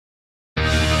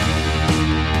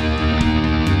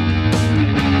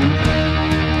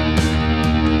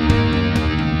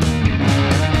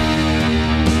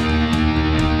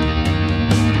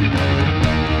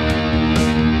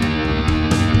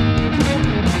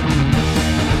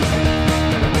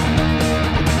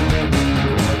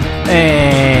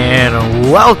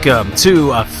Welcome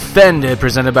to Offended,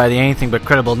 presented by the Anything But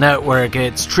Credible Network.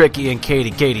 It's Tricky and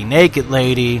Katie Naked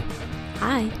Lady.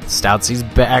 Hi. Stoutsy's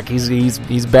back.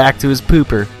 He's back to his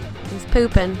pooper. He's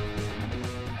pooping.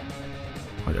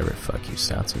 Whatever, fuck you,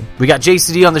 Stoutsy. We got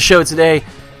JCD on the show today,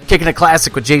 Kicking a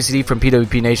Classic with JCD from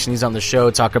PWP Nation. He's on the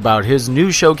show, talk about his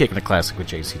new show, Kicking a Classic with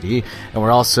JCD. And we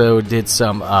also did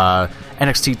some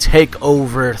NXT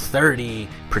TakeOver 30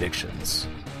 predictions.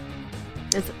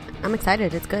 I'm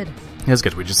excited. It's good. It's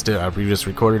good. We just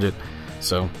recorded it,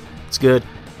 so it's good.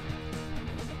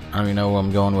 I don't even know what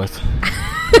I'm going with.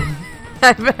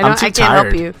 I can't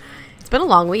help you. It's been a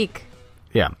long week.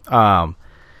 Yeah. But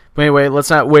anyway,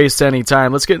 let's not waste any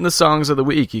time. Let's get into Songs of the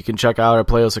Week. You can check out our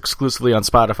playlist exclusively on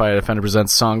Spotify at Offended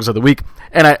Presents Songs of the Week.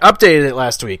 And I updated it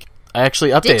last week. I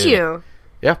actually updated it. Did you?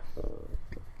 Yeah.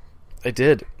 I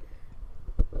did.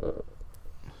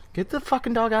 Get the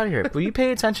fucking dog out of here. Will you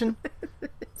pay attention?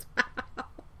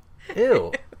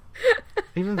 Ew.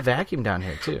 Even vacuum down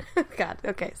here, too. God.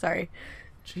 Okay, sorry.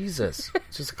 Jesus.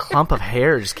 It's just a clump of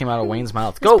hair just came out of Wayne's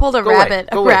mouth. Go. Pulled a rabbit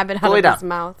out of his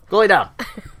mouth. Go lay down.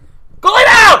 Go lay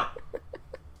down!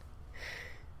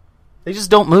 They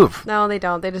just don't move. No, they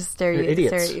don't. They just stare They're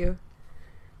idiots. at you.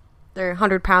 They're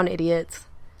 100-pound idiots.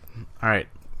 All right.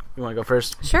 You want to go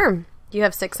first? Sure. You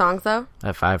have 6 songs, though? I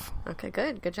have 5. Okay,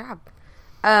 good. Good job.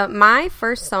 My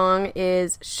first song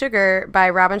is Sugar by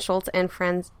Robin Schulz and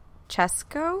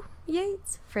Francesco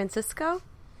Yates? Francesco?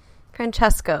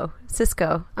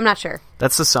 Cisco. I'm not sure.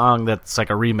 That's the song that's like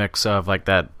a remix of like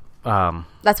that.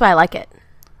 That's why I like it.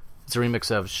 It's a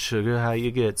remix of Sugar, How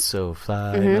You Get So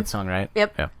Fly. Mm-hmm. That song, right?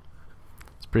 Yep. Yeah.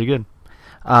 It's pretty good.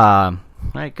 All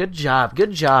right, good job.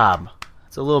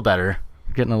 It's a little better.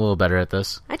 You're getting a little better at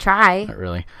this. I try. Not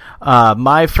really.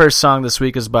 My first song this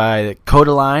week is by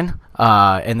Codaline,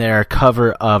 and their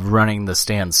cover of Running the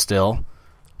Stand Still.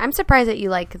 I'm surprised that you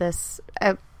like this,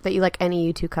 that you like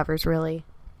any U2 covers, really.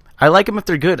 I like them if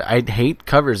they're good. I hate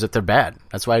covers if they're bad.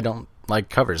 That's why I don't like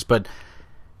covers. But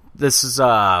this is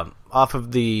off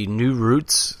of the New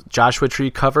Roots Joshua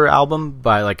Tree cover album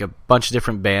by like a bunch of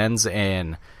different bands.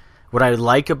 And what I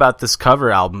like about this cover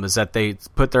album is that they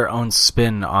put their own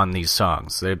spin on these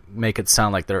songs. They make it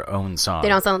sound like their own song. They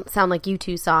don't sound like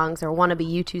U2 songs or wannabe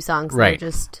U2 songs. Right.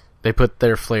 They put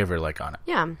their flavor like on it.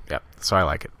 Yeah. Yeah. So I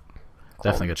like it.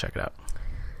 Cool. Definitely go check it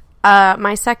out.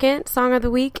 My second song of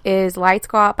the week is Lights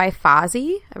Go Out by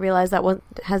Fozzy. I realize that one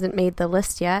hasn't made the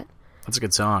list yet. That's a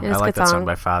good song. I like that song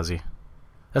by Fozzy.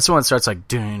 That's the one that starts like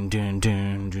dun dun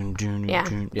dun dun dun. Yeah.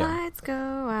 Dun, yeah. Lights go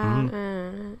out.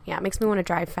 Mm-hmm. Yeah, it makes me want to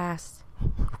drive fast.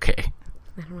 Okay.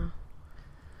 I don't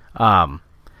know.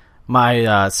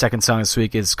 My second song this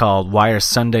week is called Why Are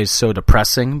Sundays So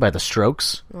Depressing by The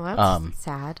Strokes. Well, that's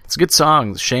sad. It's a good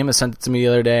song. Seamus sent it to me the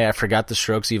other day. I forgot The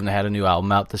Strokes even had a new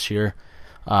album out this year.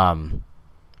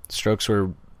 Strokes were...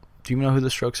 Do you know who The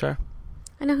Strokes are?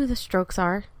 I know who The Strokes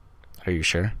are. Are you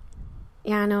sure?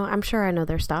 Yeah, I know. I'm sure I know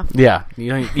their stuff. Yeah,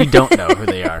 you don't know who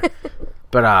they are.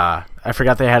 But I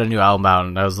forgot they had a new album out,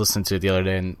 and I was listening to it the other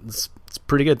day, and it's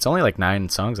pretty good. It's only like 9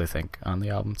 songs, I think, on the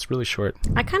album. It's really short.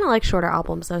 I kind of like shorter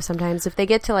albums, though, sometimes. If they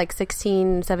get to like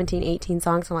 16, 17, 18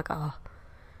 songs, I'm like, oh,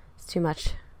 it's too much.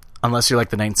 Unless you're like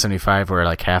the 1975, where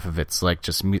like half of it's like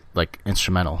just like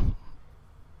instrumental.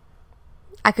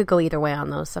 I could go either way on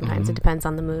those sometimes. It depends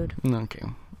on the mood. Okay.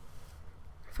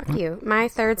 Fuck you. My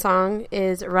third song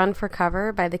is Run for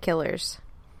Cover by The Killers.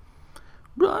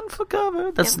 Run for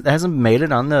Cover. That hasn't made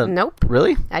it on the... Nope.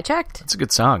 Really? I checked. It's a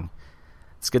good song.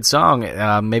 It's a good song.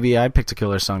 Maybe I picked a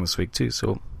killer song this week, too,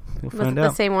 so we'll find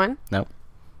out. The same one? No.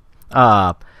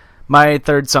 My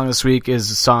third song this week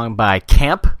is a song by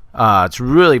Camp. It's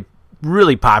really,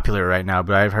 really popular right now,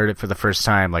 but I've heard it for the first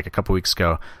time like a couple weeks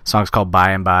ago. The song's called By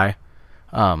and By.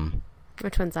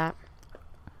 Which one's that?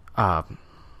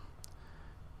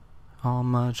 All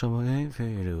my trouble ain't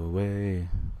fade away.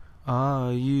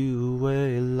 Are you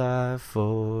away, life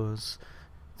force?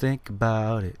 Think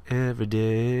about it every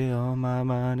day. On my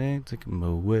mind ain't taking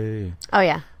away. Oh,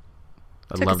 yeah.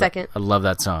 Took a second. I love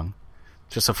that song.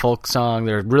 Just a folk song.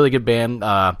 They're a really good band.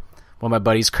 One of my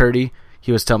buddies, Curdy,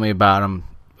 he was telling me about them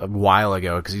a while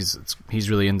ago because he's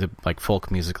really into like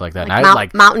folk music like that. Like and I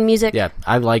like mountain music. Yeah,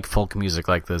 I like folk music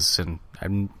like this, and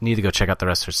I need to go check out the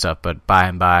rest of their stuff. But By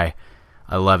and By,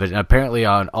 I love it. And apparently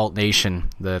on Alt Nation,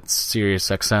 that's Sirius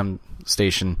XM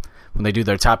station, when they do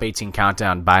their top 18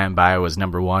 countdown, By and By was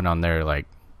number 1 on their like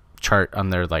chart on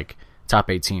their like top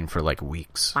 18 for like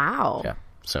weeks. Wow. Yeah.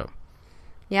 So.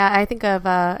 Yeah, I think of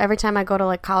every time I go to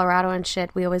like Colorado and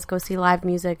shit, we always go see live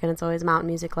music, and it's always mountain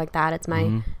music like that. It's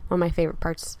one of my favorite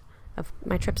parts of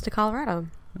my trips to Colorado.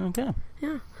 Okay.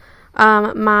 Yeah.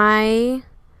 My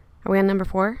Are we on number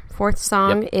 4? Fourth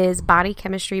song is Body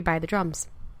Chemistry by The Drums.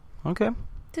 Okay.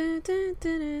 You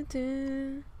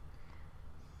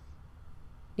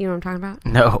know what I'm talking about?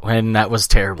 No, and that was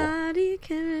terrible. Body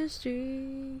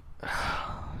Chemistry.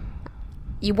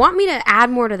 You want me to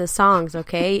add more to the songs,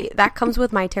 okay? That comes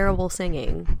with my terrible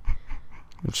singing.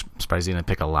 I'm surprised you didn't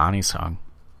pick a Lonnie song.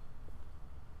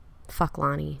 Fuck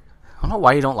Lonnie. I don't know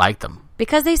why you don't like them.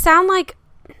 Because they sound like...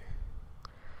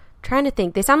 trying to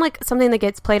think. They sound like something that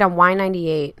gets played on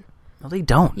Y98. No, they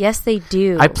don't. Yes, they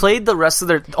do. I played the rest of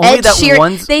their... Only Ed that Sheeran,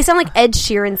 one... They sound like Ed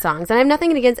Sheeran songs. And I have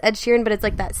nothing against Ed Sheeran, but it's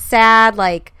like that sad,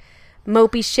 like,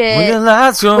 mopey shit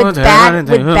with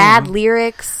bad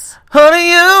lyrics.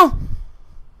 Honey, you...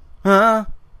 I'll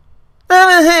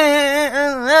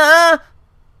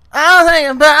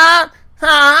think about...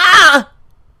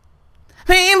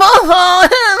 people falling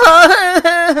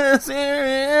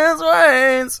serious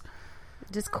ways.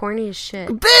 Just corny as shit.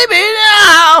 Baby,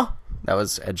 now... That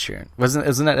was Ed Sheeran.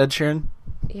 Isn't that Ed Sheeran?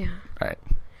 Yeah. All right.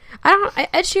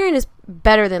 Ed Sheeran is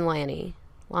better than Lonnie.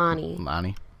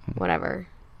 Whatever.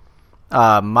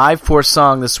 My fourth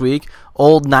song this week,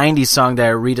 old 90s song that I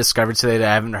rediscovered today that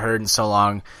I haven't heard in so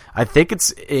long. I think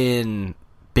it's in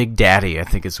Big Daddy. I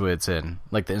think it's what it's in.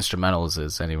 Like the instrumentals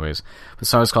is anyways. The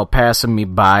song is called Passing Me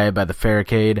By the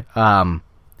Farricade.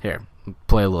 Here,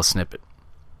 play a little snippet.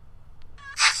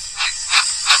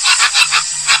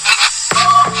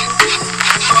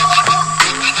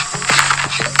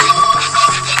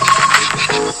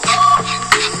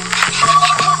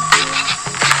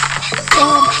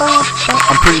 I'm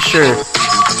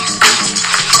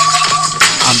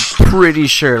pretty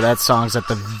sure that song's at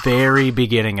the very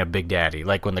beginning of Big Daddy,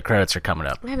 like when the credits are coming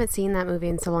up. I haven't seen that movie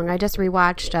in so long. I just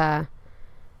rewatched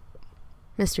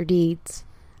Mr. Deeds.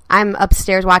 I'm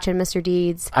upstairs watching Mr.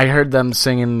 Deeds. I heard them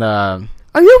singing the...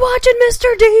 Are you watching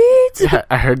Mr. Deeds? Yeah,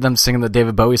 I heard them singing the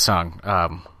David Bowie song.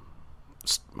 Oh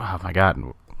my God.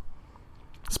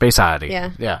 Space Oddity.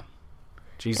 Yeah.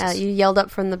 Jesus. Yeah, you yelled up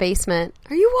from the basement.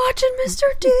 Are you watching Mr.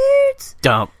 Deeds?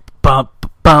 Dump, bump,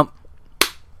 bump.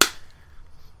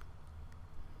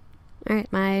 All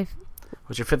right,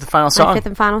 what's your fifth and final song? My fifth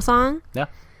and final song? Yeah.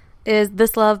 Is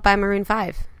This Love by Maroon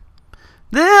 5.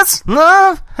 This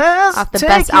love has off the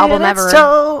best album ever.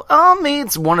 On me.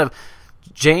 It's one of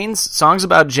Jane's songs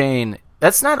about Jane.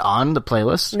 That's not on the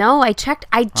playlist. No, I checked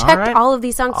all of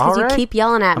these songs because you keep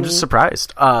yelling at me. I'm just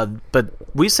surprised. But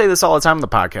we say this all the time on the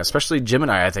podcast, especially Jim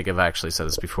and I think have actually said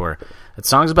this before. That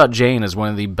Songs About Jane is one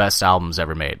of the best albums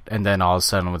ever made. And then all of a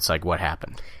sudden it's like, what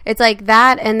happened? It's like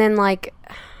that, and then like,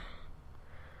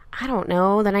 I don't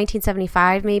know, the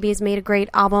 1975 maybe has made a great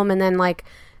album, and then like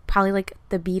probably like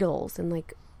the Beatles and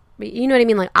like, you know what I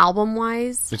mean, like album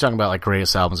wise. You're talking about like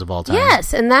greatest albums of all time.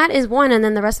 Yes, and that is one, and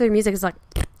then the rest of their music is like,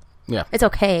 yeah, it's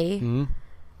okay. Mm-hmm.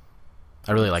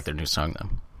 I really like their new song though.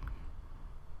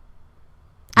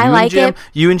 I like it.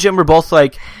 You and Jim were both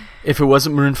like, if it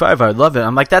wasn't Maroon 5, I'd love it.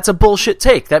 I'm like, that's a bullshit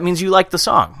take. That means you like the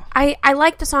song. I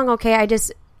like the song okay.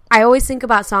 I always think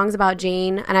about songs about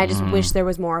Jane, and I just wish there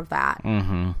was more of that.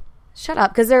 Mm-hmm. Shut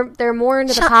up, because they're more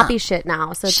into the poppy shit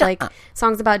now. So it's like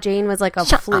Songs About Jane was like a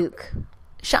fluke.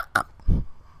 Shut up.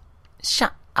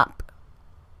 Shut up.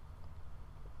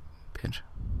 Pinch.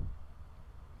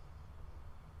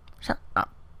 Shut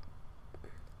up.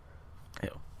 Ew,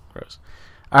 gross.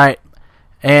 All right.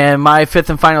 And my fifth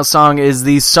and final song is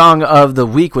the Song of the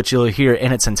Week, which you'll hear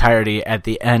in its entirety at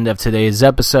the end of today's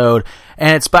episode.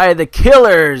 And it's by The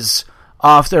Killers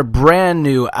off their brand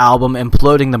new album,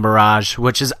 Imploding the Mirage,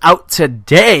 which is out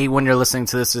today when you're listening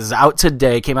to this. It is out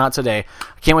today, came out today.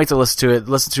 I can't wait to listen to it.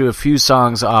 Listen to a few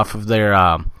songs off of their...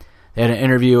 they had an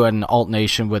interview on Alt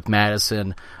Nation with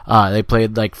Madison. They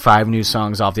played like 5 new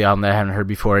songs off the album that I haven't heard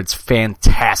before. It's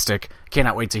fantastic.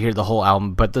 Cannot wait to hear the whole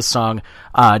album. But this song,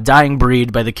 Dying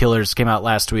Breed by The Killers, came out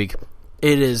last week.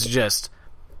 It is just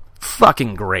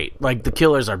fucking great. Like, The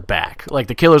Killers are back. Like,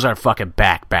 The Killers are fucking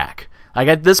back.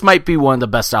 Like, this might be one of the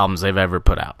best albums they've ever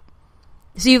put out.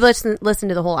 So you've listened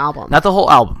to the whole album? Not the whole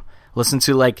album. Listen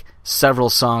to, like, several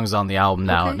songs on the album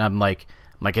now. Okay. And I'm like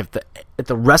if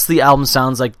the rest of the album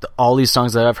sounds like all these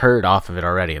songs that I've heard off of it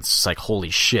already, it's just like, holy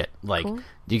shit. Like, cool.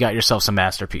 You got yourself some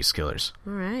masterpiece, Killers.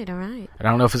 All right. I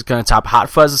don't know if it's going to top. Hot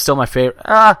Fuzz is still my favorite.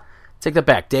 Take that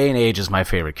back. Day and Age is my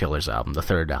favorite Killers album, the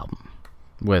third album,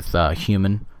 with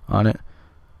Human on it.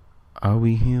 Are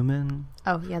we human?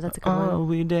 Oh, yeah, that's a good one. Are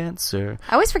we dancer?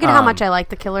 I always forget how much I like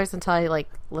the Killers until I like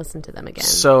listen to them again.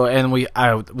 So,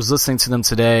 I was listening to them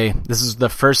today. This is the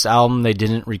first album they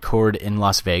didn't record in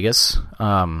Las Vegas.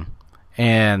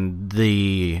 And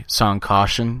the song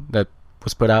Caution that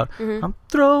was put out. Mm-hmm. I'm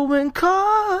throwing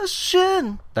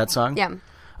caution. That song? Yeah.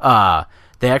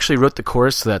 they actually wrote the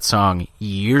chorus to that song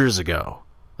years ago.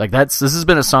 Like this has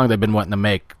been a song they've been wanting to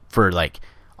make for like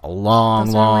a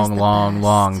long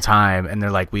time, and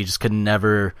they're like, we just could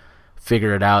never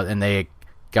figure it out, and they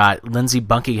got Lindsey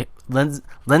Buckingham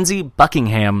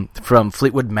from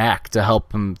Fleetwood Mac to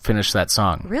help them finish that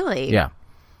song. Really? Yeah.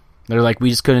 They're like, we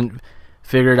just couldn't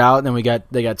figure it out, and then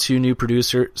they got two new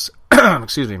producers.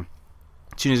 Excuse me.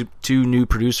 Two new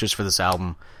producers for this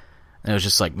album. And it was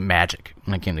just like magic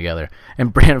when it came together.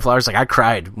 And Brandon Flowers, like, I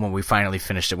cried when we finally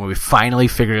finished it. When we finally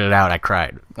figured it out, I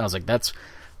cried. I was like, it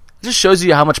just shows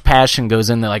you how much passion goes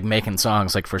into like making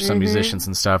songs, like for some musicians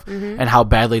and stuff, and how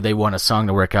badly they want a song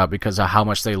to work out because of how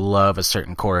much they love a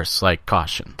certain chorus, like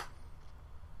Caution.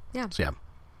 Yeah. So, yeah.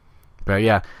 But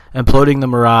yeah, Imploding the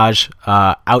Mirage,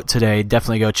 out today.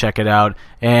 Definitely go check it out.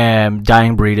 And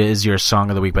Dying Breed is your song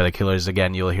of the week by The Killers.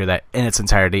 Again, you'll hear that in its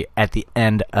entirety at the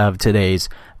end of today's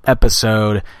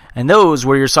episode. And those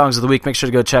were your songs of the week. Make sure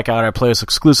to go check out our playlist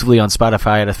exclusively on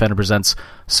Spotify at Offender Presents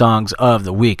Songs of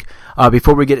the Week.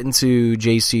 Before we get into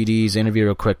JCD's interview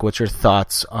real quick, what's your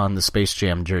thoughts on the Space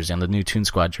Jam jersey, on the new Toon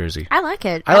Squad jersey? I like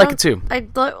it. I like it too.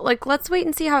 Let's wait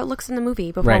and see how it looks in the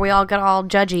movie before we all get all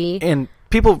judgy. And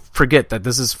people forget that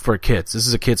this is for kids. This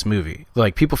is a kids movie.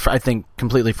 Like, people, I think,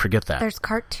 completely forget that. There's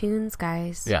cartoons,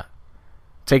 guys. Yeah.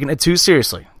 Taking it too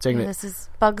seriously. This is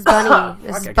Bugs Bunny.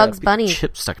 This is Bugs Bunny.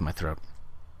 Chip stuck in my throat.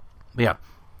 But yeah.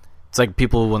 It's like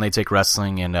people when they take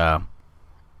wrestling and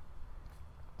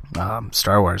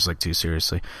Star Wars like too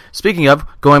seriously. Speaking of,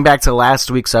 going back to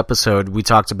last week's episode, we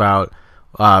talked about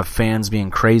fans being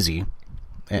crazy.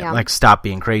 And, like, stop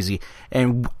being crazy.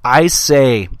 And I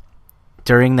say,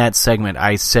 during that segment,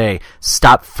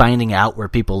 stop finding out where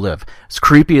people live. As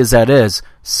creepy as that is,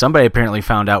 somebody apparently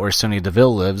found out where Sonya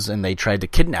Deville lives, and they tried to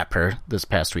kidnap her this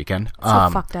past weekend. So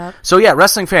fucked up. So yeah,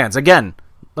 wrestling fans, again,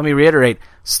 let me reiterate,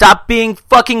 stop being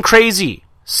fucking crazy.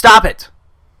 Stop it.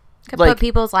 Could put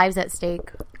people's lives at stake.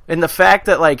 And the fact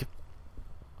that, like,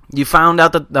 you found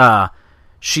out that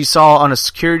she saw on a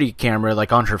security camera,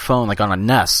 like on her phone, like on a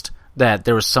Nest, that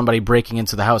there was somebody breaking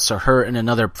into the house. So her and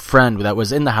another friend that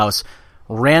was in the house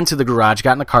ran to the garage,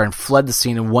 got in the car, and fled the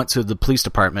scene and went to the police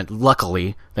department.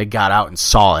 Luckily, they got out and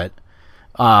saw it.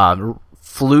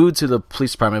 Flew to the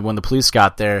police department. When the police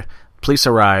got there, police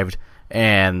arrived,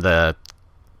 and the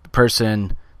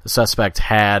suspect,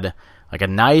 had like a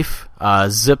knife,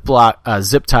 zip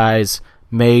ties,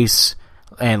 mace,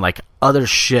 and like other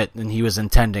shit, and he was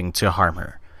intending to harm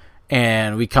her.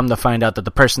 And we come to find out that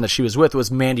the person that she was with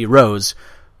was Mandy Rose,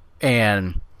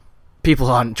 and people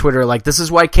on Twitter are like, this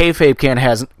is why kayfabe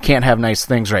can't have nice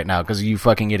things right now, because of you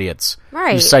fucking idiots.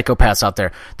 Right. You psychopaths out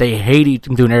there. They hate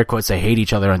I'm doing air quotes, they hate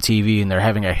each other on TV, and they're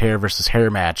having a hair versus hair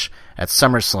match at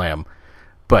SummerSlam,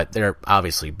 but they're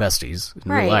obviously besties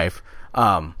in real life.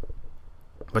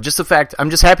 But just the fact, I'm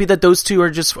just happy that those two are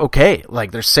just okay.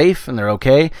 Like, they're safe and they're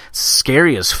okay. It's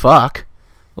scary as fuck.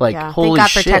 Like, holy thank God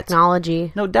shit. for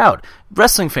technology. No doubt.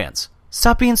 Wrestling fans,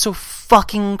 stop being so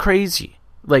fucking crazy.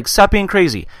 Like, stop being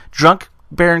crazy. Drunk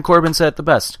Baron Corbin said it the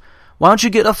best. Why don't you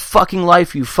get a fucking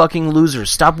life, you fucking losers?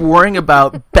 Stop worrying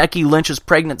about Becky Lynch's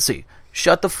pregnancy.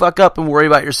 Shut the fuck up and worry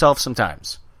about yourself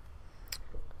sometimes.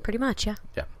 Pretty much, yeah.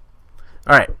 Yeah.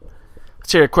 All right.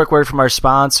 Let's hear a quick word from our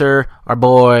sponsor, our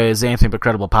boys, the Anything But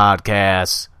Credible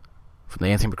podcast. From the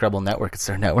Anything But Credible network. It's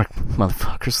their network,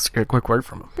 motherfuckers. Let's hear a quick word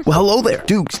from them. Well, hello there.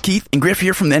 Dukes, Keith, and Griff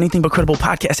here from the Anything But Credible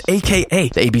podcast, a.k.a.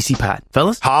 the ABC Pod.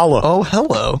 Fellas? Holla. Oh,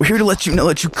 hello. We're here to let you know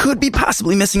that you could be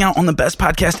possibly missing out on the best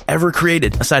podcast ever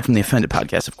created, aside from the Offended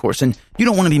podcast, of course, and you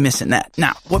don't want to be missing that.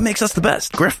 Now, what makes us the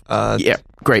best? Griff? Yeah,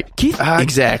 great. Keith?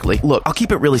 Exactly. Look, I'll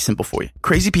keep it really simple for you.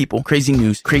 Crazy people, crazy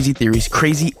news, crazy theories,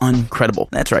 crazy uncredible.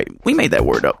 That's right. We made that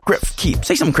word up. Griff, Keith,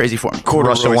 say something crazy for me.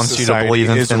 Russia wants you to believe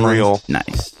in Finland. Real.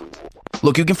 Nice.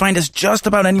 Look, you can find us just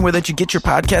about anywhere that you get your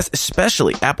podcast,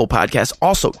 especially Apple Podcasts.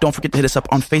 Also, don't forget to hit us up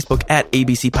on Facebook at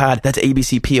ABC Pod. That's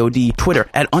ABC POD. Twitter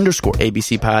at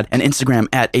 _ABC Pod. And Instagram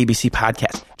at ABC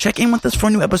Podcast. Check in with us for a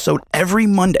new episode every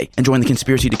Monday and join the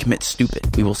conspiracy to commit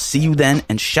stupid. We will see you then,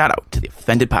 and shout out to the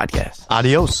Offended Podcast.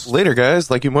 Adios. Later,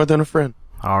 guys. Like you more than a friend.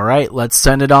 All right, let's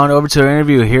send it on over to our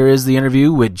interview. Here is the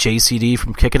interview with JCD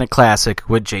from Kicking It Classic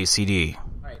with JCD. All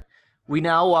right. We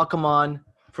now welcome on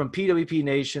from PWP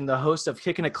Nation, the host of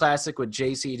Kicking It Classic with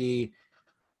JCD,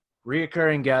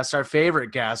 reoccurring guest, our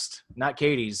favorite guest, not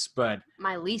Katie's, but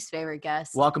my least favorite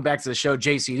guest. Welcome back to the show,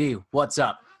 JCD. What's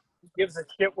up? Who gives a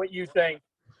shit what you think?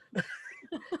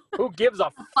 Who gives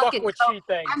a fuck what she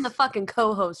thinks? I'm the fucking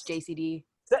co-host, JCD.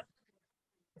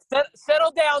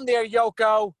 Settle down there,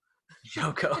 Yoko.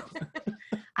 Yoko.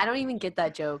 I don't even get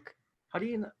that joke. How do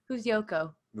you know? Who's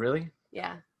Yoko? Really?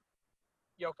 Yeah.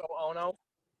 Yoko Ono.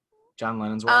 John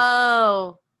Lennon's wife.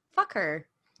 Oh, fuck her.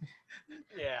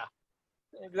 Yeah,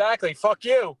 exactly. Fuck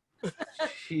you.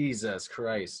 Jesus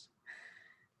Christ.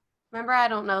 Remember, I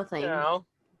don't know things. You know.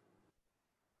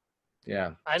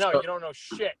 Yeah. I know So- you don't know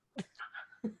shit.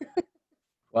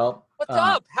 Well, What's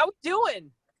up? How we doing?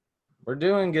 We're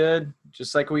doing good.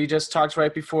 Just like we just talked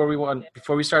right before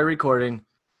we started recording.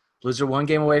 Blues are 1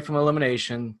 game away from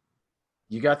elimination.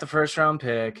 You got the first round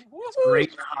pick. It's great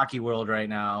in the hockey world right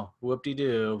now.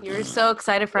 Whoop-de-doo. You were so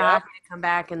excited for Yeah. hockey to come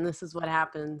back, and this is what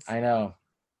happens. I know.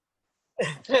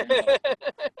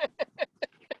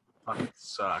 Fucking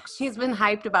sucks. He's been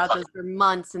hyped about this for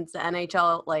months since the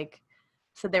NHL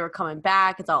said they were coming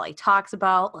back. It's all he talks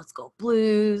about. Let's go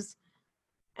Blues.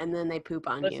 And then they poop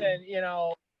on you. Listen,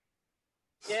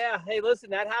 yeah, hey, listen,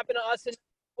 that happened to us in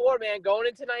 94, man. Going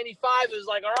into 95, it was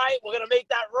like, all right, we're going to make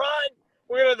that run.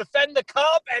 We're going to defend the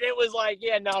cup. And it was like,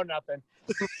 yeah, no, nothing.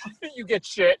 You get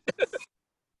shit.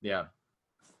 Yeah.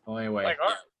 Well, anyway. Like,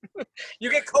 all right.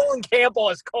 You get Colin Campbell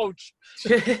as coach.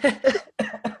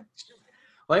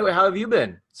 Well, anyway, how have you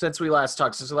been since we last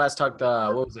talked? Since we last talked,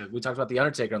 what was it? We talked about The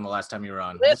Undertaker on the last time you were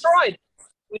on. That's right.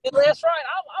 We did last right.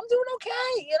 I'm doing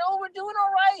okay. We're doing all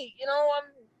right.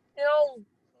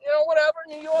 Whatever.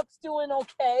 New York's doing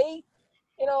okay.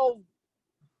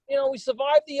 We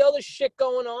survived the other shit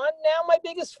going on. Now my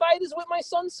biggest fight is with my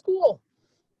son's school.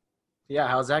 Yeah,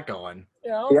 how's that going?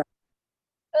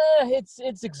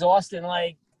 It's exhausting.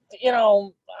 I'm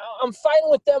fighting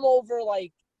with them over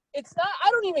it's not. I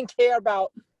don't even care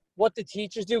about what the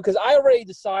teachers do because I already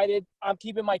decided I'm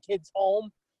keeping my kids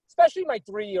home, especially my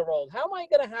 3-year-old. How am I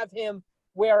going to have him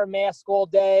wear a mask all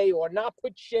day or not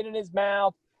put shit in his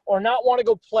mouth or not want to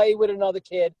go play with another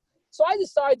kid? So I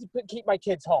decided to keep my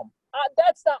kids home.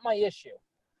 That's not my issue.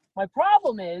 My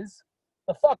problem is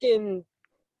the fucking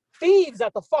thieves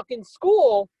at the fucking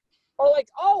school are like,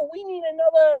 oh,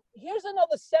 here's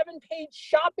another 7-page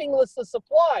shopping list of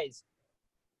supplies.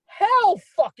 Hell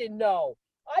fucking no.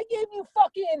 I gave you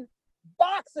fucking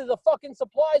boxes of fucking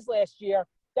supplies last year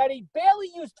that he barely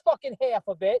used fucking half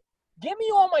of it. Give me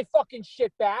all my fucking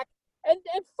shit back and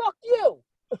fuck you.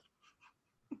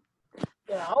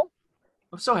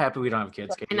 I'm so happy we don't have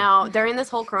kids. Katie. Now, during this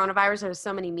whole coronavirus, there was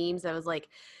so many memes that was like,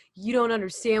 you don't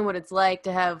understand what it's like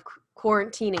to have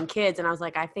quarantine and kids. And I was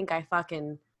like, I think I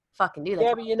fucking do that.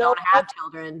 Yeah, but don't have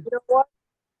children. You know what?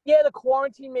 Yeah, the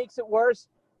quarantine makes it worse.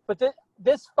 But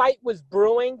this fight was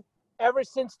brewing ever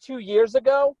since 2 years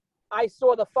ago. I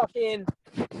saw the fucking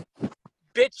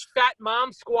bitch fat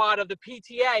mom squad of the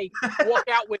PTA walk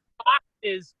out with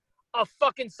boxes of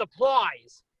fucking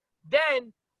supplies.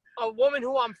 Then a woman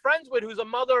who I'm friends with, who's a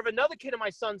mother of another kid in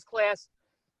my son's class,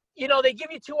 they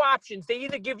give you 2 options. They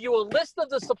either give you a list of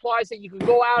the supplies that you can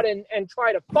go out and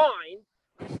try to find,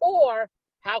 or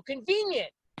how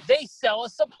convenient, they sell a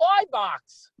supply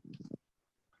box.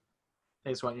 They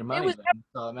just want your money. That's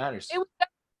all that matters.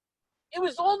 It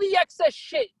was all the excess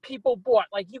shit people bought.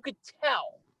 You could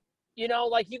tell. You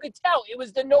could tell. It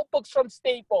was the notebooks from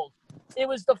Staples. It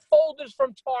was the folders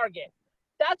from Target.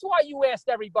 That's why you asked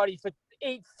everybody for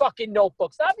 8 fucking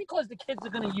notebooks. Not because the kids are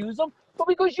going to use them, but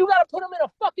because you got to put them in a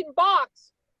fucking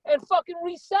box and fucking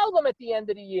resell them at the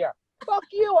end of the year. Fuck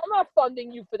you. I'm not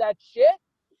funding you for that shit.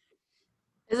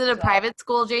 Is it a private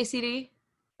school, JCD?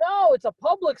 No, it's a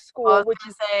public school. I was going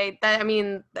to say that. I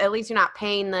mean, at least you're not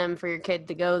paying them for your kid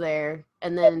to go there,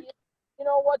 and then. You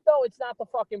know what though? It's not the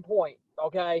fucking point,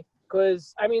 okay?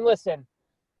 Because listen,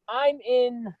 I'm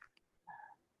in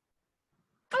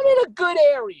a good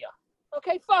area.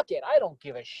 Okay, fuck it. I don't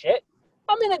give a shit.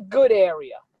 I'm in a good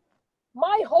area.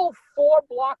 My whole 4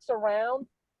 blocks around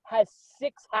has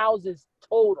 6 houses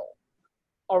total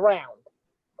around.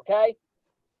 Okay?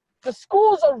 The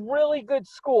school's a really good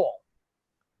school.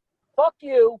 Fuck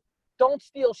you. Don't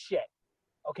steal shit.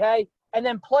 Okay? And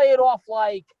then play it off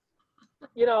like,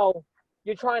 you're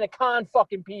trying to con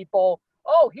fucking people.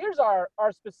 Oh, here's our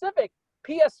specific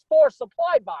PS4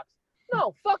 supply box.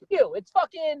 No, fuck you. It's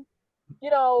fucking,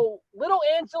 little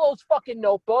Angelo's fucking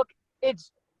notebook.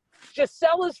 It's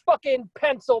Gisella's fucking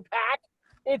pencil pack.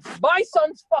 It's my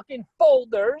son's fucking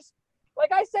folders.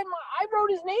 Like I said, I wrote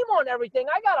his name on everything.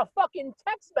 I got a fucking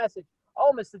text message.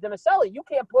 Oh, Mr. DiMaselli, you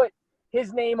can't put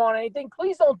his name on anything.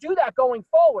 Please don't do that going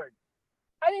forward.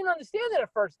 I didn't understand that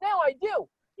at first. Now I do.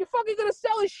 You're fucking going to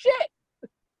sell his shit.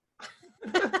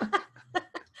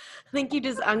 I think you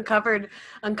just uncovered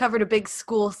a big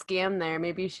school scam there.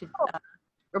 Maybe you should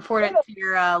report it to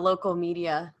your local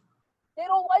media. They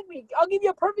don't like me. I'll give you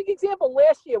a perfect example.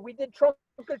 Last year, we did Trunk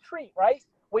or Treat, right?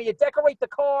 Where you decorate the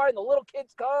car and the little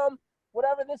kids come,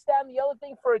 whatever, this, that, and the other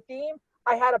thing for a theme.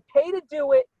 I had to pay to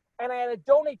do it, and I had to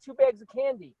donate 2 bags of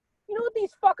candy. You know what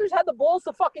these fuckers had the balls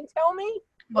to fucking tell me?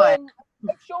 What? When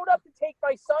I showed up to take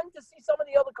my son to see some of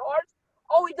the other cards.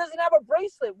 Oh, he doesn't have a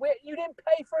bracelet. You didn't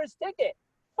pay for his ticket.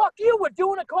 Fuck you, we're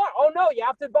doing a card. Oh, no, you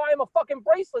have to buy him a fucking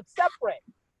bracelet separate.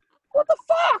 What the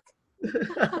fuck?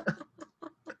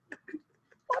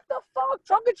 What the fuck?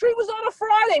 Trunk or treat was on a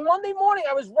Friday. Monday morning,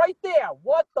 I was right there.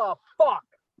 What the fuck?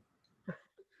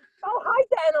 Oh, hi,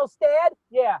 Thanos, Dad.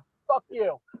 Yeah, fuck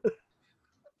you.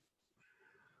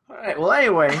 All right. Well,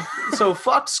 anyway, so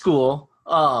fuck school.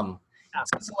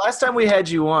 Since the last time we had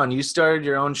you on, you started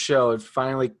your own show. It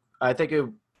finally, I think it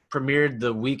premiered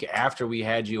the week after we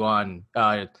had you on.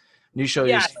 New show,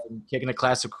 Yes. You're Kicking a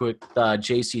Classic with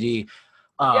JCD.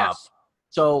 Yes.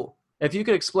 So if you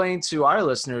could explain to our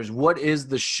listeners, what is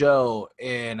the show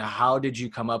and how did you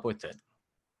come up with it?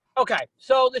 Okay,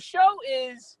 so the show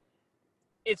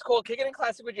it's called Kicking and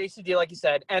Classic with JCD, like you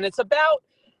said, and it's about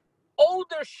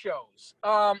older shows.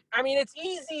 I mean, it's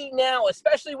easy now,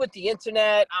 especially with the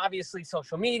internet, obviously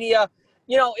social media.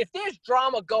 You know, if there's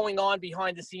drama going on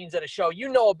behind the scenes at a show, you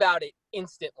know about it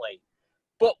instantly.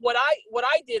 But what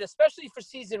I did, especially for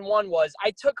season 1, was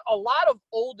I took a lot of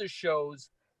older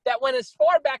shows that went as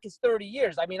far back as 30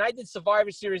 years. I mean, I did Survivor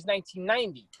Series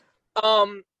 1990.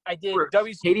 I did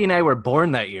Katie and I were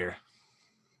born that year.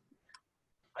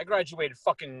 I graduated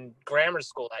fucking grammar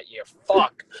school that year.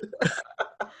 Fuck.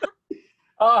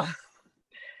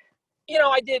 You know,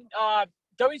 I did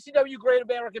WCW Great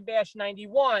American Bash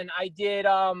 91. I did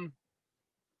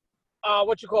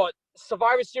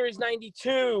Survivor Series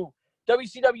 92,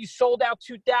 WCW Sold Out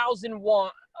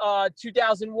 2001,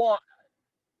 2001.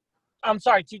 I'm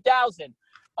sorry, 2000.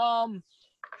 And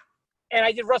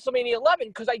I did WrestleMania 11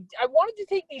 because I wanted to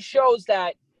take these shows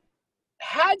that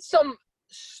had some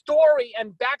story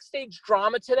and backstage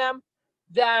drama to them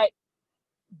that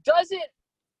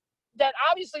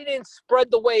obviously didn't spread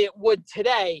the way it would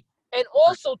today, and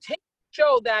also take a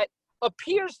show that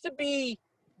appears to be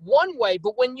one way,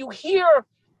 but when you hear,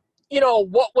 you know,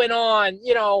 what went on,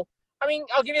 you know, I mean,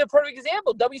 I'll give you a perfect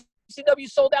example. WCW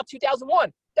Sold Out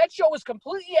 2001. That show was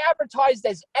completely advertised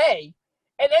as A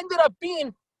and ended up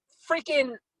being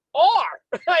freaking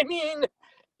R. I mean,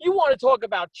 you want to talk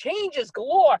about changes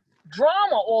galore,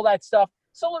 drama, all that stuff.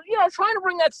 So, you know, trying to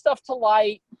bring that stuff to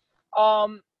light.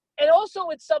 And also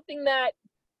it's something that,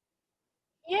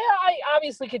 yeah, I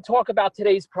obviously could talk about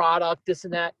today's product, this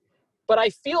and that, but I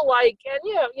feel like, and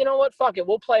yeah, you know what, fuck it,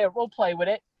 we'll play with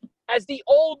it. As the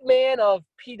old man of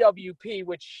PWP,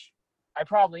 which I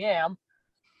probably am,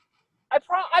 I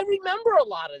remember a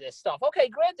lot of this stuff. Okay,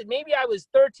 granted, maybe I was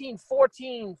 13,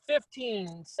 14,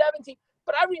 15, 17,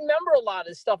 but I remember a lot of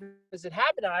this stuff as it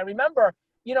happened. And I remember,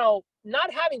 you know,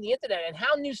 not having the internet and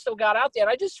how news still got out there. And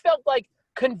I just felt like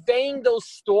conveying those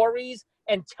stories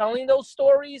and telling those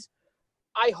stories,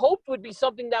 I hoped would be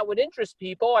something that would interest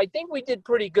people. I think we did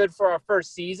pretty good for our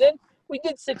first season. We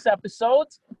did 6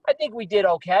 episodes. I think we did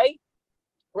okay.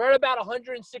 We're at about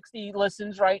 160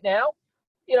 listens right now,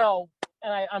 you know,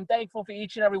 and I'm thankful for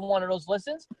each and every one of those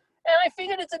listens. And I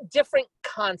figured it's a different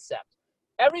concept.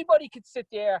 Everybody could sit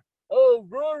there, oh,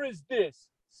 Raw is this,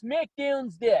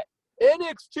 SmackDown's that,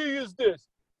 NXT is this,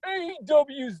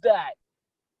 AEW's that,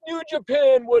 New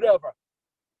Japan, whatever.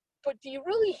 But do you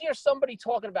really hear somebody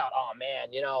talking about, oh,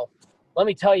 man, you know, let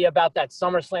me tell you about that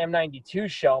SummerSlam 92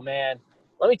 show, man.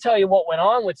 Let me tell you what went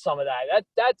on with some of that.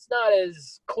 That's not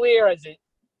as clear as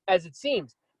it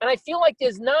seems. And I feel like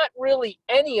there's not really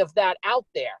any of that out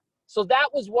there. So that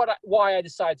was why I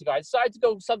decided to go. I decided to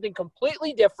go something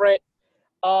completely different.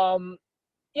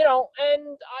 You know,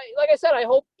 and like I said, I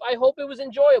hope it was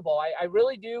enjoyable. I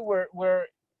really do.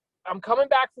 I'm coming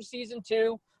back for season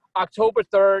 2, October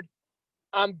 3rd.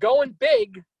 I'm going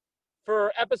big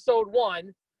for episode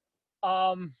 1,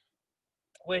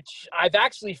 which I've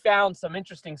actually found some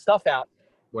interesting stuff out.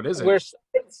 What is it? We're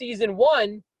starting season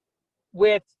 1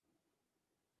 with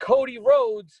Cody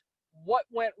Rhodes, what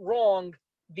went wrong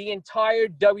the entire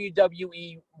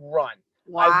WWE run.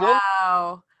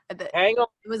 Wow. Hang on.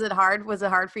 Was it hard? Was it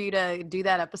hard for you to do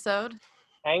that episode?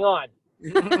 Hang on.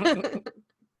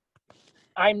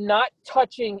 I'm not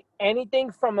touching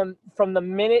anything from the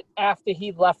minute after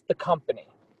he left the company.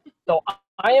 So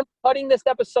I am cutting this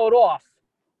episode off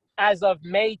as of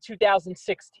May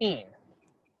 2016.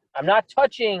 I'm not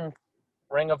touching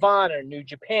Ring of Honor, New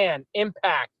Japan,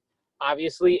 Impact,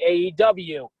 obviously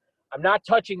AEW. I'm not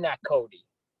touching that, Cody.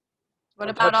 What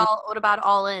about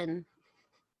All In?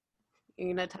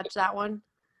 You gonna touch that one?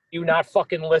 You not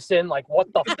fucking listen? Like, what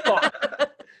the fuck?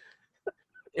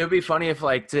 It would be funny if,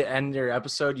 like, to end your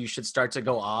episode, you should start to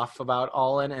go off about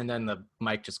All In, and then the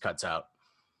mic just cuts out.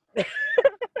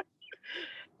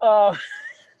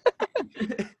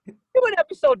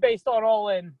 episode based on All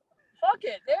In. Fuck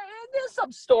it. There's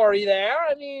some story there.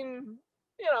 I mean,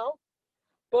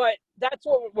 but that's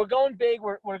what we're going big.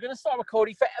 We're going to start with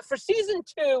Cody. For season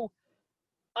 2,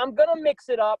 I'm going to mix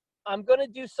it up. I'm going to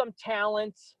do some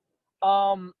talents.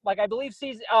 Like I believe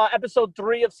episode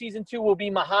 3 of season 2 will be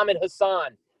Muhammad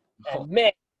Hassan. And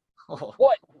man,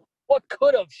 what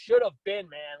could have, should have been,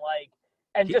 man. Like,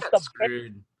 and He just got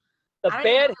screwed. I don't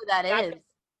even know who that is.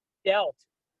 dealt.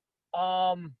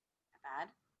 Bad?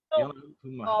 You don't know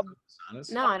who Muhammad Hassan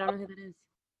is? No, I don't know who that is.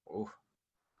 Oh.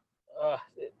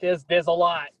 There's a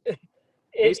lot.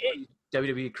 Basically,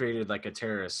 WWE created like a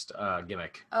terrorist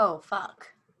gimmick. Oh, fuck.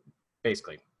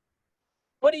 Basically.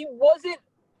 But he wasn't.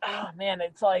 Oh man,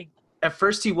 it's like At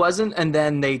first he wasn't, and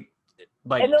then they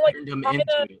turned him into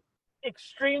it.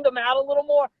 Extremed him out a little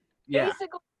more. Yeah.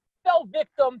 Basically, fell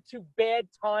victim to bad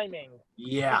timing.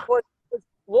 Yeah. Because,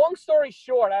 long story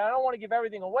short, I don't want to give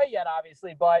everything away yet,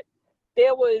 obviously, but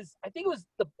there was, I think it was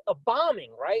a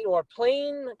bombing, right? Or a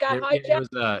plane got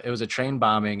hijacked. It was a train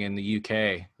bombing in the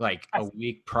UK, like a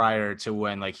week prior to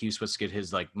when like he was supposed to get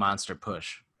his like monster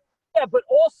push. Yeah, but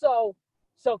also,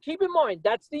 so keep in mind,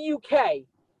 that's the UK.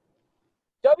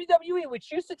 WWE,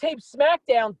 which used to tape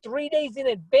SmackDown 3 days in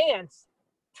advance,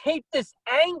 taped this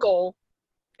angle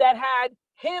that had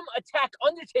him attack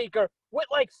Undertaker with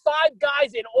like 5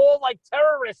 guys in all like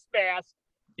terrorist masks.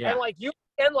 Yeah.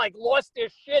 And like lost their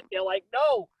shit. They're like,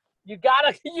 no, you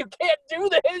can't do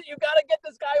this. You gotta get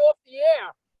this guy off the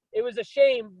air. It was a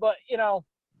shame, but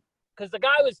because the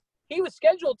guy was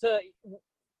scheduled to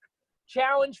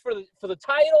challenge for the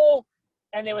title,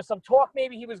 and there was some talk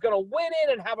maybe he was gonna win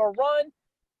it and have a run.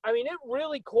 I mean, it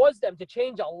really caused them to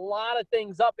change a lot of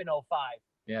things up in 05.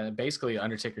 Yeah, basically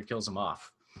Undertaker kills him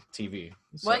off TV.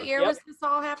 So, What year was this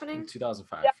all happening?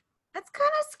 2005. Yep. That's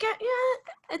kind of scary.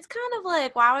 Yeah, it's kind of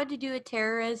like, why would you do a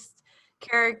terrorist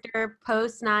character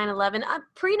post 9/11?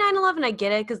 Pre 9/11, I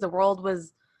get it because the world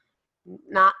was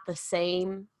not the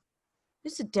same.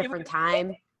 It's a different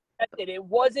time. It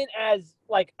wasn't as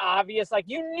like obvious. Like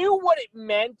you knew what it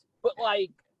meant, but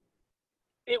like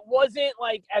it wasn't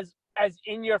like as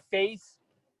in your face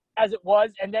as it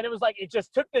was. And then it was like it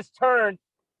just took this turn.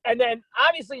 And then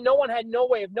obviously no one had no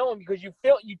way of knowing because you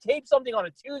taped something on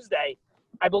a Tuesday.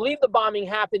 I believe the bombing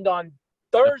happened on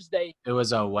Thursday. It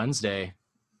was a Wednesday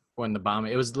when the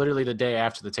bombing. It was literally the day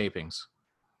after the tapings.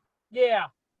 Yeah.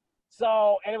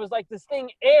 So, and it was like this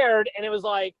thing aired, and it was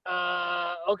like,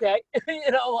 okay,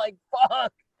 like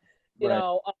fuck,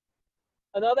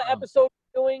 Another episode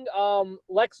doing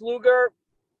Lex Luger,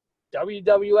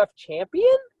 WWF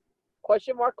champion?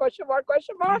 Question mark?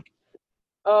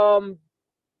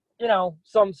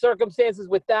 Some circumstances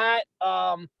with that.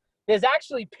 There's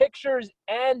actually pictures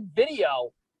and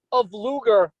video of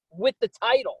Luger with the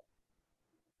title.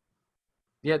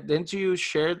 Yeah, didn't you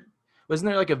share? Wasn't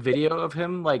there like a video of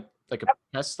him like a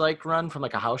test run from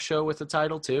like a house show with the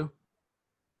title too?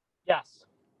 Yes,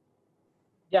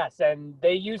 and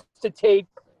they used to tape.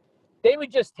 They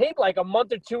would just tape like a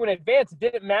month or 2 in advance. It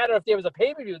didn't matter if there was a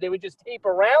pay-per-view. They would just tape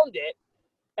around it.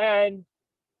 And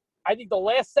I think the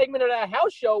last segment of that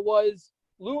house show was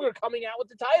Luger coming out with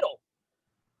the title.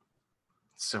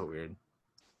 So weird.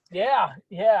 Yeah.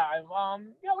 We got a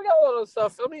lot of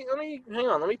stuff. Let me hang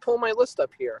on. Let me pull my list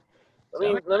up here.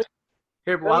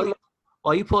 Here,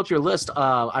 while you pull up your list,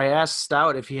 I asked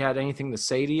Stout if he had anything to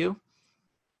say to you.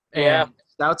 Yeah. And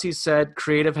Stouty said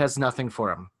creative has nothing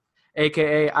for him.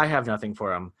 AKA, I have nothing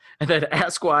for him. And then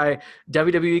ask why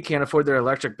WWE can't afford their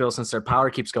electric bill since their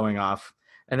power keeps going off.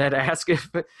 And then ask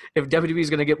if WWE is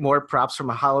going to get more props from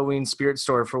a Halloween spirit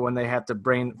store for when they have a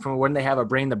brain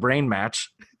the brain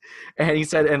match. And he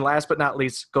said, and last but not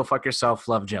least, go fuck yourself,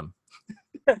 love Jim.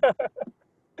 At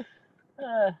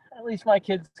least my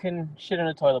kids can shit in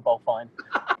a toilet bowl fine.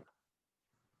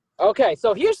 Okay,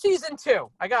 so here's season 2.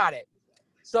 I got it.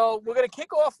 So we're going to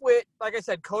kick off with, like I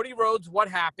said, Cody Rhodes, what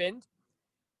happened.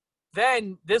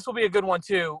 Then this will be a good one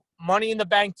too. Money in the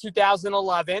Bank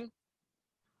 2011.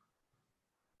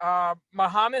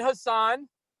 Muhammad Hassan.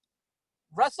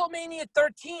 WrestleMania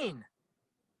 13.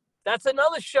 That's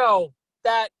another show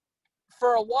that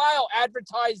for a while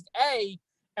advertised A,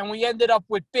 and we ended up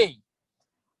with B.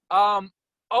 Owen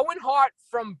Hart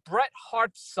from Bret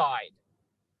Hart's side.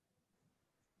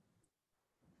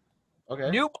 Okay.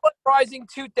 New Blood Rising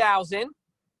 2000.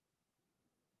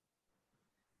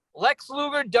 Lex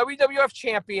Luger, WWF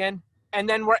champion. And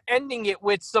then we're ending it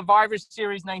with Survivor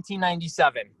Series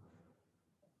 1997.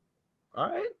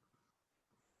 All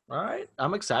right.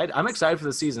 I'm excited. I'm excited for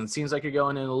the season. Seems like you're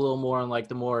going in a little more on like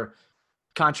the more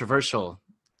controversial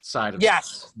side of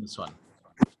Yes. this one.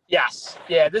 Yes.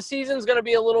 Yeah, this season's going to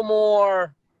be a little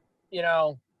more you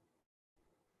know,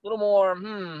 a little more,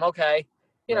 okay.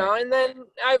 You know, and then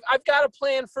I've got a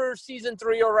plan for season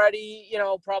 3 already, you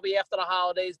know, probably after the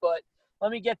holidays, but let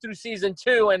me get through season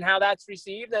 2 and how that's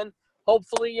received, and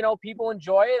hopefully, you know, people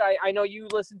enjoy it. I know you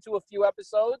listened to a few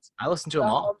episodes. I listened to them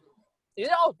all. You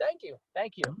know, thank you.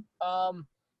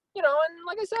 You know, and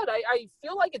like I said, I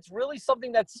feel like it's really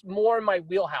something that's more in my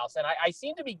wheelhouse, and I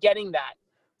seem to be getting that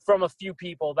from a few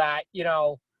people that, you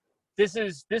know, this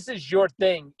is your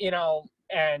thing, you know,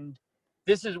 and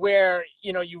this is where,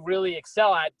 you know, you really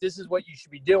excel at. This is what you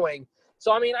should be doing.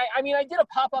 So, I mean, I did a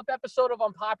pop-up episode of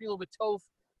Unpopular with Toph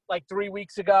like 3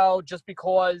 weeks ago just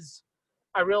because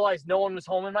I realized no one was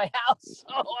home in my house.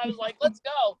 So I was like, let's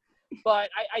go. But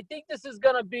I think this is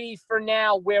going to be, for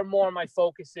now, where more of my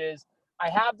focus is. I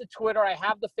have the Twitter. I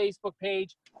have the Facebook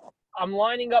page. I'm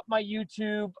lining up my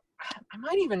YouTube. I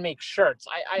might even make shirts.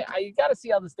 I got to see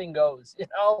how this thing goes, you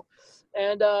know?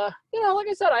 And, you know, like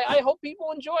I said, I hope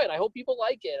people enjoy it. I hope people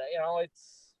like it. You know,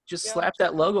 it's just slap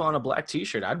that logo on a black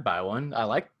T-shirt. I'd buy one. I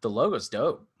like the logo's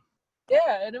dope.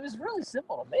 Yeah, and it was really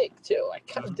simple to make too. I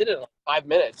kind of did it in like 5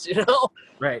 minutes, you know?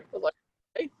 Right. Like,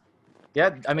 hey.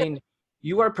 Yeah, I mean,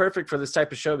 you are perfect for this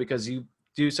type of show because you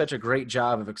do such a great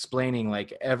job of explaining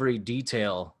like every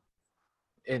detail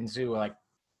into like,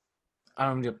 I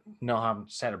don't even know how I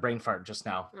just had a brain fart just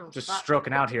now.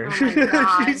 Stroking out here.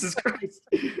 Oh Jesus Christ.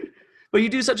 But you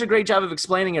do such a great job of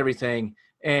explaining everything,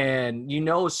 and you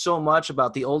know so much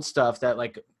about the old stuff that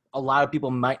like a lot of people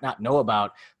might not know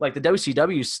about. Like the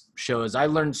WCW shows, I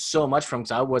learned so much from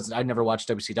because I never watched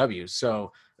WCW.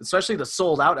 So especially the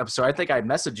Sold Out episode, I think I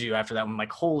messaged you after that one,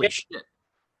 like, holy shit.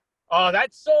 Oh,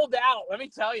 that sold out. Let me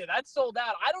tell you, that sold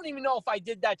out. I don't even know if I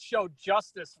did that show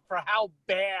justice for how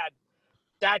bad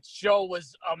that show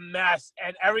was a mess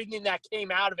and everything that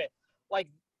came out of it. Like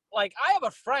I have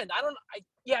a friend.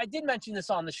 I did mention this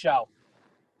on the show.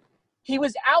 He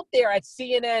was out there at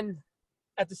CNN,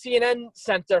 at the CNN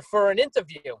Center for an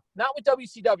interview, not with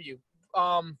WCW,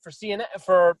 for CNN,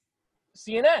 for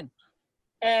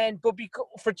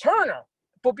Turner.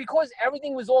 But because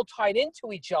everything was all tied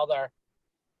into each other,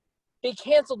 they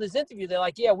canceled his interview. They're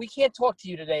like, yeah, we can't talk to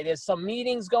you today. There's some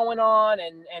meetings going on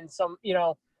and some, you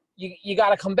know, you got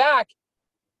to come back.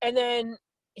 And then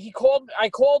I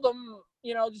called him,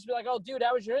 you know, just be like, oh, dude,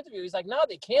 that was your interview. He's like, no,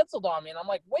 they canceled on me. And I'm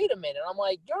like, wait a minute. I'm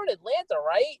like, you're in Atlanta,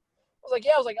 right? I was like,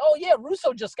 yeah. I was like, oh, yeah,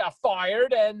 Russo just got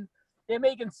fired, and they're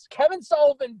making Kevin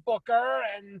Sullivan Booker,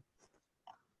 and,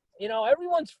 you know,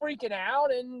 everyone's freaking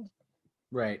out, and,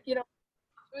 right, you know,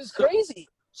 it was crazy.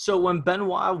 So when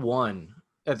Benoit won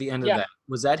at the end of that,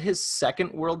 was that his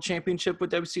second world championship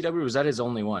with WCW, or was that his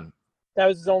only one? That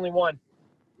was his only one.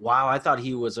 Wow, I thought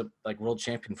he was a world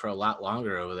champion for a lot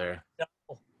longer over there.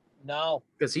 No.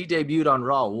 Because he debuted on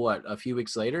Raw, a few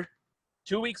weeks later?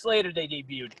 2 weeks later, they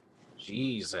debuted.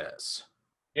 Jesus.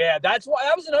 Yeah, that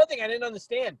was another thing I didn't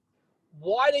understand.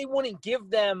 Why they wouldn't give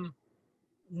them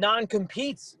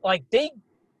non-competes. Like, they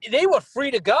were free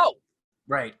to go.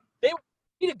 Right. They were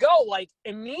free to go, like,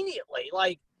 immediately.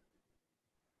 Like,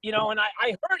 you know, and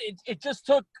I heard it just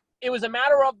took – it was a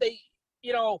matter of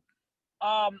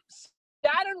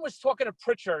Saturn was talking to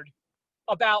Pritchard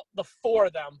about the 4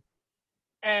 of them.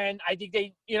 And I think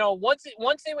they, you know, once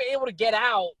they were able to get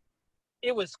out,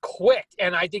 it was quick.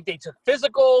 And I think they took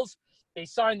physicals, they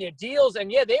signed their deals,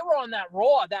 and yeah, they were on that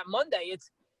Raw that Monday.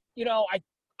 It's, you know,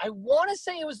 I want to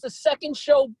say it was the second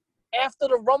show after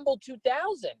the Rumble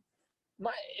 2000.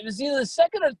 It was either the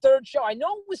second or third show. I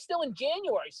know it was still in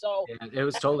January. So yeah, it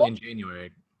was totally in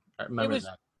January. I remember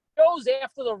that. Shows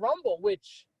after the Rumble,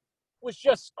 which was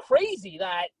just crazy.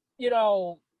 That, you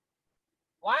know,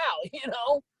 wow, you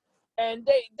know. And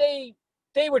they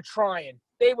were trying.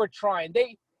 They were trying.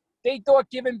 They thought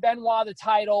giving Benoit the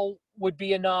title would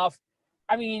be enough.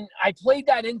 I mean, I played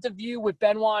that interview with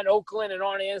Benoit and Oakland and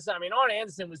Arn Anderson. I mean, Arn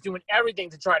Anderson was doing everything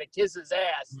to try to kiss his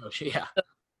ass. Oh, yeah.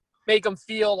 Make him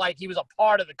feel like he was a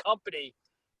part of the company.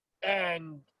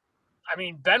 And, I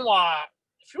mean, Benoit,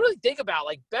 if you really think about it,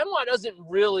 like, Benoit doesn't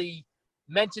really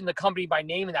mention the company by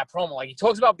name in that promo. Like, he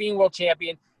talks about being world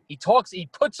champion. He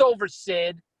puts over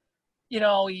Sid. You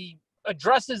know, he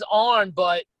addresses Arn,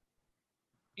 but,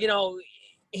 you know,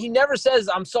 he never says,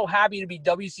 I'm so happy to be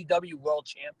WCW world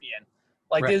champion.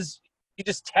 Like, right. You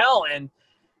just tell. And,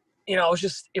 you know,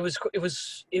 it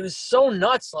was so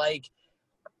nuts. Like,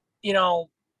 you know,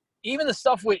 even the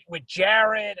stuff with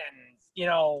Jarrett and, you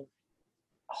know,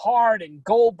 Hart and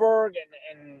Goldberg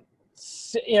and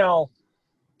you know,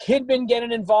 Kidman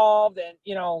getting involved. And,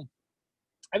 you know,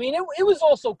 I mean, it was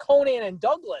also Conan and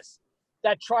Douglas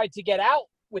that tried to get out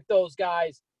with those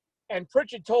guys. And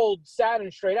Pritchard told Saturn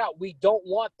straight out, we don't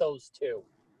want those two.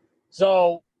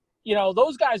 So,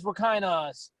 those guys were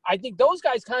I think those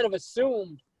guys kind of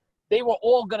assumed they were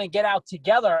all going to get out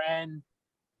together. And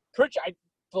Pritchard,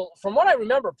 from what I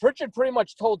remember, Pritchard pretty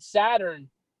much told Saturn,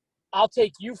 I'll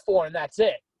take you 4 and that's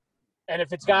it. And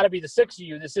if it's got to be the 6 of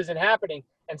you, this isn't happening.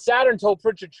 And Saturn told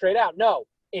Pritchard straight out, no,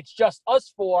 it's just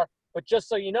us 4. But just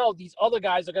so you know, these other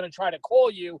guys are going to try to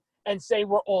call you and say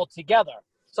we're all together.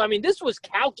 So, I mean, this was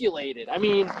calculated. I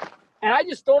mean, and I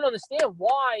just don't understand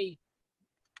why,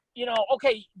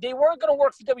 okay, they weren't going to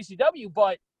work for WCW,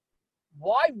 but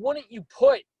why wouldn't you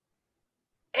put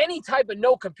any type of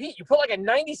no-compete? You put like a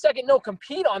 90-second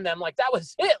no-compete on them. Like, that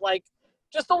was it. Like,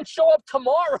 just don't show up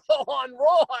tomorrow on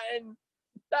Raw. And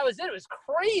that was it. It was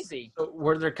crazy. So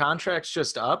were their contracts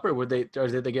just up, or did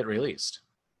they get released?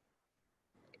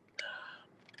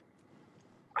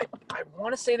 I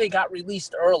want to say they got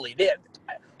released early.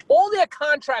 All their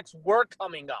contracts were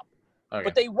coming up,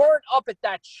 but they weren't up at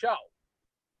that show.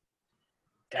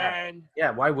 And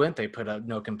why wouldn't they put a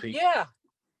no compete? Yeah,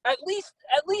 at least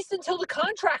until the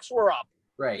contracts were up.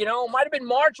 Right. It might have been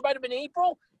March, might have been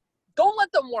April. Don't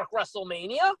let them work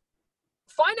WrestleMania.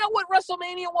 Find out what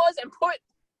WrestleMania was and put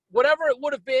whatever it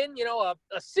would have been, a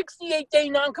 68-day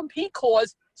non-compete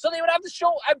clause, so they would have to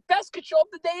show, at best, could show up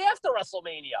the day after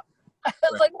WrestleMania. I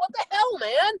was like, what the hell,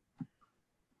 man?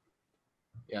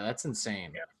 Yeah, that's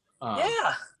insane.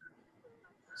 Yeah.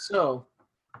 So,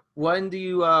 when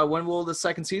will the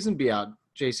second season be out,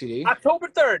 JCD? October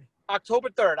 3rd.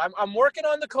 I'm working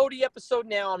on the Cody episode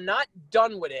now. I'm not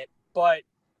done with it, but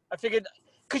I figured,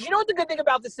 because you know what the good thing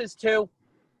about this is, too?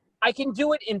 I can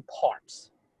do it in parts.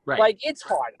 Right. Like, it's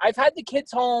hard. I've had the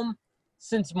kids home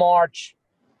since March,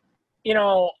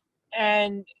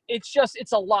 and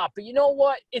it's a lot. But you know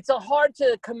what? It's hard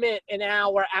to commit an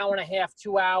hour, hour and a half,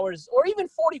 2 hours, or even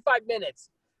 45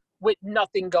 minutes with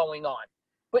nothing going on.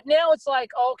 But now it's like,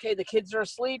 okay, the kids are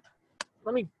asleep.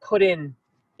 Let me put in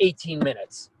 18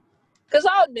 minutes. Because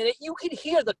I'll admit it, you can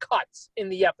hear the cuts in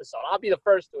the episode. I'll be the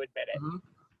first to admit it.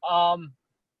 Mm-hmm.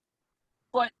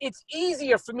 But it's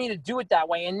easier for me to do it that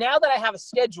way. And now that I have a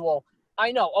schedule,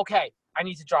 I know, okay, I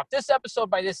need to drop this episode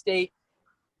by this date.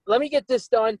 Let me get this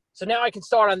done. So now I can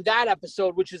start on that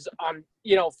episode, which is on,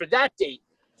 for that date.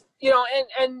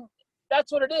 And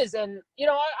that's what it is. And,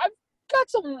 I've got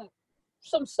some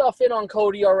stuff in on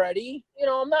Cody already.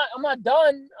 I'm not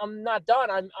done. I'm not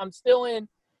done. I'm still in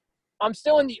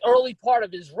the early part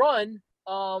of his run.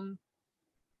 But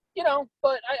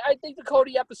I think the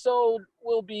Cody episode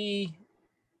will be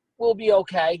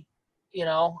okay.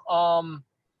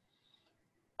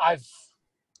 I've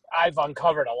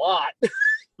uncovered a lot.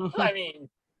 I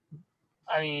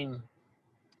mean,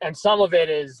 and some of it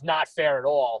is not fair at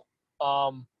all.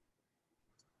 To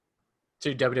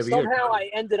WWE. Somehow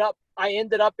I ended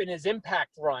up in his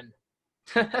Impact run,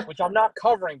 which I'm not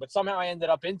covering, but somehow I ended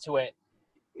up into it.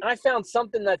 And I found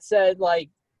something that said,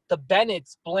 like, the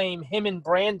Bennetts blame him and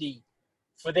Brandy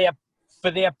for their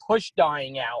push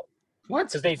dying out. What?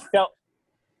 Because they felt,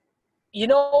 you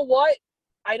know what?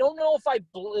 I don't know if I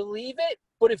believe it,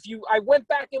 but I went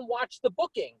back and watched the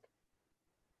booking.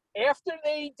 After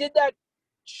they did that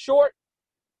short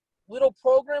little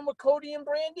program with Cody and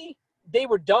Brandy, they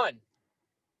were done.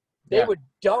 They were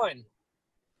done.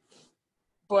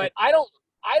 But I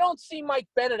don't see Mike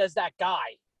Bennett as that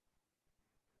guy.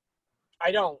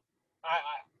 I don't.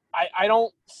 I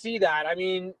don't see that. I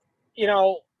mean,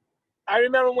 I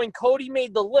remember when Cody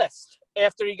made the list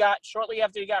shortly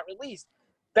after he got released,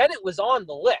 Bennett was on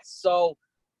the list. So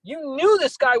you knew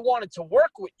this guy wanted to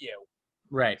work with you.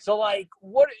 Right. So, like,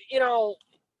 what,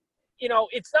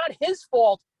 it's not his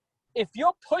fault if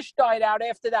your push died out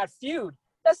after that feud.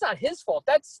 That's not his fault.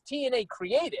 That's TNA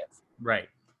creative. Right.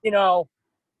 I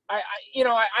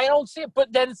don't see it.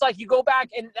 But then it's like you go back,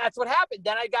 and that's what happened.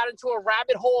 Then I got into a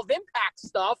rabbit hole of Impact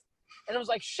stuff, and I was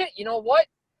like, shit, you know what?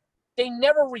 They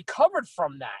never recovered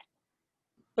from that.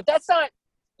 But that's not,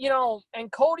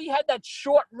 and Cody had that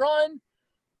short run.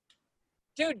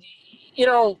 Dude,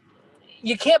 you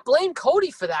can't blame Cody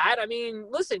for that. I mean,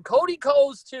 listen, Cody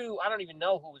goes to, I don't even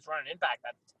know who was running Impact.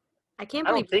 I can't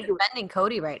believe you're defending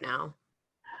Cody right now.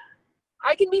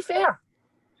 I can be fair.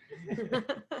 I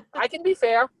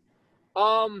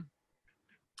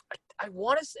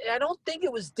want to say, I don't think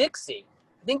it was Dixie.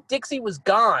 I think Dixie was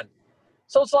gone.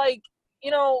 So it's like,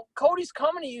 Cody's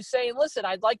coming to you saying, listen,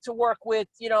 I'd like to work with,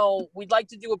 we'd like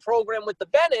to do a program with the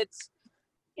Bennetts,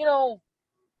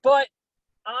 but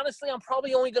honestly, I'm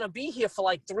probably only going to be here for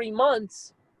like 3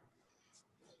 months.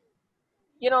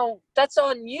 That's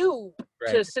on you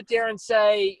to sit there and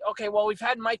say, okay, well, we've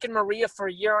had Mike and Maria for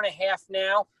a year and a half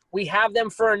now. We have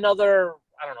them for another,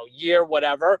 I don't know, year,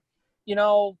 whatever.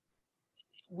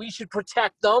 we should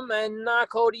protect them. And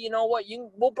Cody, you know what?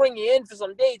 We'll bring you in for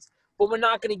some dates, but we're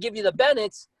not going to give you the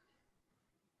Bennetts.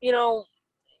 You know,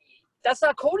 that's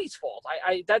not Cody's fault.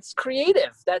 That's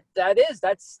creative. That's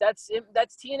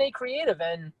TNA creative.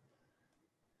 And,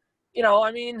 you know,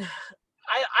 I mean,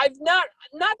 I've not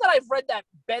that I've read that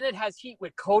Bennett has heat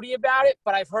with Cody about it,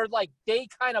 but I've heard like they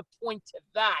kind of point to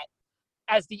that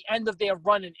as the end of their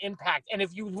run in Impact. And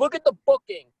if you look at the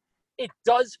booking, it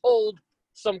does hold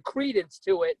some credence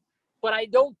to it, but I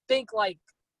don't think like,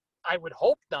 I would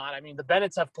hope not. I mean, the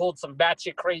Bennetts have pulled some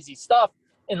batshit crazy stuff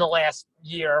in the last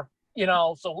year, you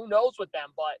know, so who knows with them,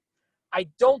 but I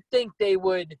don't think they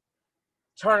would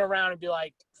turn around and be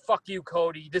like, fuck you,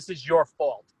 Cody, this is your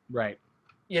fault. Right.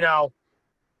 You know,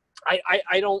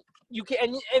 I don't, you can,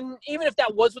 and even if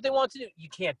that was what they wanted to do, you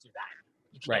can't do that.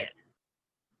 You can't.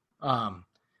 Right.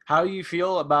 How you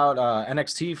feel about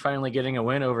NXT finally getting a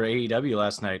win over AEW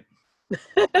last night?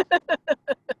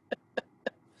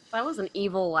 That was an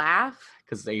evil laugh.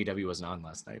 Because the AEW wasn't on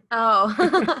last night. Oh.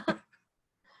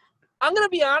 I'm going to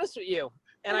be honest with you,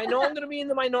 and I know I'm going to be in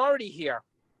the minority here.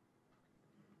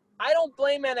 I don't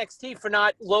blame NXT for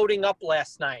not loading up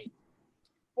last night.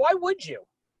 Why would you?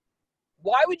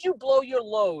 Why would you blow your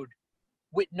load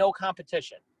with no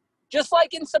competition? Just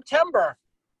like in September,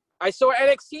 I saw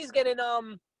NXT's getting,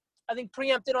 I think,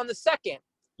 preempted on the 2nd.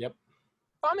 Yep.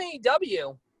 If I'm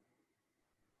AEW,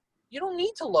 you don't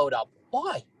need to load up.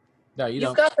 Why? No,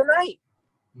 You've got the night.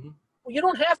 Mm-hmm. Well, you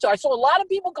don't have to. I saw a lot of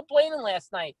people complaining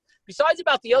last night, besides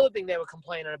about the other thing they were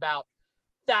complaining about,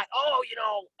 that, oh, you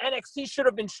know, NXT should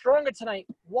have been stronger tonight.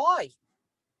 Why?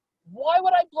 Why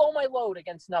would I blow my load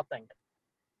against nothing?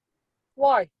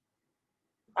 Why?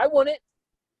 I wouldn't.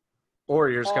 Or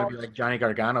you're just going to be like Johnny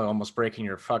Gargano almost breaking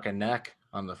your fucking neck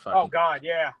on the fucking... Oh, God,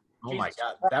 yeah. Oh, my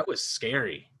God. That was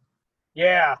scary.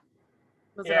 Yeah.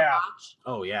 Was it a botch?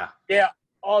 Oh, yeah. Yeah.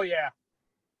 Oh, yeah.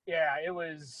 Yeah, it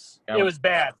was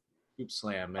bad. Scoop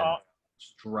slam and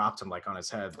just dropped him like on his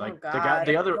head. Like God.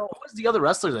 who was the other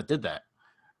wrestler that did that?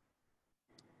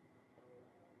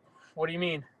 What do you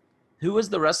mean? Who was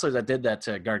the wrestler that did that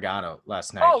to Gargano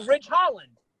last night? Oh, Ridge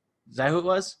Holland. Is that who it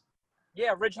was?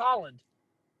 Yeah, Ridge Holland.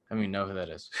 I don't even know who that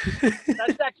is.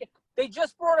 That's that. They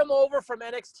just brought him over from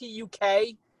NXT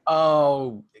UK.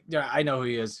 Oh, yeah, I know who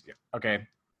he is. Okay.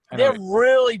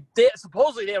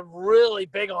 Supposedly they're really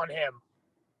big on him.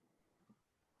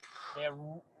 They're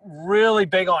really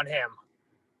big on him.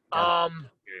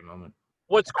 Scary moment.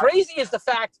 What's crazy is the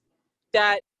fact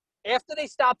that after they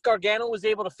stopped, Gargano was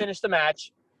able to finish the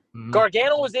match. Mm-hmm.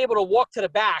 Gargano was able to walk to the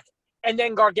back, and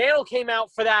then Gargano came out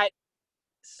for that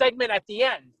segment at the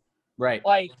end. Right.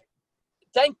 Like,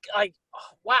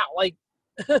 wow. Like,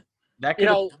 that could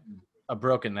have a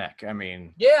broken neck. I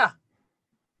mean. Yeah.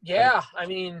 Yeah. I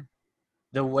mean.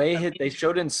 The way they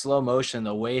showed in slow motion,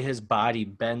 the way his body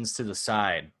bends to the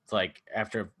side, like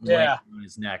after landing on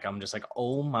his neck, I'm just like,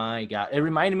 oh my God. It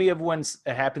reminded me of when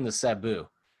it happened to Sabu.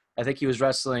 I think he was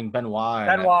wrestling Benoit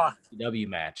in a CW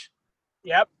match.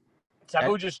 Yep.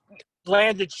 Sabu just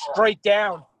landed straight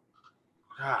down.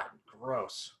 God,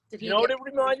 gross. You know what it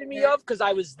reminded me of? Because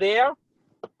I was there,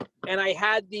 and I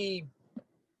had I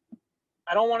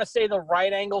don't want to say the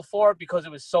right angle for it because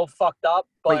it was so fucked up,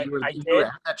 but you were I did.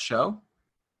 At that show?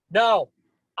 No,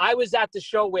 I was at the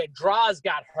show where Droz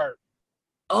got hurt.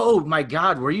 Oh my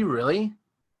God, were you really?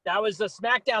 That was the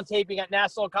SmackDown taping at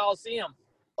Nassau Coliseum.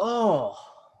 Oh.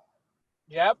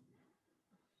 Yep.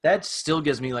 That still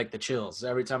gives me like the chills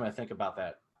every time I think about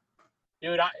that.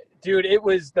 Dude, it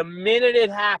was the minute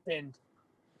it happened,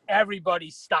 everybody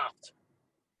stopped.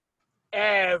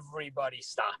 Everybody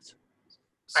stopped.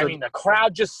 So, I mean, the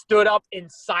crowd just stood up in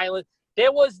silence.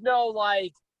 There was no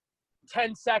like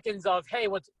 10 seconds of, hey,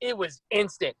 it was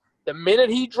instant. The minute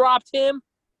he dropped him,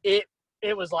 it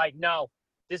was like, no,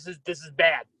 this is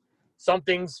bad.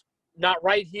 Something's not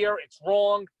right here. It's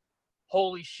wrong.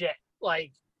 Holy shit.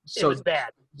 Like, it was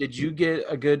bad. Did you get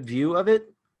a good view of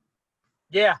it?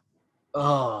 Yeah.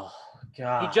 Oh,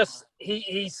 God.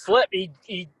 He slipped.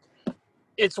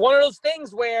 It's one of those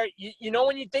things where, you know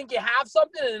when you think you have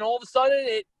something and then all of a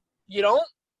sudden you don't?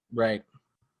 Right.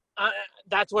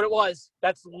 That's what it was.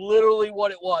 That's literally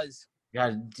what it was.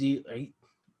 God, I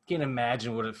can't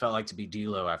imagine what it felt like to be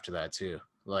D'Lo after that, too.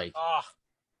 Like,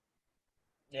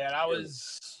 yeah, that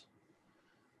was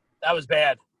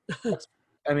bad.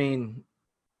 I mean,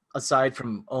 aside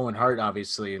from Owen Hart,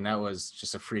 obviously, and that was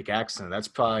just a freak accident. That's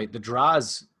probably the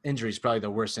Droz injury is probably the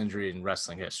worst injury in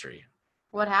wrestling history.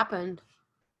 What happened?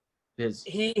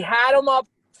 He had him up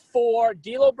for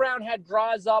D'Lo Brown had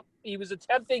Droz up. He was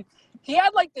attempting. He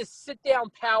had like this sit down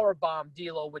power bomb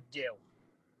D'Lo would do,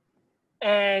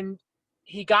 and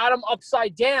he got him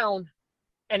upside down,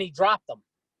 and he dropped him.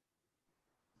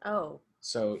 Oh.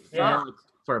 So Yeah.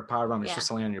 for a powerbomb, you're Yeah. supposed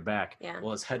to land on your back. Yeah.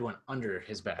 Well, his head went under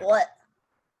his back. What?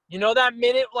 You know that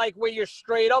minute, like, where you're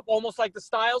straight up, almost like the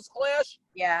Styles Clash?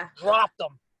 Yeah. Dropped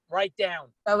him right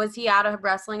down. So was he out of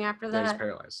wrestling after Yeah, he's that?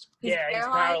 paralyzed. He's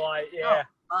paralyzed. Yeah.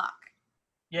 Oh, fuck.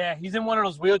 Yeah, he's in one of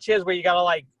those wheelchairs where you gotta,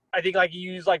 like, I think, like, you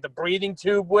use, like, the breathing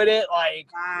tube with it. Like,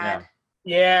 God.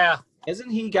 yeah.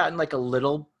 Hasn't he gotten like a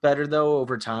little better though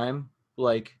over time?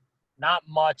 Like, Not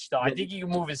much, though. I think he can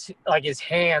move his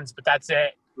hands, but that's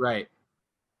it. right?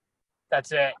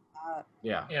 That's it.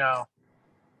 Yeah, You know,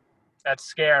 that's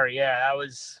scary. Yeah, that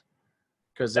was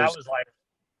like,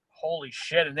 holy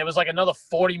shit. And there was like another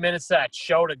 40 minutes of that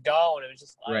show to go, and it was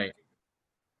just like, right.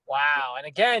 wow. And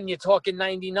again, you're talking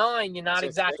 99. You're not So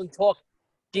exactly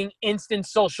talking instant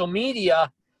social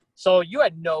media, so you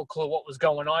had no clue what was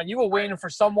going on. You were waiting for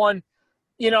someone,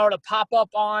 to pop up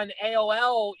on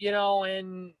AOL,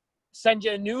 and send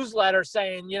you a newsletter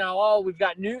saying, oh, we've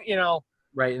got new,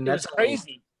 Right, and it was that's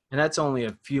crazy. And that's only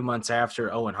a few months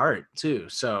after Owen Hart too.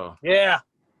 So Yeah.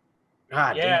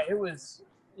 God, Yeah, damn. it was.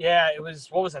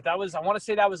 What was that? I want to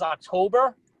say that was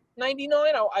October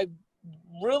 99. I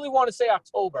really want to say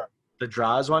October. The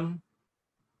Draws one.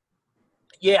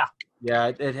 Yeah.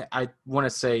 Yeah, I want to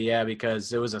say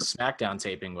because it was a SmackDown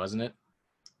taping, wasn't it?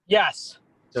 Yes.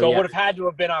 So yeah. it would have had to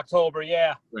have been October.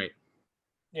 Yeah. Right.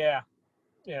 Yeah.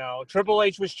 Triple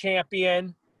H was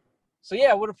champion. So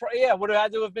yeah, would have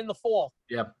had to have been the fall.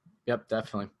 Yep,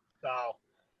 definitely. So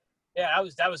yeah,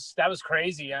 that was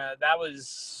crazy. That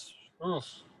was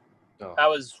that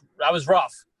was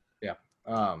rough. Yeah.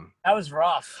 That was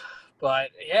rough. But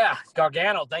yeah,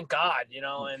 Gargano, thank God,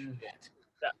 and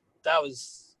that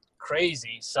was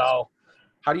crazy. So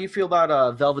how do you feel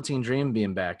about Velveteen Dream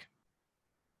being back?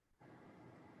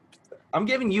 I'm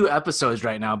giving you episodes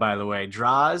right now, by the way.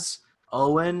 Draws,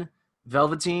 Owen,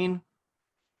 Velveteen.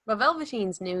 But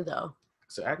Velveteen's new though.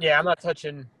 So yeah, I'm not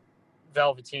touching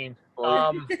Velveteen.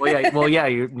 Well,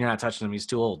 you're not touching him. He's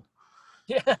too old.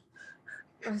 Yeah.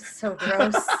 That's so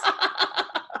gross.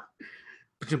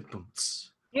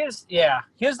 Here's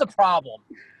the problem.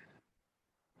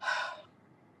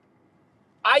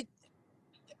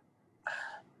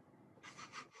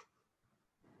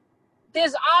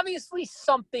 There's obviously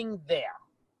something there.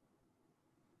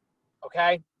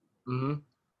 Okay? Mm-hmm.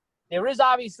 There's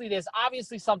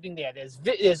obviously something there.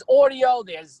 There's audio,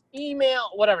 there's email,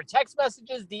 whatever, text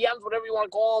messages, DMs, whatever you want to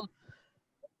call them.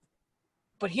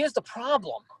 But here's the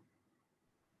problem.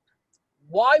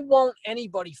 Why won't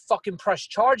anybody fucking press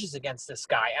charges against this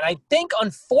guy? And I think,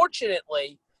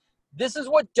 unfortunately, this is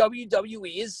what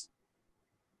WWE is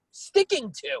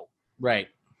sticking to. Right.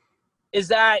 Is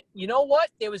that, you know what?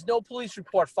 There was no police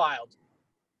report filed.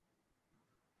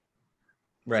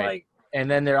 Right. Like, and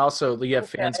then you have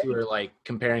fans who are like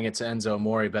comparing it to Enzo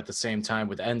Amore, but at the same time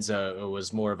with Enzo, it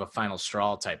was more of a final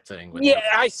straw type thing. Yeah,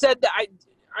 I said that.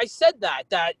 I said that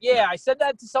I said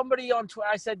that to somebody on Twitter.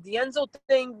 I said the Enzo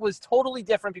thing was totally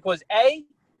different because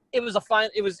it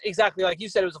was exactly like you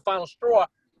said, it was a final straw.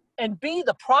 And B,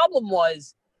 the problem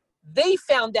was they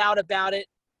found out about it,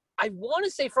 I want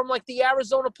to say from like the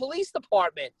Arizona Police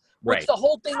Department, which Right. the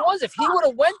whole thing was, if he would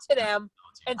have went to them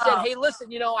and said, hey, listen,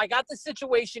 I got this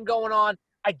situation going on.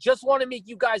 I just want to make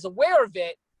you guys aware of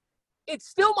it. It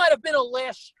still might have been a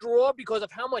last straw because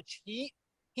of how much heat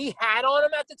he had on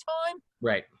him at the time.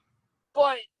 Right.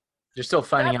 But You're still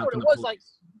finding that's out. what it was like.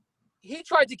 He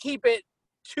tried to keep it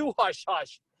too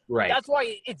hush-hush. Right. That's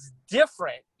why it's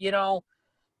different, The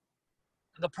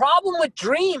problem with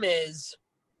Dream is,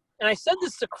 and I said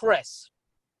this to Chris,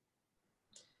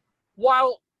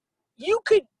 while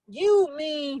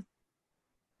me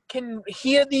can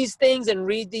hear these things and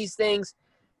read these things,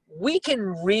 we can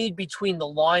read between the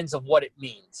lines of what it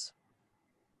means.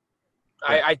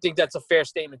 Right. I think that's a fair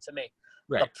statement to me.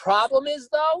 Right. The problem is,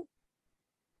 though,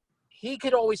 he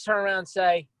could always turn around and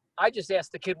say, I just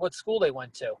asked the kid what school they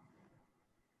went to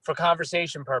for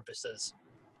conversation purposes.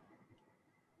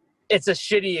 It's a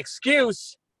shitty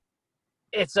excuse.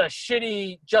 It's a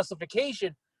shitty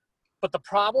justification. But the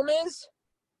problem is,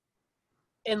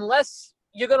 unless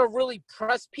you're going to really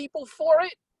press people for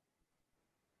it,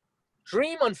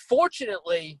 Dream,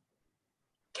 unfortunately,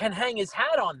 can hang his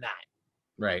hat on that.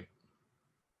 Right.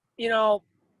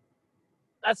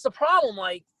 That's the problem.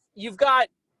 Like, you've got,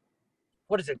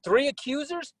 3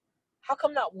 accusers? How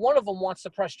come not one of them wants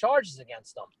to press charges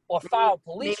against them or file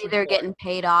police Maybe they're report? getting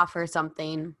paid off or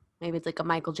something. Maybe it's like a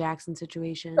Michael Jackson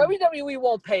situation. WWE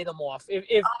won't pay them off. If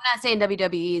I'm not saying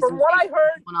WWE's. from what I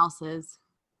heard, someone else's.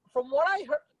 from what I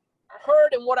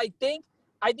heard and what I think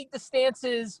the stance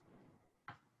is,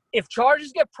 If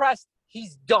charges get pressed,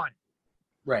 he's done.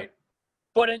 Right.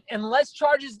 But unless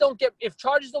charges don't get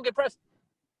pressed,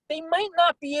 they might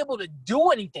not be able to do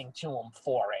anything to him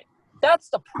for it. That's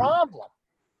the problem.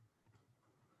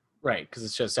 Right, because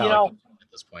it's just You know,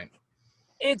 at this point.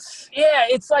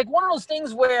 It's like one of those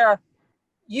things where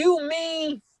you,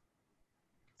 me,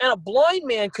 and a blind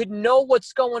man could know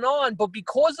what's going on, but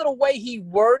because of the way he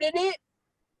worded it,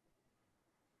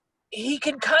 he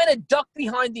can kind of duck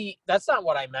behind that's not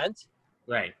what I meant.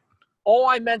 Right. All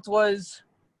I meant was,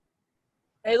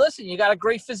 hey, listen, you got a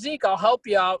great physique. I'll help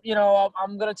you out. You know,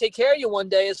 I'm going to take care of you one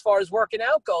day as far as working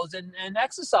out goes and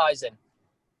exercising.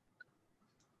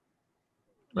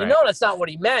 Right. You know that's not what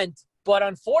he meant, but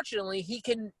unfortunately, he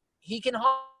can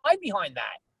hide behind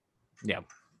that. Yeah.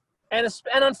 And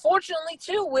unfortunately,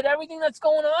 too, with everything that's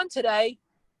going on today,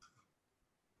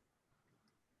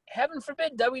 heaven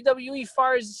forbid WWE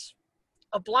fires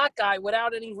a black guy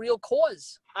without any real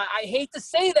cause. I hate to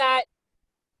say that,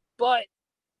 but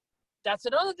that's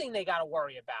another thing they got to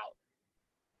worry about.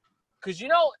 Because, you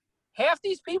know, half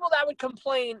these people that would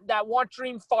complain that want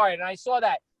Dream fired, and I saw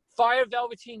that, Fire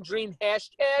Velveteen Dream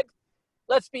hashtag,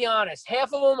 let's be honest,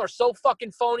 half of them are so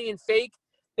fucking phony and fake,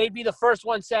 they'd be the first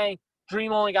one saying,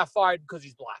 Dream only got fired because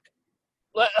he's black.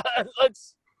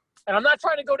 And I'm not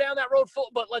trying to go down that road full,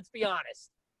 but let's be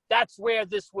honest. That's where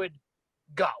this would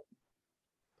go.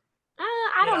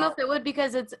 I don't know if it would,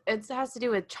 because it has to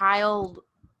do with child.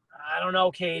 I don't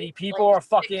know, Katie. People are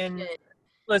fucking.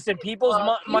 Listen, people's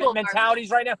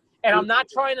mentalities right now, and I'm not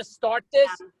trying to start this,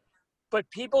 but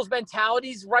people's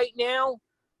mentalities right now,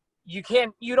 you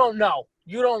don't know.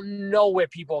 You don't know where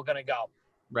people are gonna go.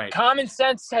 Right. Common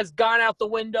sense has gone out the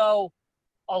window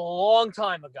a long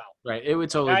time ago. Right. It would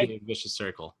totally be a vicious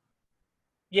circle.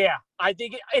 Yeah, I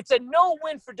think it's a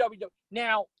no-win for WWE.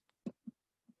 Now,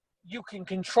 you can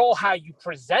control how you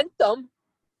present them,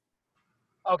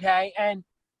 okay? And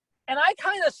I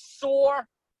kind of saw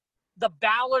the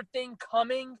Balor thing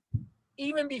coming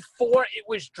even before it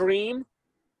was Dream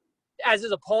as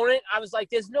his opponent. I was like,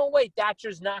 there's no way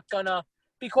Thatcher's not gonna,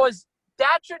 because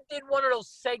Thatcher did one of those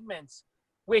segments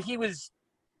where he was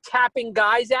tapping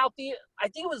guys out I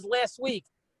think it was last week,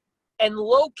 and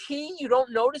low-key, you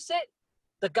don't notice it,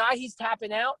 the guy he's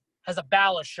tapping out has a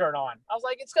Balor shirt on. I was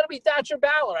like, it's going to be Thatcher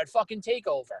Balor at fucking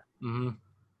TakeOver. Mm-hmm.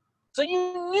 So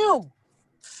you knew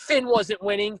Finn wasn't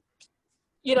winning.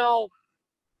 You know,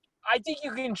 I think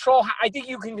you can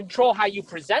control how you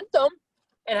present them,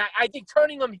 and I think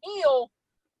turning them heel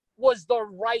was the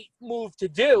right move to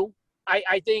do.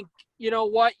 I think, you know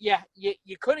what? Yeah,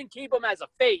 you couldn't keep him as a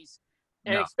face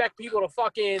and expect people to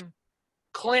fucking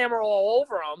clamor all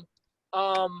over him.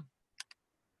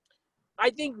 I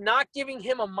think not giving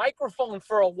him a microphone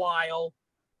for a while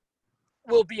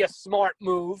will be a smart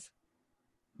move.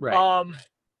 Right.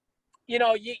 You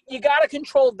know, you got to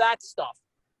control that stuff.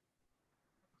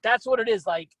 That's what it is.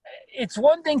 Like, it's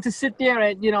one thing to sit there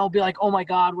and, you know, be like, oh my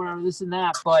God, whatever, this and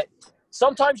that. But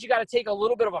sometimes you got to take a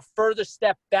little bit of a further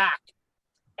step back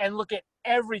and look at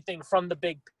everything from the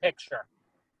big picture.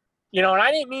 You know, and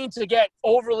I didn't mean to get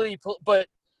overly, but,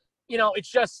 you know, it's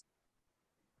just,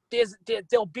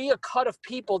 there'll be a cut of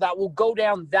people that will go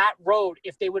down that road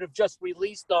if they would have just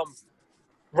released them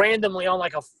randomly on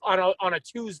like on a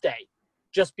Tuesday,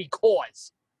 just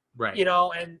because. Right. You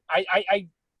know, and I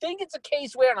think it's a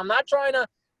case where, and I'm not trying to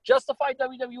justify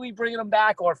WWE bringing them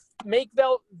back or make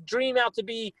Dream out to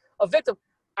be a victim.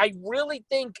 I really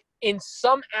think in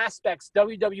some aspects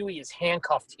WWE is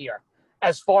handcuffed here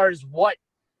as far as what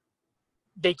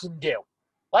they can do.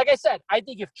 Like I said, I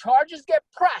think if charges get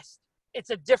pressed, it's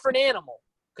a different animal,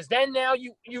 because then now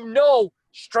you know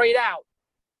straight out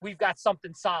we've got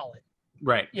something solid.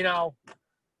 Right. You know,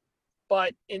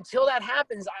 but until that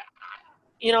happens,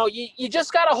 you know, you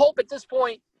just got to hope at this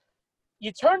point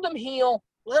you turn them heel,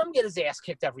 let him get his ass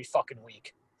kicked every fucking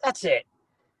week. That's it.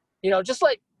 You know, just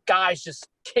let guys just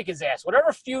kick his ass.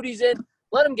 Whatever feud he's in,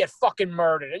 let him get fucking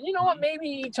murdered. And you know what?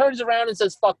 Maybe he turns around and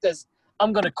says, fuck this,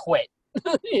 I'm going to quit.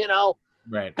 You know?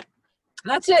 Right.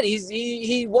 That's it.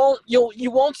 He won't. You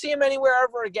won't see him anywhere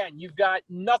ever again. You've got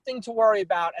nothing to worry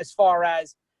about as far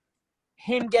as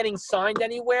him getting signed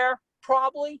anywhere,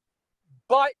 probably.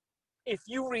 But if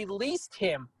you released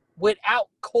him without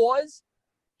cause,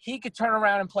 he could turn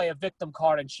around and play a victim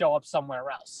card and show up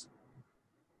somewhere else.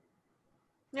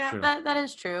 Yeah, that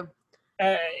is true.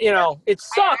 You know, it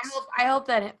sucks. I hope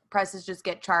that presses just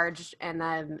get charged and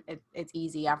then it's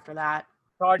easy after that.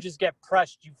 Charges get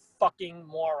pressed, you fucking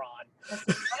moron.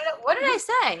 What did I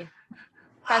say?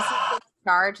 Presses get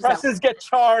charged. Presses get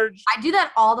charged. I do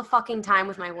that all the fucking time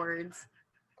with my words.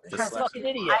 You're a fucking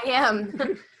idiot. I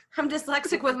am. I'm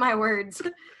dyslexic with my words.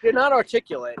 You're not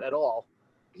articulate at all.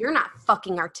 You're not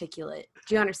fucking articulate.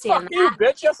 Do you understand Fuck you, that?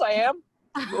 bitch. Yes, I am.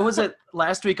 What was it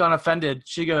last week on Offended?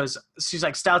 She's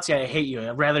like, Stoutsy, I hate you.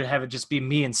 I'd rather have it just be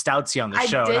me and Stoutsy on the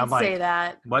show. I did and I'm say like,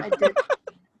 that. what? I did.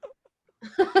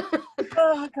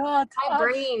 Oh God. My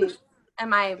brain and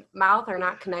my mouth are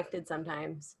not connected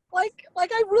sometimes. Like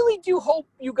I really do hope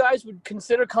you guys would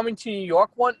consider coming to New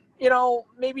York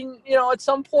maybe at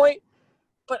some point.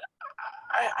 But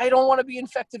I don't want to be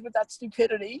infected with that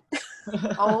stupidity.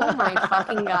 Oh my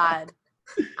fucking God.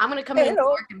 I'm going to come in New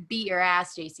York and beat your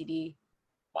ass, JCD.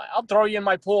 I'll throw you in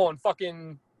my pool and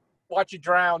fucking watch you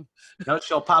drown. No,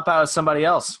 she'll pop out as somebody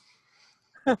else.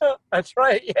 That's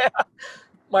right, yeah.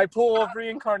 My pool of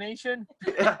reincarnation.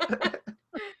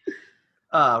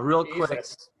 Real Jesus. quick.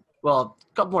 Well, a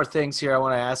couple more things here I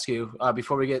want to ask you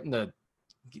before we get into.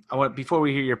 Before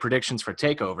we hear your predictions for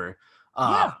Takeover.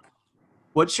 Yeah.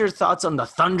 What's your thoughts on the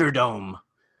Thunderdome?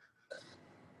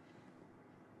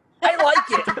 I like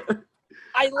it.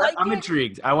 I'm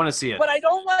intrigued. I want to see it. But I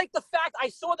don't like the fact I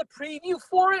saw the preview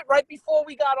for it right before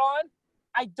we got on.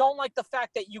 I don't like the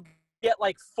fact that you get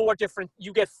four different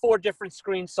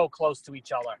screens so close to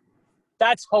each other.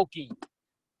 That's hokey.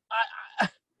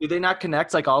 Do they not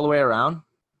connect all the way around?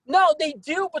 No, they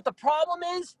do, but the problem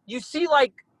is you see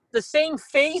the same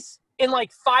face in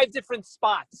 5 different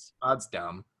spots. Oh, that's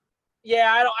dumb.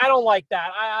 Yeah, I don't like that.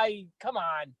 I come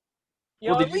on.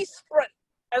 At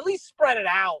least spread it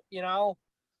out,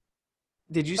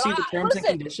 Did you see the terms and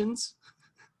conditions?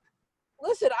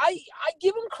 Listen, I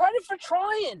give him credit for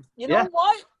trying. You know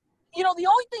what? The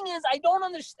only thing is I don't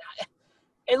understand.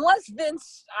 Unless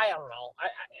Vince, I don't know.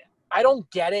 I don't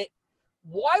get it.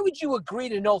 Why would you agree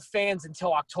to no fans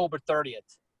until October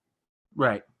 30th?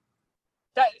 Right.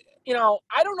 That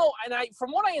I don't know. And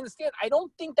from what I understand, I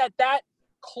don't think that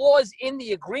clause in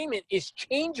the agreement is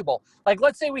changeable.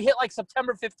 Let's say we hit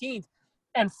September 15th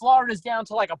and Florida's down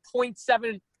to a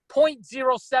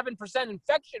 0.07%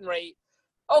 infection rate.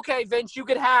 Okay, Vince, you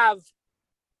could have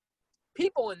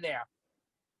people in there.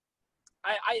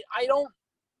 I don't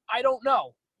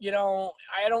know.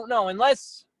 I don't know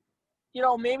unless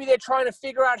maybe they're trying to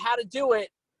figure out how to do it.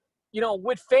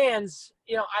 With fans.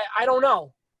 I don't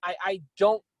know. I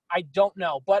don't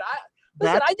know. But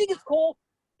I think it's cool.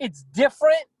 It's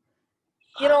different.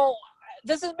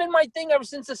 This has been my thing ever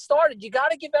since it started. You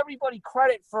got to give everybody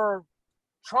credit for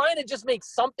trying to just make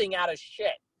something out of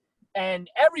shit. And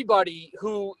everybody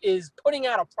who is putting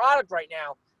out a product right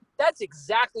now, that's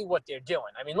exactly what they're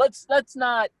doing. I mean, let's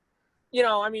not,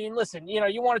 listen,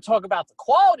 you want to talk about the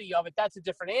quality of it, that's a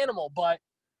different animal. But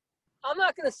I'm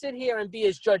not going to sit here and be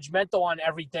as judgmental on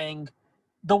everything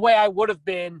the way I would have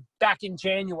been back in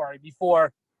January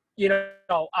before,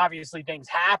 obviously things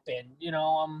happen.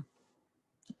 I'm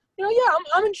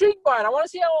intrigued by it. I want to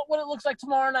see what it looks like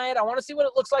tomorrow night. I want to see what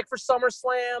it looks like for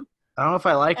SummerSlam. I don't know if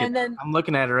I like it. Then, I'm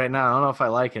looking at it right now. I don't know if I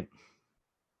like it.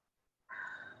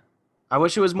 I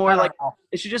wish it was more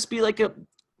it should just be like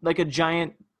a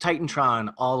giant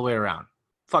Titantron all the way around.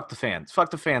 Fuck the fans.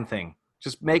 Fuck the fan thing.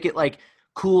 Just make it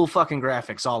cool fucking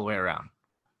graphics all the way around.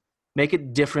 Make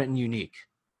it different and unique.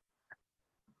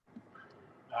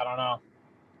 I don't know.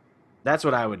 That's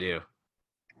what I would do.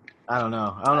 I don't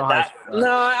know. I don't know how.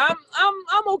 No,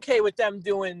 I'm okay with them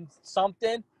doing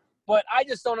something, but I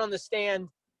just don't understand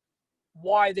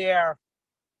why they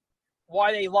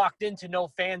locked into no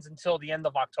fans until the end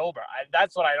of October.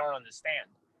 That's what I don't understand.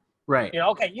 Right.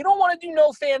 Okay, you don't want to do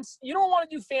no fans. You don't want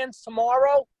to do fans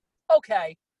tomorrow.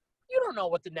 Okay, you don't know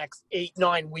what the next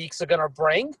 8-9 weeks are gonna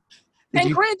bring.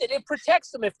 Granted, it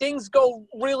protects them if things go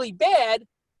really bad.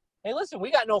 Hey, listen,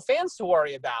 we got no fans to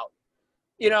worry about.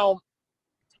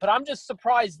 But I'm just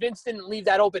surprised Vince didn't leave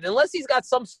that open. Unless he's got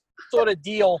some sort of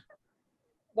deal.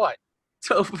 What?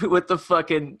 So with the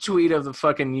fucking tweet of the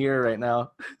fucking year right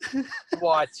now.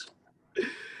 What?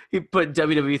 He put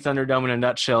WWE Thunderdome in a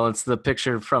nutshell. It's the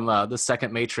picture from the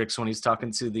second Matrix when he's talking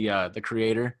to the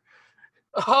creator.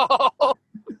 Oh,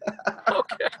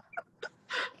 okay.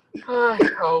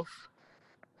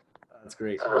 That's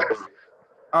great.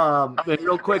 And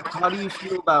real quick, how do you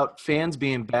feel about fans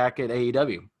being back at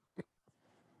AEW?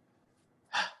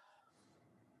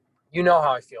 You know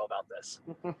how I feel about this.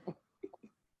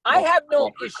 I have no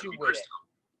issue with it.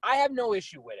 I have no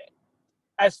issue with it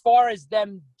as far as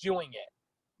them doing it.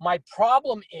 My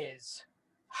problem is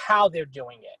how they're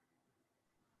doing it.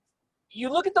 You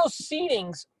look at those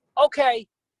seatings, okay,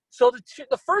 so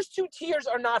the first 2 tiers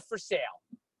are not for sale.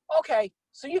 Okay,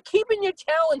 so you're keeping your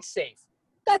talent safe.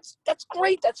 That's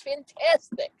great. That's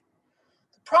fantastic.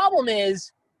 The problem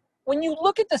is when you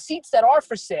look at the seats that are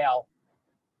for sale,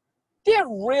 they're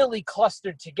really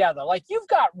clustered together. Like, you've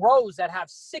got rows that have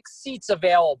 6 seats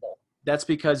available. That's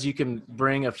because you can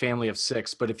bring a family of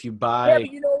 6, but if you Yeah, buy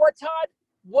but you know what, Todd?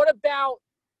 What about,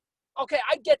 okay,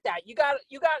 I get that. You got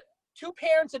 2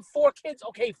 parents and 4 kids.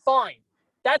 Okay, fine.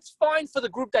 That's fine for the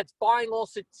group that's buying all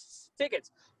 6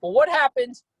 tickets. But what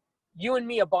happens? You and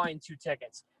me are buying 2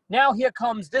 tickets. Now here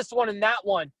comes this one and that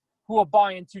one who are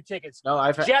buying 2 tickets.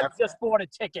 No, Jeff just bought a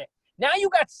ticket. Now you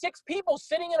got 6 people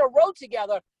sitting in a row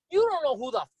together. You don't know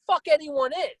who the fuck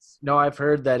anyone is. No, I've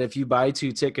heard that if you buy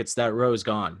 2 tickets, that row's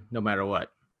gone, no matter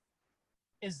what.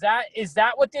 Is that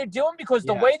what they're doing? Because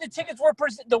the Yeah. way the tickets were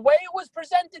the way it was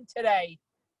presented today,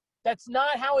 that's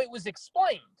not how it was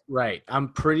explained. Right.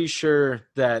 I'm pretty sure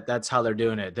that that's how they're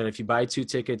doing it. That if you buy 2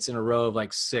 tickets in a row of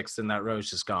like 6, then that row's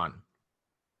just gone.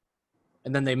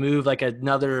 And then they move like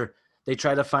another. They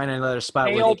try to find another spot.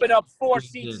 They where open up 4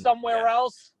 squeeze seats in. somewhere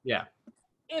else. Yeah.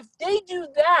 If they do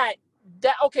that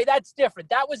okay, that's different.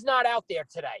 That was not out there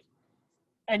today.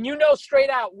 And you know straight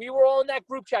out, we were all in that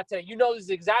group chat today. You know this is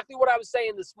exactly what I was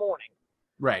saying this morning.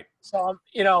 Right. So,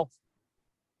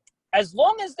 as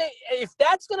long as if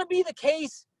that's going to be the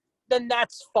case, then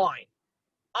that's fine.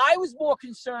 I was more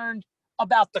concerned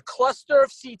about the cluster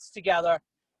of seats together.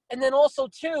 And then also,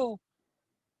 too,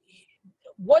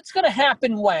 what's going to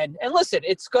happen when, and listen,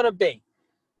 it's going to be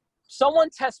someone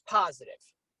tests positive.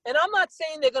 And I'm not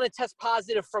saying they're going to test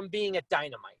positive from being at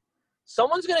Dynamite.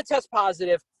 Someone's going to test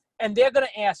positive, and they're going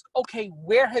to ask, okay,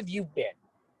 where have you been?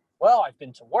 Well, I've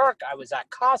been to work. I was at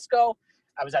Costco.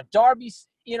 I was at Darby's,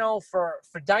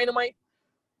 for Dynamite.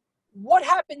 What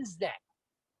happens then?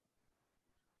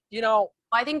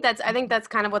 I think that's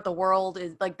kind of what the world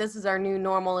is like. This is our new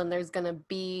normal, and there's going to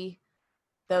be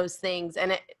those things.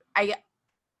 And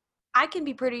I can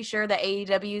be pretty sure that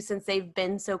AEW, since they've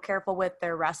been so careful with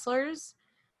their wrestlers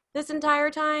this entire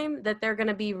time, that they're going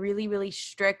to be really, really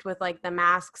strict with like the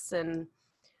masks and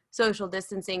social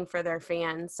distancing for their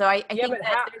fans. So I think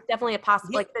that there's definitely a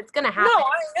possibility it's going to happen. No,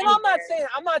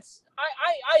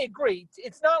 I agree.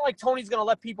 It's not like Tony's going to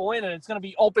let people in and it's going to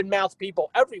be open mouth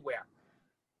people everywhere.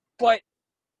 But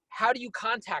how do you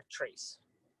contact trace?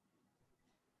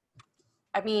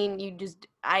 I mean,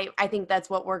 I think that's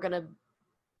what we're going to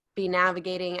be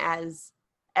navigating as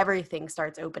everything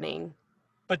starts opening.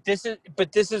 But this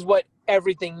is what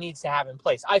everything needs to have in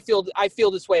place. I feel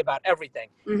this way about everything.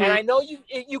 Mm-hmm. And I know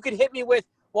you could hit me with,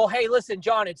 well, hey, listen,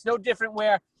 John, it's no different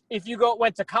where if you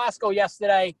went to Costco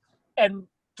yesterday and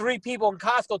 3 people in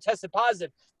Costco tested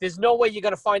positive, there's no way you're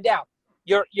going to find out.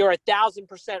 You're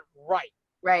 1,000% right.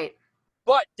 Right.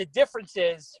 But the difference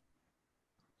is,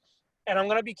 and I'm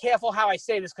going to be careful how I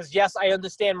say this because, yes, I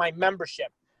understand my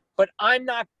membership, but I'm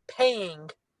not paying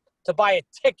to buy a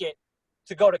ticket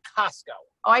to go to Costco.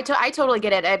 Oh, I totally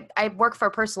get it. I work for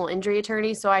a personal injury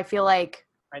attorney, so I feel like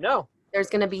I know there's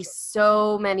going to be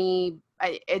so many.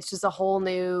 It's just a whole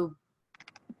new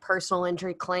personal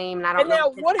injury claim, and I don't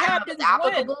know what happens if it's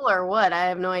applicable or what. I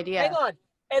have no idea. Hang on,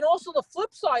 and also the flip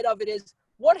side of it is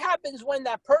what happens when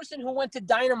that person who went to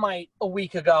Dynamite a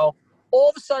week ago all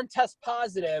of a sudden tests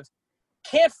positive,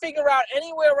 can't figure out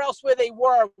anywhere else where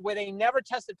they never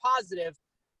tested positive,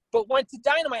 but went to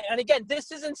Dynamite. And again,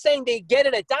 this isn't saying they get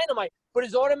it at Dynamite, but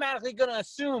is automatically going to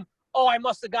assume, oh, I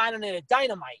must have gotten it at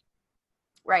Dynamite.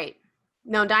 Right.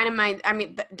 No, Dynamite,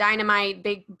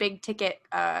 big ticket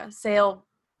sale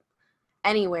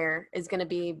anywhere is going to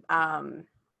be,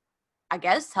 I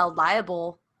guess, held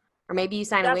liable. Or maybe you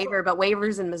sign a waiver, but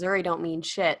waivers in Missouri don't mean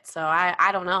shit. So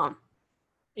I don't know.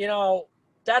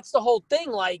 That's the whole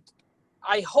thing. Like,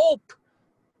 I hope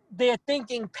they're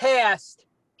thinking past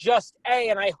just A,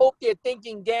 and I hope they're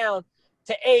thinking down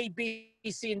to A, B,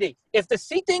 C, and D. If the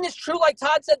C thing is true, like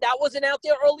Todd said, that wasn't out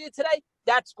there earlier today,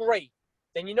 that's great.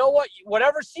 Then you know what?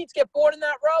 Whatever seats get bought in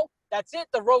that row, that's it.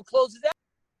 The row closes out.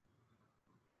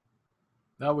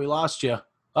 No, we lost you.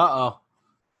 Uh-oh.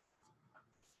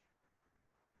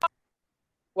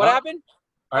 What happened?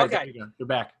 All right, okay. You're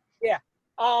back. Yeah.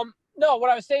 No, what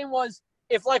I was saying was,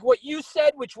 if like what you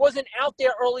said, which wasn't out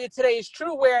there earlier today, is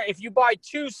true, where if you buy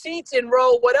 2 seats in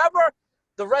row whatever,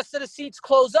 the rest of the seats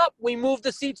close up, we move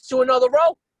the seats to another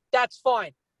row, that's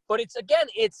fine. But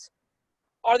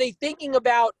are they thinking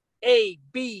about A,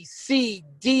 B, C,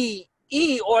 D,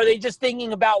 E, or are they just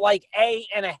thinking about like A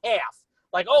and a half?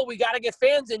 Like, oh, we got to get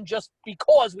fans in just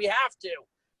because we have to.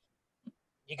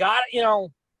 You got to,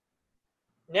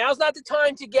 now's not the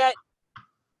time to get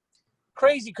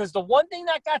crazy, because the one thing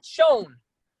that got shown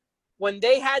when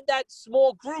they had that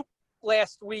small group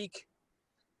last week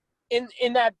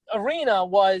in that arena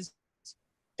was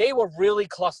they were really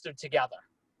clustered together.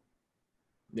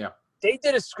 Yeah. they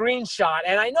did a screenshot,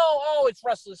 and I know, it's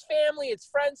wrestler's family, it's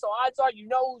friends, so odds are you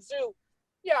know who's who.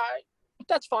 Yeah,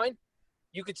 that's fine.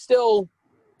 You could still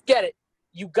get it.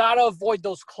 You got to avoid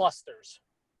those clusters.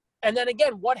 And then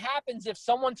again, what happens if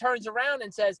someone turns around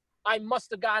and says, I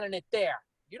must have gotten it there?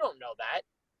 You don't know that.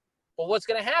 But what's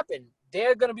going to happen?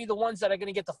 They're going to be the ones that are going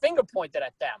to get the finger pointed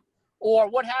at them. Or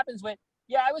what happens when,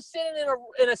 I was sitting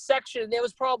in a section, there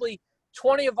was probably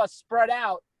 20 of us spread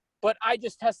out, but I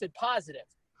just tested positive.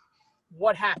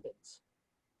 What happens?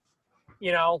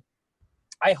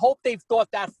 I hope they've thought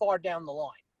that far down the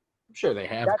line. I'm sure they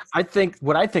have. I think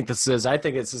this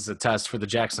is a test for the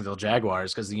Jacksonville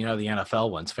Jaguars because, the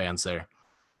NFL wants fans there.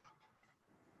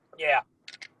 Yeah.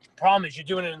 Problem is you're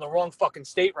doing it in the wrong fucking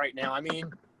state right now. I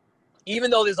mean, even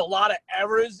though there's a lot of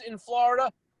errors in Florida,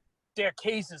 their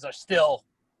cases are still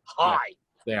high.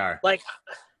 Yeah, they are. Like,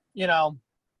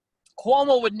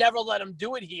 Cuomo would never let them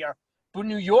do it here, but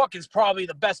New York is probably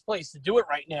the best place to do it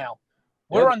right now.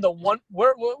 We're on the one.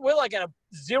 We're like at a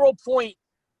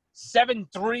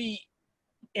 0.73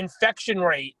 infection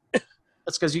rate.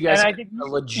 That's because you guys. And I think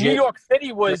New York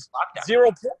City was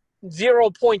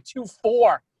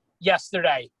 0.24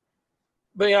 yesterday.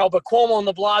 But Cuomo and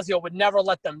de Blasio would never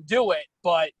let them do it.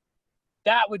 But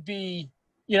that would be,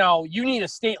 you need a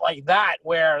state like that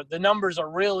where the numbers are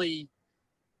really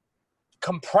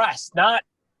compressed, not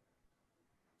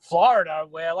Florida,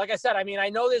 where, like I said, I mean, I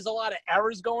know there's a lot of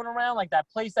errors going around, like that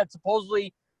place that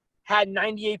supposedly had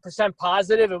 98%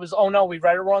 positive. It was, we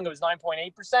read it wrong. It was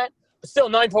 9.8%. But still,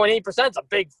 9.8% is a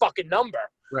big fucking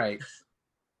number. Right.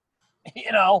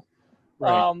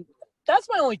 Right. That's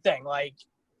my only thing.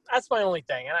 That's my only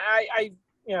thing. And I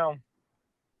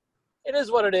it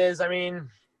is what it is. I mean.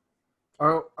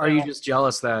 Are you just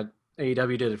jealous that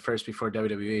AEW did it first before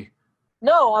WWE?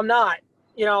 No, I'm not.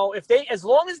 As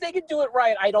long as they can do it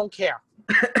right, I don't care.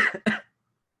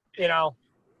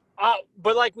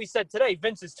 But like we said today,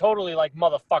 Vince is totally like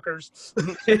motherfuckers.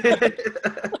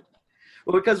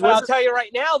 Well, because I'll tell you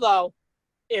right now, though,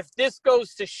 if this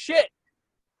goes to shit,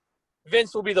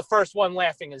 Vince will be the first one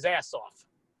laughing his ass off.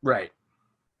 Right.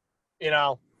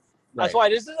 That's why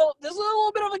this is a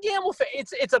little bit of a gamble.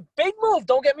 It's a big move.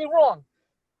 Don't get me wrong,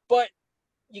 but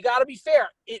you got to be fair.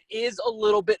 It is a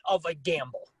little bit of a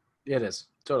gamble. It is.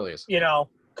 Totally is.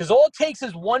 Because all it takes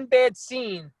is one bad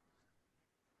scene,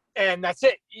 and that's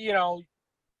it.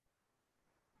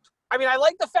 I mean, I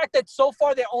like the fact that so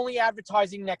far they're only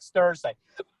advertising next Thursday.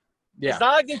 Yeah. It's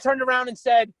not like they turned around and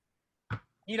said,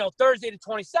 Thursday the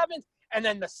 27th, and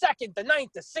then the 2nd, the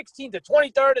 9th, the 16th, the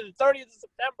 23rd, and the 30th of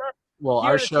September. Well,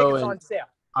 our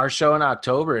show in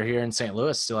October here in St.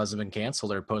 Louis still hasn't been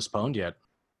canceled or postponed yet.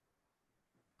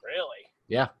 Really?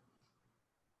 Yeah.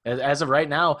 As of right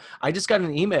now, I just got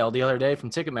an email the other day from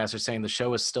Ticketmaster saying the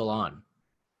show is still on.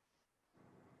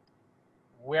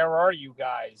 Where are you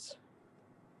guys?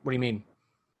 What do you mean?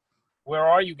 Where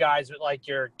are you guys with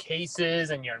your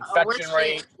cases and your infection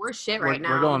rate? We're shit right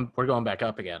now. We're going back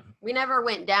up again. We never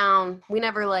went down. We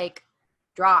never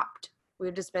dropped.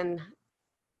 We've just been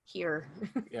here.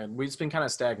 Yeah, we've just been kind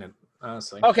of stagnant,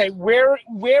 honestly. Okay, where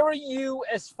are you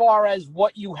as far as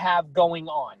what you have going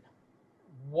on?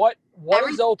 What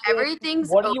is open? Everything's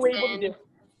what open. Are you able to do?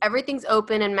 Everything's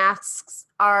open and masks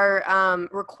are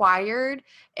required,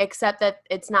 except that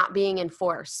it's not being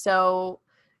enforced. So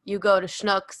you go to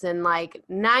Schnucks and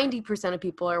 90% of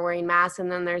people are wearing masks,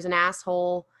 and then there's an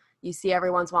asshole you see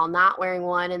every once in a while not wearing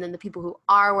one, and then the people who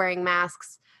are wearing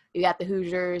masks, you got the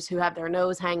Hoosiers who have their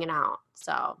nose hanging out.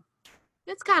 So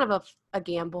it's kind of a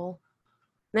gamble.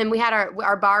 And then we had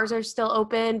our bars are still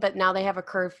open, but now they have a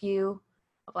curfew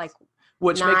of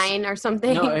 9 or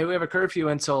something. No, we have a curfew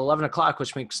until 11 o'clock,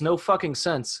 which makes no fucking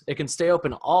sense. It can stay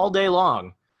open all day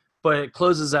long, but it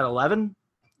closes at 11?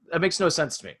 That makes no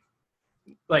sense to me.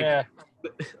 I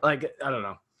don't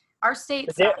know. Our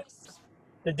state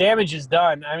the damage is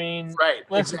done. I mean, right,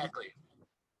 exactly.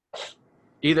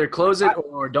 Either close it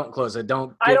or don't close it.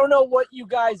 I don't know what you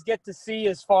guys get to see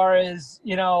as far as,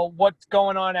 what's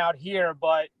going on out here,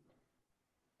 but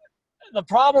the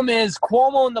problem is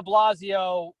Cuomo and de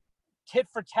Blasio tit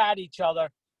for tat each other.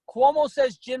 Cuomo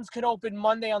says gyms can open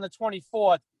Monday on the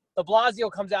 24th. De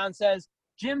Blasio comes out and says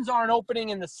gyms aren't opening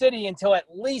in the city until at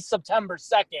least September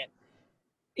 2nd.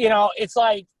 It's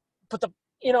but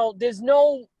there's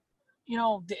no,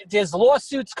 there's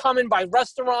lawsuits coming by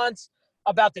restaurants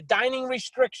about the dining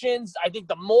restrictions. I think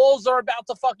the malls are about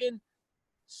to fucking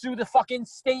sue the fucking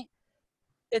state.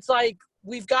 It's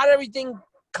we've got everything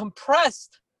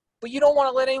compressed, but you don't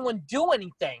want to let anyone do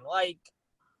anything.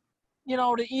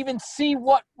 To even see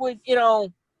what would,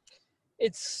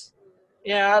 it's,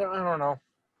 I don't know.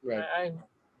 Right.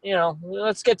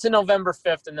 let's get to November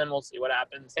 5th, and then we'll see what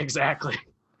happens. Exactly.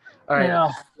 All right.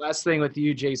 Yeah. Last thing with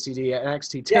you, JCD.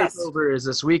 NXT Yes. TakeOver is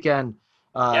this weekend.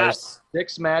 Yes.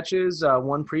 6 matches,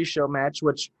 1 pre-show match,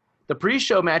 which the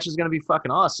pre-show match is going to be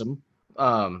fucking awesome.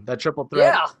 That triple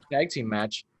threat tag team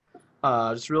match.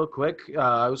 Just real quick,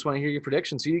 I just want to hear your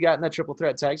predictions. Who you got in that triple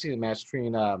threat tag team match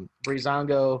between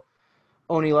Breezango,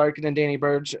 Oni Larkin, and Danny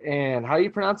Burge? And how do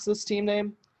you pronounce this team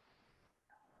name?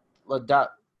 Legado.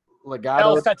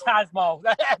 El Fantasmo.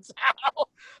 That's how.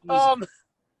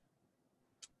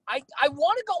 I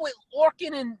want to go with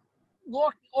Larkin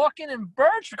and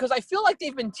Burge because I feel like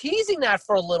they've been teasing that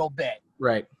for a little bit.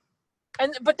 Right.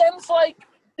 But then it's like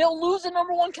they'll lose a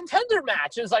number 1 contender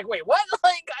match. It's like, wait, what?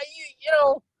 Like,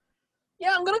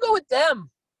 yeah, I'm gonna go with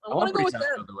them. I'm gonna go with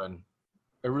them to win.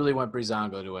 I really want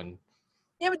Breezango to win.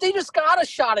 Yeah, but they just got a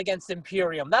shot against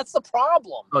Imperium. That's the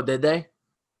problem. Oh, did they?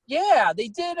 Yeah, they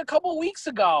did a couple weeks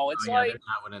ago. It's like they're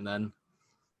not winning then.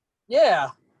 Yeah.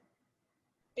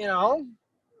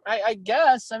 I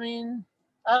guess. I mean,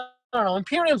 I don't know.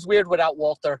 Imperium's weird without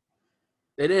Walter.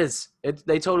 It is.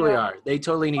 They totally are. They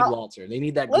totally need Walter. They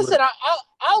need that. Listen,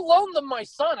 I'll loan them my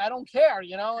son. I don't care.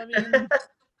 I mean,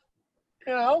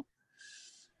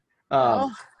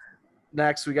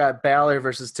 Next, we got Balor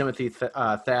versus Timothy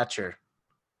Thatcher.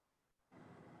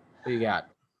 What you got?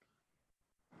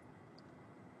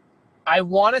 I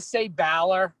want to say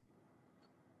Balor,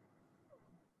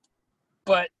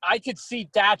 but I could see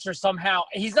Thatcher somehow.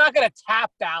 He's not going to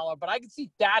tap Balor, but I could see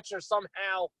Thatcher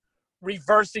somehow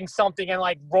reversing something and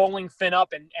like rolling Finn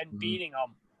up and beating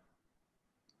him.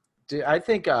 Dude, I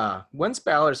think when's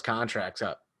Balor's contract's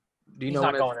up? Do you know?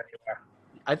 He's not going anywhere.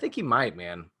 I think he might,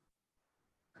 man.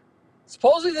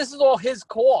 Supposedly this is all his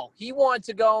call. He wanted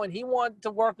to go and he wanted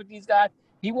to work with these guys.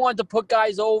 He wanted to put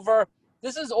guys over.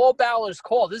 This is all Balor's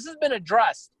call. This has been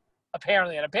addressed,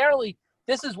 apparently. And apparently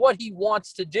this is what he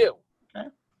wants to do. Okay.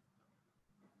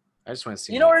 I just want to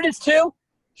see. You know what it is, too?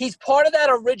 He's part of that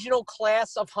original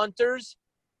class of hunters.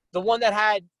 The one that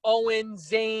had Owen,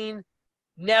 Zayn,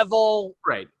 Neville,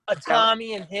 right,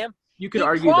 Tommy, and him. You could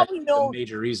argue that's the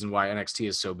major reason why NXT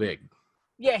is so big.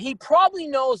 Yeah, he probably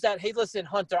knows that, hey, listen,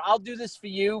 Hunter, I'll do this for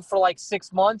you for like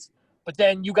 6 months, but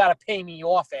then you got to pay me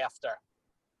off after.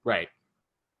 Right.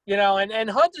 And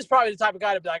Hunter's probably the type of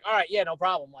guy to be like, all right, yeah, no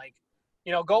problem. Like,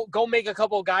 go make a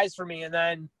couple of guys for me, and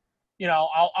then,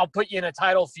 I'll put you in a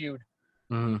title feud.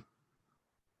 Mm-hmm.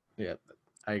 Yeah,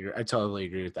 I agree. I totally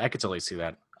agree with that. I could totally see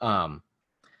that.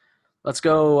 Let's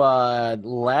go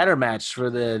ladder match for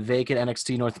the vacant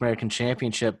NXT North American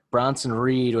Championship. Bronson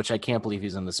Reed, which I can't believe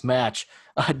he's in this match.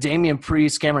 Damian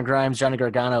Priest, Cameron Grimes, Johnny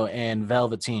Gargano, and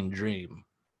Velveteen Dream.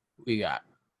 We got.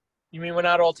 You mean we're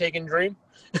not all taking Dream?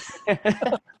 I'm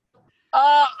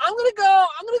gonna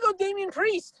go Damian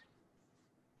Priest.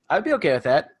 I'd be okay with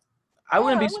that. I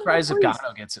wouldn't be surprised if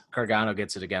Gargano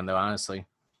gets it again, though. Honestly,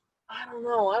 I don't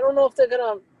know. I don't know if they're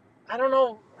gonna. I don't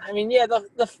know. I mean, yeah,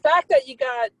 the fact that you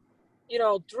got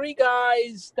 3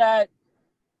 guys that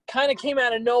kind of came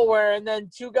out of nowhere, and then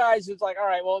 2 guys who's like, all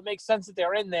right, well, it makes sense that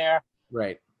they're in there.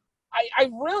 Right. I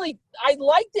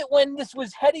liked it when this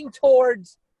was heading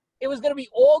towards. It was going to be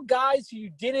all guys who you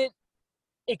didn't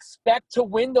expect to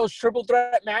win those triple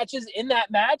threat matches in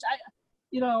that match.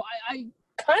 I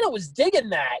kind of was digging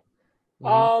that.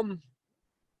 Mm-hmm.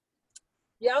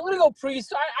 Yeah, I'm going to go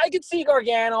Priest. I could see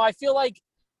Gargano. I feel like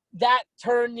that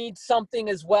turn needs something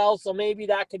as well, so maybe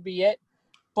that could be it.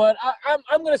 But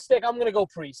I'm going to go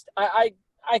Priest. I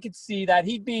could see that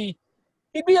he'd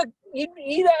have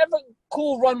a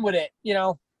cool run with it,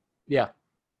 Yeah,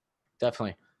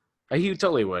 definitely. He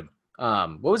totally would.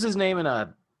 What was his name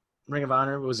in Ring of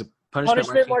Honor? What was it?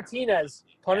 Punishment Martinez.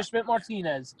 Punishment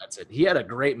Martinez. That's it. He had a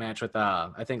great match with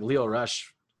I think Leo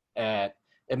Rush at.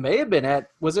 It may have been at.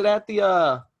 Was it at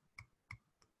the?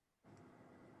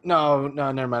 No,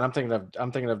 never mind. I'm thinking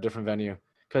of a different venue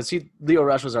because Leo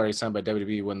Rush was already signed by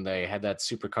WWE when they had that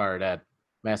super card at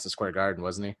Madison Square Garden,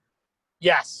 wasn't he?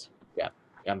 Yes. Yeah,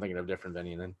 I'm thinking of a different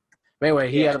venue then. But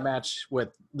anyway, he had a match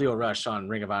with Leo Rush on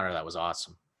Ring of Honor that was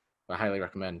awesome. I highly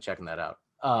recommend checking that out.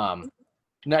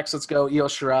 Next, let's go Io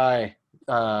Shirai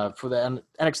for the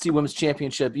NXT Women's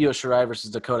Championship. Io Shirai versus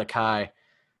Dakota Kai.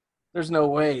 There's no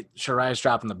way Shirai's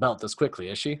dropping the belt this quickly,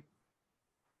 is she?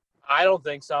 I don't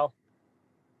think so.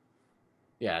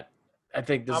 Yeah, I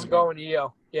think this. I'm going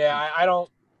Io. Yeah, I don't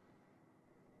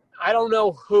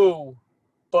know who,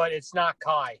 but it's not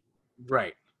Kai.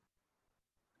 Right.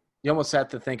 You almost have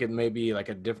to think it may be like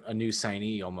a new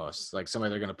signee almost, like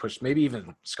somebody they're going to push, maybe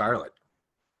even Scarlett.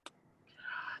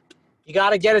 You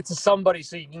got to get it to somebody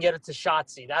so you can get it to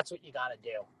Shotzi. That's what you got to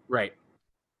do. Right.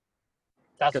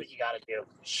 That's what you got to do.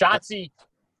 Shotzi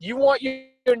You want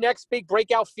your next big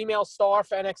breakout female star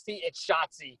for NXT? It's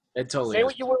Shotzi. It totally Say is.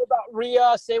 what you will about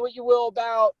Rhea. Say what you will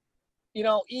about,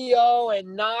 EO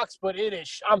and Knox, but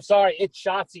I'm sorry, it's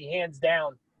Shotzi, hands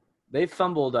down. They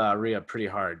fumbled Rhea pretty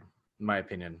hard, in my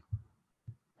opinion.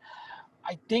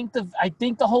 I think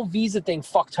the whole visa thing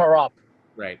fucked her up.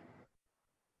 Right.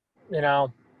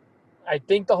 I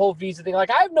think the whole visa thing, like,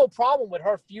 I have no problem with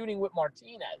her feuding with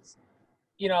Martinez.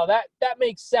 That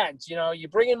makes sense. You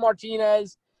bring in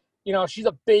Martinez, she's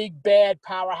a big, bad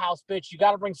powerhouse bitch. You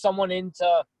got to bring someone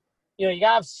into, you got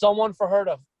to have someone for her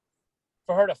to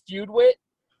feud with.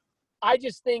 I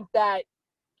just think that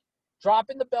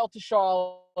dropping the belt to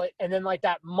Charlotte and then like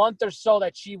that month or so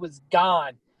that she was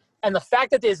gone, and the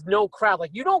fact that there's no crowd,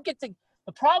 like you don't get to.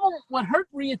 The problem, what hurt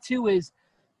Rhea too, is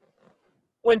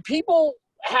when people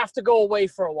have to go away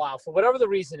for a while for whatever the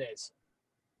reason is,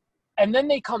 and then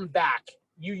they come back.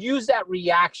 You use that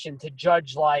reaction to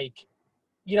judge, like,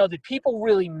 did people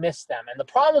really miss them? And the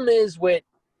problem is with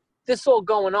this all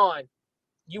going on,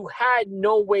 you had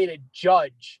no way to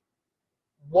judge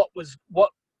what was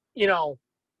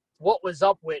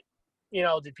up with,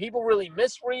 did people really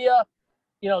miss Rhea?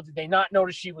 Did they not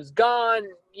notice she was gone?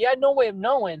 You had no way of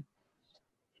knowing.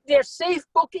 They're safe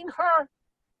booking her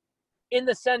in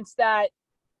the sense that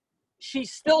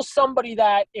she's still somebody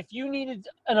that if you needed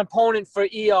an opponent for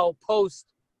EO post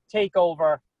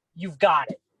takeover, you've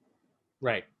got it.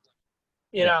 Right.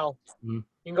 You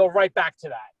can go right back to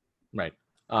that. Right.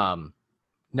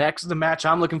 Next, the match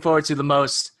I'm looking forward to the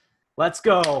most. Let's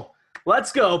go.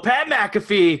 Pat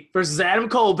McAfee versus Adam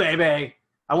Cole, baby.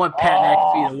 I want Pat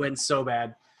McAfee to win so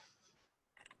bad.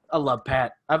 I love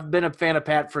Pat. I've been a fan of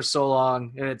Pat for so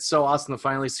long, and it's so awesome to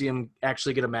finally see him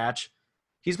actually get a match.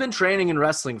 He's been training in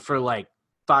wrestling for like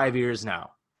 5 years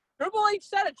now. Triple H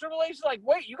said it. Triple H is like,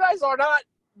 wait, you guys are not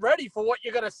ready for what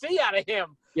you're going to see out of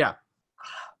him. Yeah.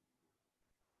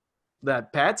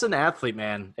 That Pat's an athlete,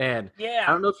 man. And yeah.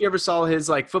 I don't know if you ever saw his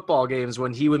like football games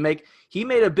when he made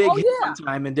a big hit one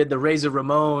time and did the Razor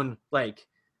Ramon, like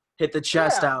hit the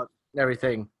chest out and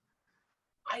everything.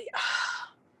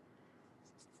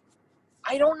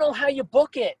 I don't know how you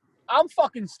book it. I'm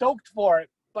fucking stoked for it,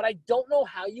 but I don't know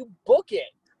how you book it.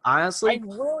 Honestly,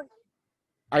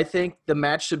 I think the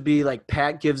match should be like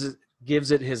Pat gives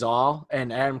it his all,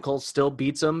 and Adam Cole still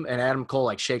beats him, and Adam Cole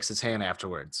like shakes his hand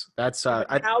afterwards. That's how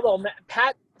though,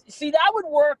 Pat? See, that would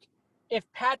work if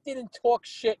Pat didn't talk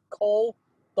shit Cole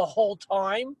the whole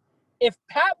time. If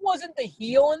Pat wasn't the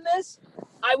heel in this,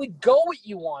 I would go with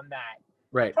you on that.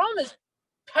 Right. The problem is,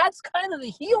 Pat's kind of the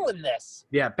heel in this.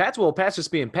 Yeah, Pat's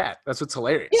just being Pat. That's what's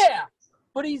hilarious. Yeah,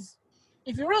 but if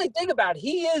you really think about it,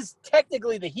 he is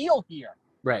technically the heel here.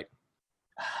 Right.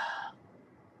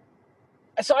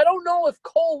 So I don't know if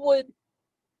Cole would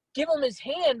give him his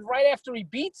hand right after he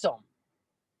beats him.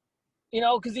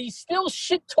 Because he still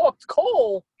shit-talked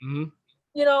Cole. Mm-hmm.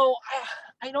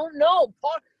 I don't know.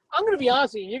 I'm going to be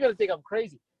honest with you. You're going to think I'm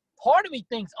crazy. Part of me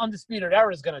thinks Undisputed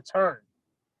Era is going to turn.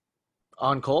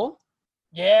 On Cole?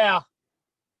 Yeah.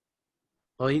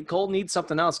 Well, Cole needs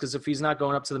something else because if he's not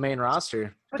going up to the main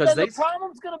roster. But then the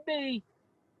problem's going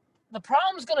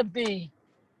to be,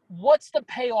 what's the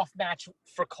payoff match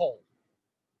for Cole?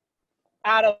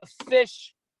 Out of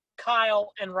Fish,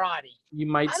 Kyle, and Roddy. You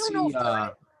might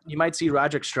see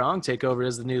Roderick Strong take over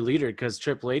as the new leader because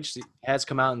Triple H has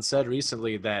come out and said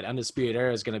recently that Undisputed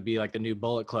Era is going to be like the new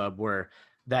Bullet Club, where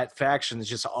that faction is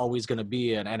just always going to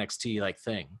be an NXT like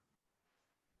thing.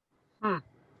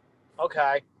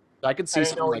 Okay. I could see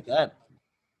something like that.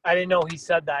 I didn't know he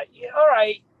said that. Yeah, all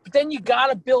right, but then you got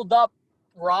to build up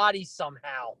Roddy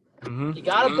somehow. Mm-hmm. You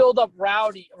got to build up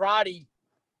Roddy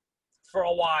for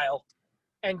a while.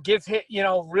 And give him,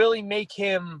 really make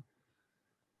him.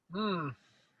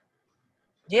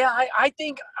 Yeah, I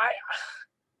think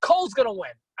Cole's gonna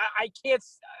win. I can't.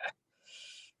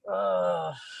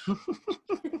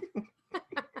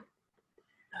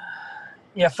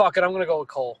 Yeah, fuck it. I'm gonna go with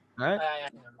Cole. All right.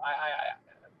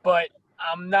 But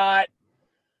I'm not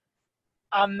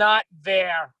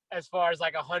there as far as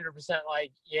like 100%.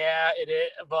 Like, yeah, it is.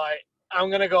 But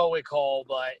I'm gonna go with Cole.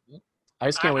 But. I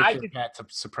just can't wait for Pat to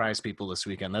surprise people this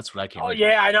weekend. That's what I can't wait for.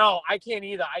 Yeah, I know. I can't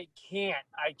either. I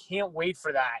can't wait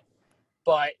for that.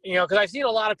 But, because I've seen a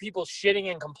lot of people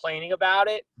shitting and complaining about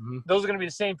it. Mm-hmm. Those are going to be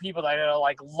the same people that are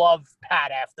like love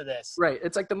Pat after this. Right.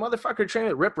 It's like the motherfucker trained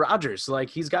with Rip Rogers. Like,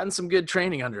 he's gotten some good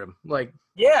training under him. Like,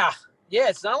 yeah. Yeah,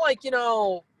 it's not like, he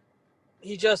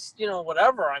just,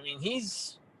 whatever. I mean,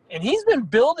 he's been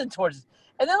building towards.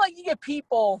 And then, like, you get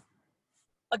people,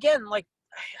 again, like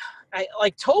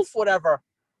Toph, whatever.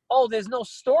 Oh, there's no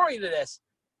story to this,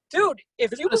 dude.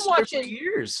 If you've been watching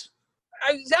years,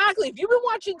 Exactly. If you've been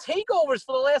watching takeovers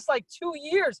for the last 2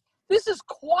 years, this has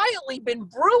quietly been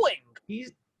brewing.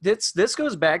 This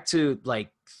goes back to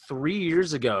 3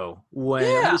 years ago when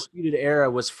Yeah. Undisputed Era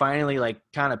was finally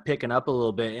kind of picking up a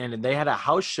little bit, and they had a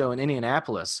house show in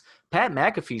Indianapolis. Pat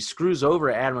McAfee screws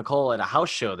over Adam Cole at a house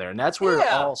show there, and that's where it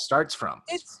all starts from.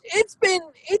 It's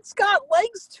got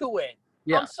legs to it.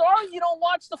 Yeah. I'm sorry you don't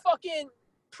watch the fucking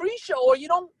pre-show, or you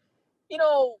don't,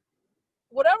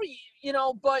 whatever,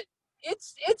 but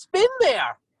it's been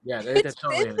there. Yeah, it's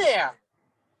totally been there.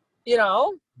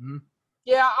 Mm-hmm.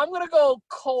 Yeah, I'm gonna go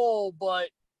Cole, but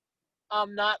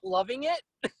I'm not loving it.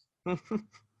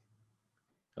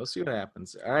 We'll see what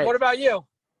happens. All right. What about you?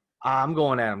 I'm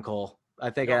going Adam Cole. I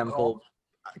think Adam Cole,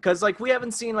 because we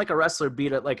haven't seen a wrestler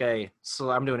beat it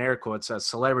I'm doing air quotes, a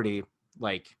celebrity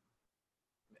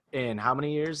in how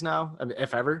many years now,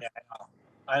 if ever. Yeah,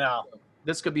 I know.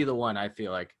 This could be the one, I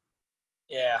feel like.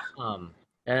 Yeah. And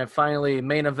then finally,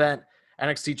 main event,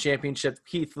 NXT Championship,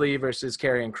 Keith Lee versus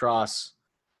Karrion Kross,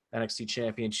 NXT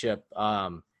Championship.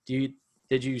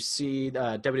 Did you see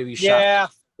WWE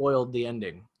Shop spoiled the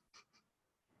ending?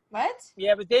 What?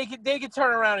 Yeah, but they could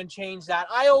turn around and change that.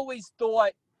 I always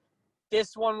thought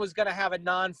this one was going to have a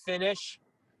non-finish.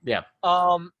 Yeah.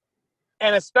 And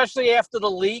especially after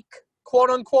the leak, quote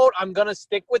unquote, I'm going to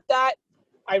stick with that.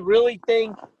 I really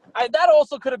think that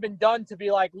also could have been done to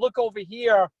be look over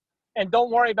here and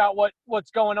don't worry about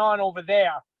what's going on over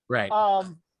there. Right.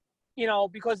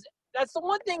 Because that's the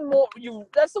one thing more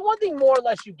or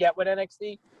less you get with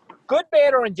NXT. Good,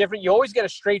 bad, or indifferent, you always get a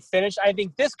straight finish. I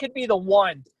think this could be the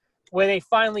one where they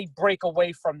finally break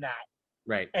away from that.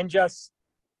 Right. And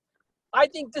I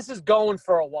think this is going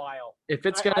for a while. If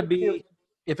it's gonna be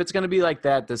like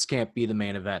that, this can't be the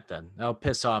main event. Then that'll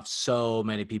piss off so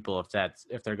many people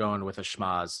if they're going with a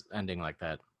schmaz ending like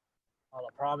that. Well,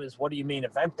 the problem is, what do you main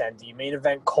event then? Do you main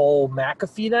event Cole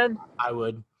McAfee then? I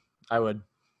would.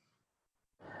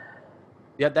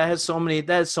 Yeah, that has so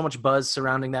much buzz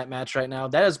surrounding that match right now.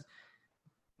 That is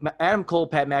Adam Cole,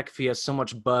 Pat McAfee has so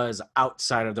much buzz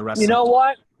outside of the wrestling. You know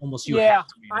what? Almost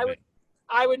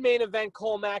I would main event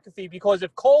Cole McAfee, because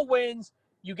if Cole wins,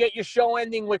 you get your show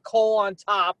ending with Cole on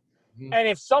top. Mm-hmm. And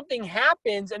if something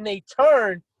happens and they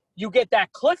turn, you get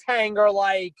that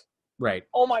cliffhanger right.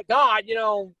 Oh my God,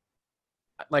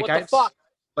 what the fuck?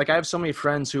 I have so many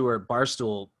friends who are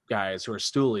Barstool guys, who are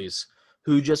stoolies,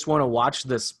 who just want to watch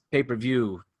this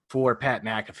pay-per-view for Pat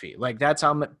McAfee. That's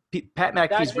how Pat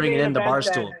McAfee's bringing in the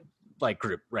Barstool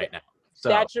group right now. So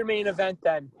that's your main event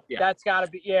then. Yeah. That's got to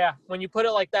be when you put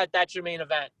it like that, that's your main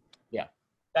event. Yeah.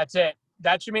 That's it.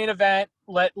 That's your main event.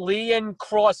 Let Lee and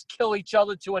Cross kill each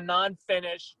other to a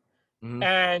non-finish. Mm-hmm.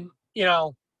 And,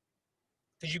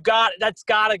 because that's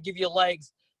got to give you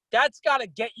legs. That's got to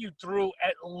get you through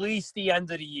at least the end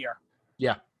of the year.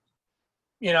 Yeah.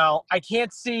 I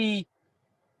can't see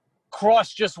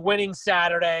Cross just winning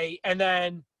Saturday, and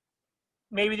then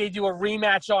maybe they do a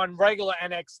rematch on regular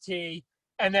NXT,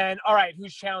 and then, all right,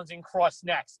 who's challenging Cross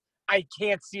next? I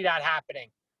can't see that happening.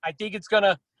 I think this is going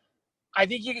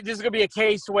to be a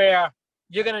case where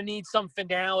you're going to need some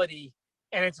finality,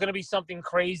 and it's going to be something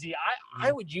crazy.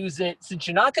 I would use it, since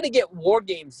you're not going to get War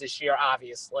Games this year,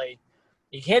 obviously.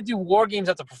 You can't do War Games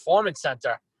at the Performance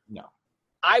Center. No.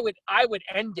 I would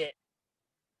end it.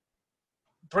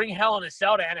 Bring Hell in a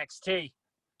Cell to NXT.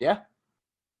 Yeah.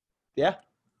 Yeah,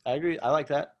 I agree. I like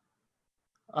that.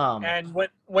 And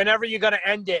whenever you're going to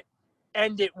end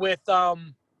it with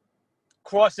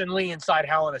Cross and Lee inside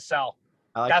Hell in a Cell.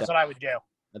 That's what I would do.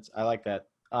 I like that.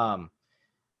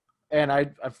 And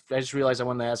I just realized I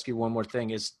wanted to ask you one more thing.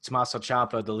 Is Tommaso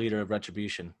Ciampa the leader of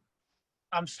Retribution?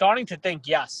 I'm starting to think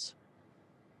yes.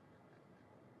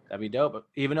 That'd be dope.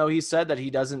 Even though he said that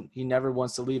he never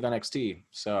wants to leave NXT.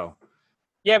 So.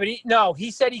 Yeah, but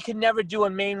he said he could never do a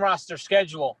main roster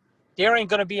schedule. There ain't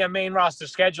going to be a main roster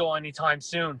schedule anytime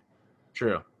soon.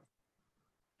 True.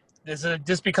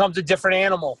 This becomes a different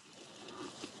animal.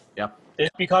 Yep. This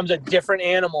becomes a different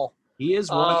animal. He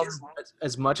is one,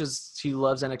 as much as he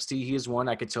loves NXT, he is one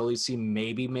I could totally see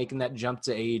maybe making that jump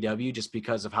to AEW just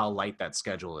because of how light that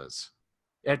schedule is.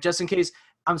 Just in case,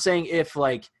 I'm saying if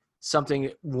something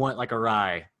went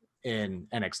awry in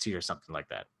NXT or something like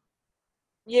that.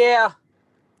 Yeah.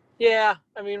 Yeah.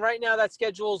 I mean, right now that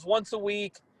schedule is once a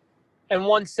week and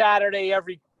one Saturday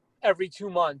every 2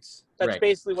 months. That's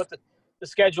basically what the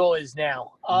schedule is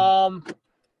now.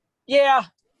 Yeah.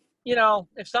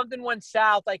 If something went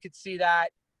south, I could see that,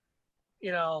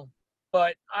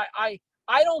 but I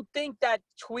don't think that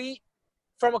tweet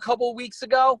from a couple of weeks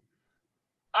ago,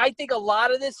 I think a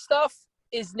lot of this stuff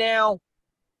is now,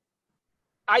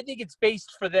 I think it's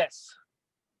based for this.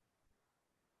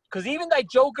 Because even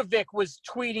Dijokovic was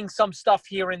tweeting some stuff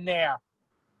here and there.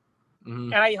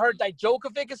 Mm-hmm. And I heard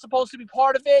Dijokovic is supposed to be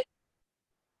part of it.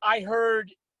 I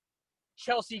heard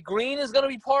Chelsea Green is going to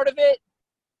be part of it.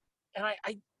 And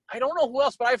I don't know who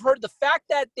else, but I've heard the fact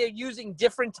that they're using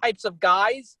different types of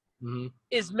guys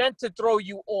is meant to throw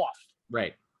you off.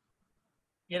 Right.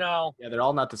 You know? Yeah, they're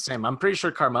all not the same. I'm pretty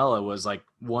sure Carmella was like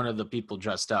one of the people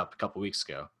dressed up a couple weeks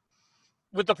ago.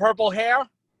 With the purple hair?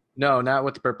 No, not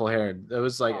with the purple hair. It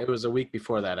was it was a week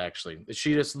before that, actually.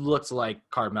 She just looked like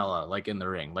Carmella, like in the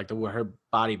ring, like her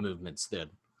body movements did.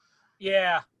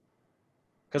 Yeah.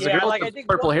 Because the girl with the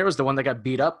purple hair was the one that got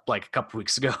beat up like a couple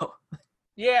weeks ago.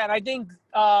 Yeah, and I think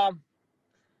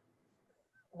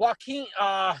Joaquin,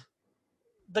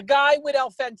 the guy with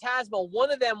El Fantasma,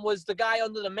 one of them was the guy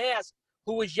under the mask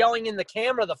who was yelling in the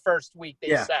camera the first week,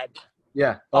 they said.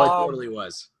 Yeah. Oh, it totally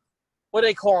was. What do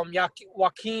they call him?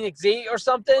 Joaquin Xavier or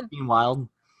something? Wild.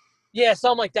 Yeah,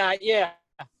 something like that. Yeah.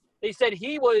 They said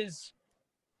he was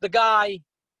the guy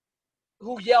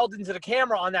who yelled into the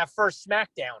camera on that first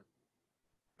SmackDown.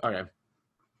 Okay.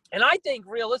 And I think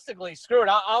realistically, screw it.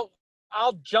 I'll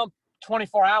jump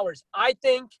 24 hours. I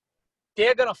think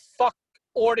they're going to fuck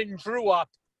Orton Drew up.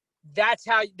 That's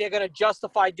how they're going to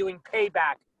justify doing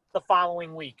Payback the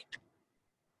following week.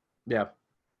 Yeah.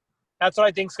 That's what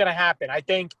I think is going to happen. I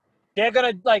think they're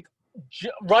going to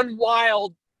run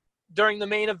wild during the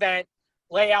main event,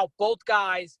 lay out both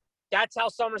guys. That's how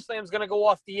SummerSlam is going to go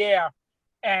off the air.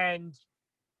 And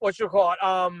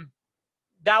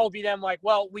that will be them like,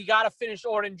 well, we got to finish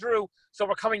Orton Drew, so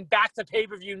we're coming back to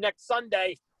pay-per-view next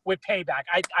Sunday with Payback.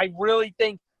 I really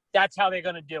think that's how they're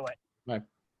going to do it.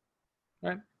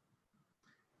 Right.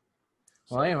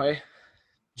 Well, anyway,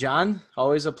 John,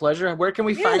 always a pleasure. Where can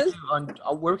we find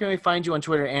you on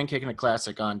Twitter and Kicking It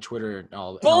Classic on Twitter and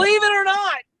all? Believe it or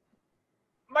not,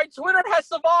 my Twitter has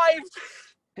survived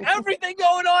everything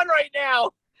going on right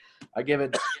now. I give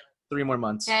it 3 more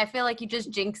months. Yeah, I feel like you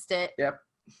just jinxed it. Yep.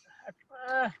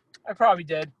 I probably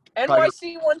did.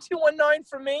 NYC1219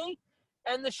 for me,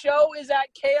 and the show is at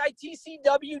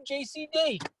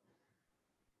KITCWJCD.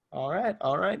 All right.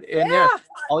 And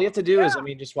all you have to do is,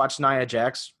 just watch Nia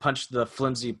Jax punch the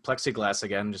flimsy plexiglass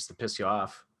again just to piss you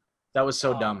off. That was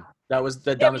so dumb. That was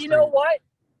the dumbest thing. You know what?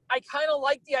 I kind of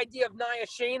like the idea of Nia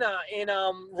Shayna in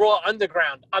Raw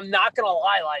Underground. I'm not going to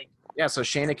lie. Yeah, so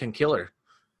Shayna can kill her.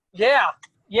 Yeah,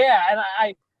 and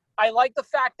I like the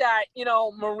fact that,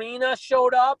 Marina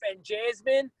showed up and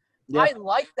Jasmine. Yeah. I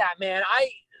like that, man.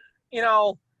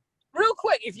 Real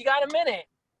quick, if you got a minute.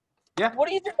 Yeah. What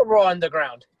do you think of Raw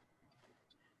Underground?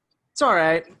 It's all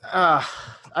right.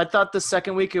 I thought the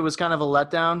second week it was kind of a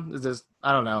letdown.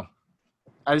 I don't know.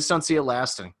 I just don't see it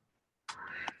lasting.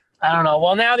 I don't know.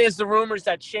 Well, now there's the rumors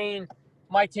that Shane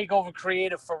might take over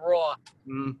creative for Raw.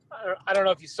 I don't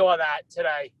know if you saw that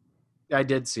today. I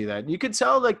did see that. You could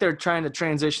tell they're trying to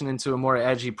transition into a more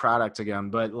edgy product again,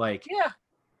 but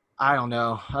I don't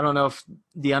know. I don't know if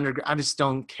the underground. I just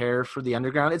don't care for the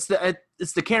underground. It's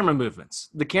the camera movements.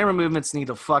 The camera movements need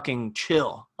to fucking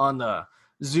chill on the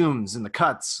zooms and the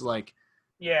cuts.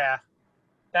 Yeah,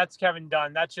 that's Kevin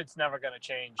Dunn. That shit's never gonna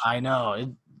change. I know. It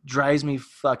drives me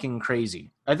fucking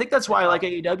crazy. I think that's why I like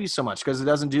AEW so much, because it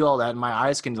doesn't do all that, and my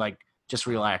eyes can just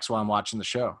relax while I'm watching the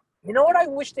show. You know what I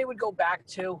wish they would go back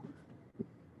to?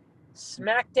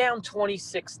 SmackDown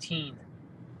 2016.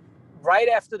 Right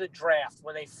after the draft,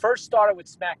 when they first started with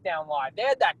SmackDown Live, they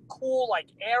had that cool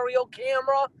aerial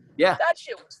camera. Yeah, that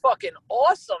shit was fucking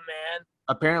awesome, man.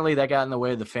 Apparently, that got in the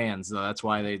way of the fans, though. That's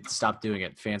why they stopped doing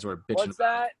it. Fans were bitching. What's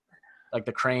that?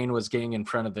 The crane was getting in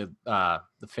front of the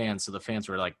fans, so the fans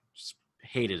were just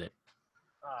hated it.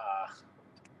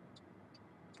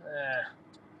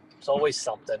 It's always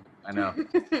something. I know.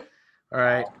 All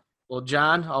right. Well,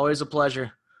 John, always a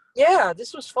pleasure. Yeah,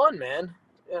 this was fun, man.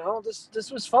 This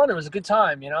was fun. It was a good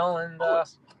time, and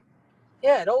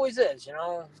it always is,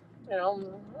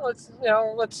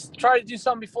 let's try to do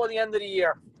something before the end of the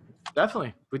year.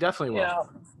 Definitely. We definitely will.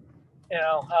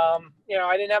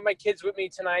 I didn't have my kids with me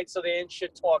tonight, so they didn't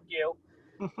shit talk you,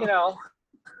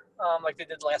 like they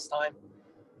did last time.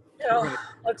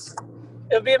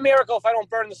 It'll be a miracle if I don't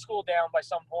burn the school down by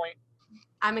some point.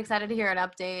 I'm excited to hear an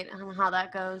update on how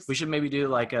that goes. We should maybe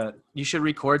do you should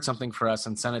record something for us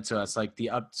and send it to us,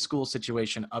 the school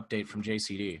situation update from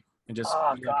JCD. And just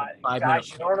 5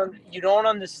 minutes. You don't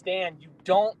understand. You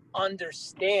don't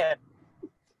understand.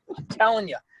 I'm telling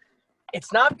you.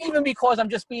 It's not even because I'm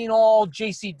just being all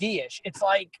JCD-ish. It's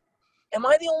am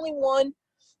I the only one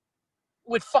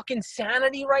with fucking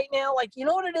sanity right now? You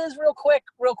know what it is real quick?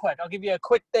 I'll give you a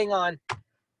quick thing on,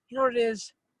 you know what it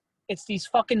is? It's these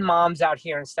fucking moms out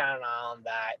here in Staten Island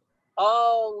that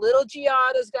oh, little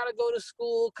Giada's got to go to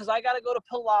school because I got to go to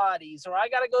Pilates, or I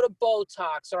got to go to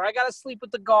Botox, or I got to sleep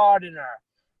with the gardener.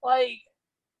 Like,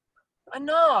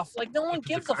 enough. Like, no one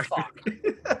gives a fuck.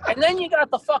 And then you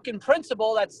got the fucking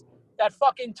principal that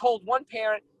fucking told one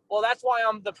parent, well, that's why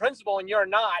I'm the principal and you're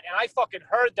not. And I fucking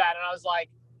heard that, and I was like,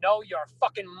 no, you're a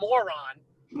fucking moron,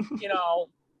 you know.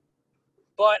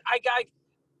 But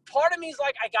part of me is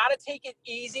like, I got to take it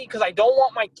easy because I don't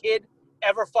want my kid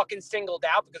ever fucking singled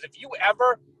out. Because if you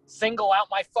ever single out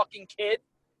my fucking kid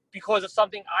because of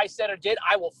something I said or did,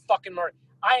 I will fucking murder.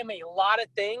 I am a lot of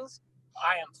things.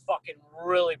 I am fucking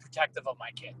really protective of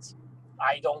my kids.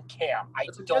 I don't care. I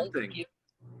don't give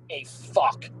a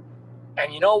fuck.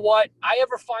 And you know what? I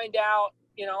ever find out,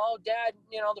 you know, oh, Dad,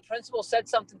 you know, the principal said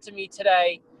something to me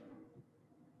today.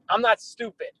 I'm not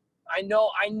stupid. I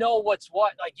know what's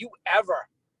what. Like, you ever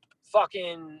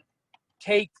fucking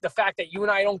take the fact that you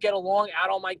and I don't get along out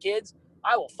on my kids,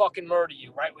 I will fucking murder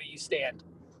you right where you stand.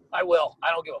 I will. I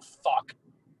don't give a fuck.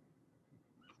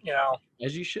 You know?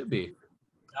 As you should be.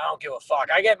 I don't give a fuck.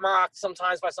 I get mocked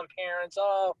sometimes by some parents.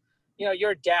 Oh, you know,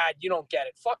 you're a dad. You don't get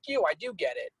it. Fuck you. I do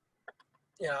get it.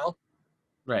 You know?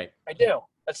 Right. I do.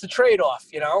 That's the trade-off,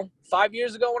 you know? 5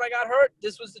 years ago when I got hurt,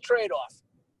 this was the trade-off.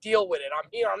 Deal with it. I'm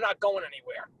here. I'm not going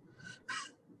anywhere.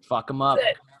 Fuck them up.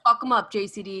 That's it. Fuck them up,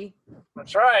 JCD.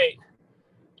 That's right.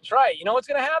 That's right. You know what's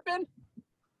going to happen?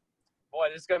 Boy,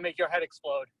 this is going to make your head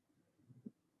explode.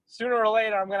 Sooner or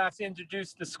later, I'm going to have to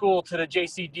introduce the school to the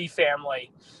JCD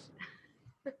family.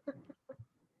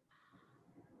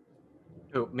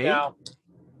 Who, me? You know,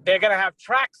 they're going to have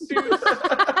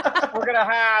tracksuits. We're going to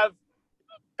have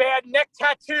bad neck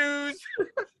tattoos.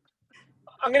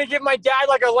 I'm going to give my dad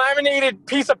like a laminated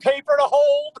piece of paper to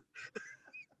hold.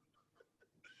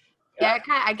 Yeah,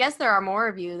 I guess there are more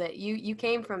of you that you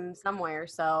came from somewhere,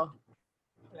 so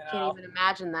You can't know, even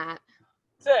imagine that.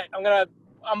 that's it.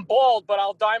 I'm bald, but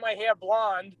I'll dye my hair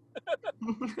blonde.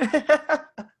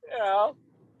 You know,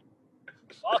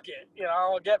 fuck it. You know,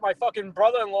 I'll get my fucking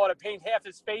brother-in-law to paint half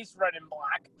his face red and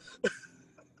black.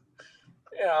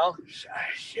 You know,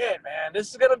 shit, man.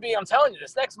 This is gonna be. I'm telling you,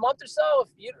 this next month or so,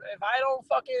 if I don't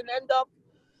fucking end up,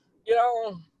 you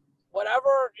know,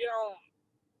 whatever, you know,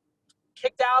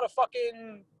 kicked out of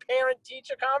fucking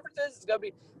parent-teacher conferences, it's gonna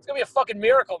be a fucking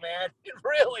miracle, man. It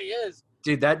really is.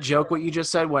 Dude, that joke, what you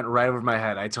just said, went right over my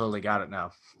head. I totally got it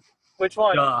now. Which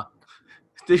one?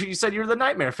 You said you were the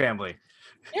Nightmare Family.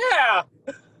 Yeah.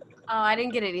 Oh, I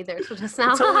didn't get it either. So just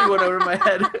now. It totally went over my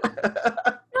head.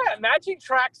 Yeah, matching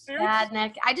tracksuits. Bad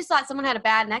neck. I just thought someone had a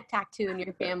bad neck tattoo in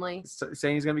your family.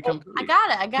 Saying he's going to become Cody. I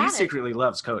got it. He secretly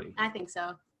loves Cody. I think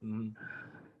so. Mm-hmm.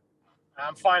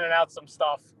 I'm finding out some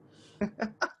stuff.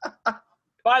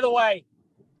 By the way,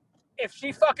 if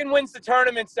she fucking wins the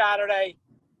tournament Saturday,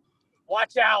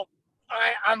 watch out.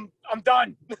 I'm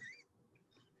done.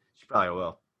 She probably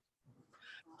will.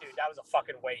 Dude, that was a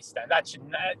fucking waste.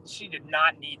 She did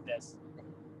not need this.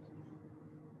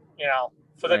 You know,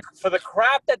 for the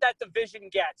crap that division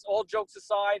gets, all jokes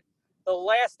aside, the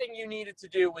last thing you needed to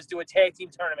do was do a tag team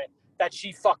tournament that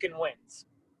she fucking wins.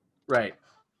 Right.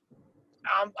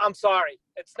 I'm sorry.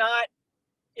 It's not,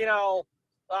 you know,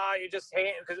 you just hate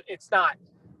it because it's not.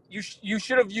 You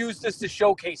should have used this to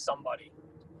showcase somebody.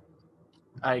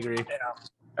 I agree. You know.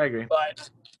 I agree.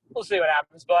 But we'll see what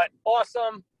happens. But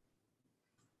awesome.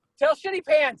 Tell Shitty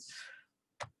Pants,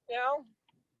 you know,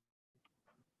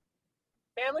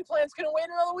 Family Plan's going to wait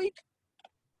another week.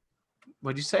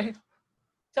 What'd you say?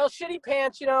 Tell Shitty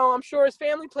Pants, you know, I'm sure his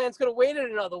Family Plan's going to wait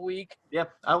another week.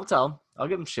 Yep, I will tell him. I'll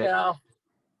give him shit. You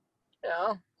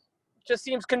know, just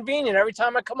seems convenient every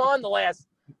time I come on the last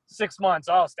 6 months.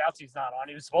 Oh, Stoutsy's not on.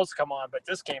 He was supposed to come on, but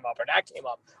this came up or that came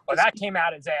up or that came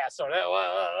out his ass or that.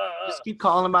 Just keep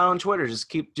calling him out on Twitter.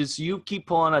 You keep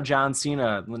pulling a John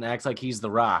Cena and acts like he's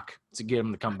the Rock to get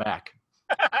him to come back.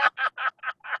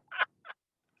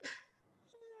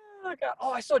 Oh, God.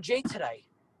 Oh, I saw Jay today.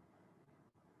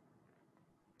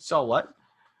 So what?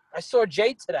 I saw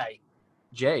Jay today.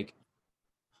 Jake.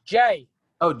 Jay.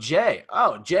 Oh, Jay.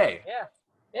 Oh, Jay. Yeah.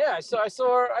 Yeah, I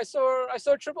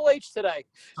saw Triple H today.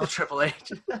 Oh, Triple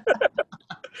H. You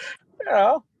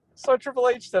know, saw Triple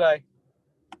H today.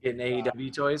 Getting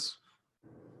AEW toys.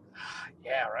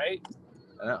 Yeah, right.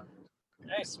 I know.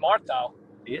 Hey, smart though.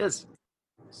 He is.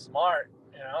 Smart,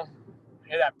 you know.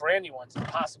 Yeah, that brandy one's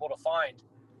impossible to find.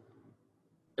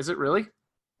 Is it really?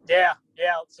 Yeah.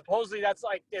 Supposedly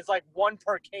it's like one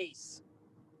per case.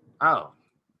 Oh,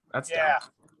 that's dumb.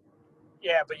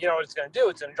 Yeah, but you know what it's going to do?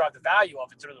 It's going to drive the value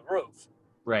of it through the roof.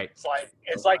 Right.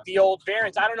 It's like the old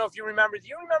variants. I don't know if you remember. Do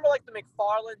you remember like the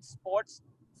McFarlane sports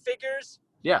figures?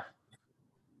 Yeah.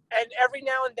 and every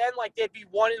now and then, like, there'd be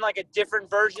one in, like, a different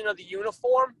version of the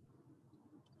uniform.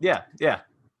 Yeah.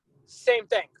 Same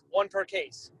thing, one per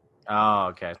case. Oh,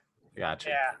 okay. Gotcha.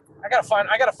 Yeah, I gotta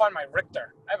find my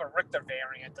Richter. I have a Richter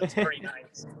variant that's pretty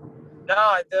nice.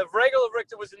 No, the regular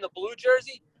Richter was in the blue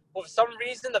jersey. But for some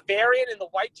reason, the variant in the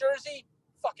white jersey,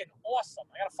 fucking awesome.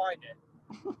 I gotta find it.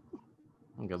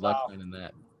 Good luck finding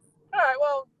that. All right,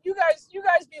 well, you guys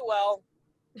be well.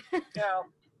 You know,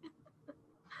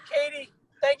 Katie,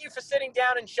 thank you for sitting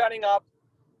down and shutting up.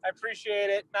 I appreciate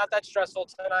it. Not that stressful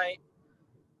tonight.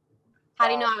 How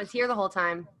do you know I was here the whole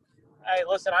time? Hey,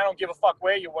 listen, I don't give a fuck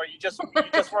where you were. You just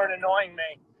weren't annoying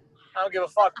me. I don't give a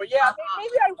fuck. But yeah,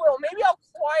 maybe I will. Maybe I'll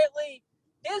quietly.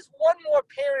 There's one more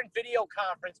parent video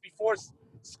conference before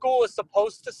school is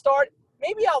supposed to start.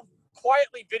 Maybe I'll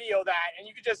quietly video that, and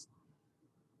you can just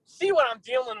see what I'm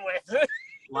dealing with.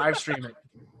 Live stream it.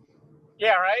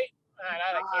 Yeah, right?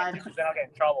 I can't do because then I'll get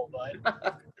in trouble. But,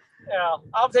 you know,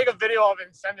 I'll take a video of it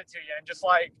and send it to you. And just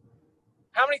like,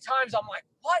 how many times I'm like,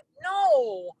 what?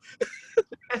 No.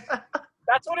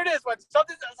 That's what it is. When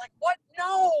something, I was like, what?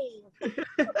 No.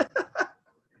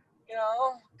 You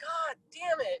know, God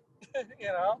damn it. You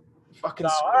know? Fucking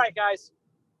so, all right, guys.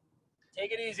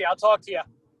 Take it easy. I'll talk to you.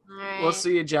 All right. We'll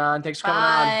see you, John. Thanks for coming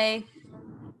on.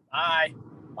 Bye.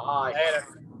 Bye.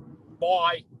 Later.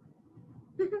 Bye.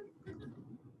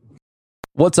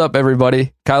 What's up,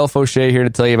 everybody? Kyle Fauché here to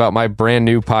tell you about my brand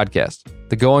new podcast,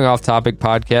 the Going Off Topic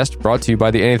podcast, brought to you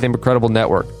by the Anything But Credible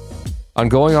Network. On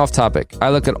Going Off Topic, I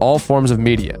look at all forms of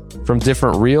media, from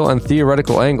different real and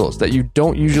theoretical angles that you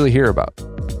don't usually hear about.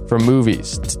 From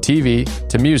movies, to TV,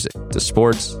 to music, to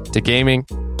sports, to gaming,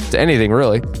 to anything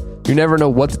really. You never know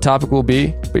what the topic will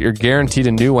be, but you're guaranteed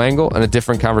a new angle and a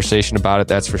different conversation about it,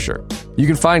 that's for sure. You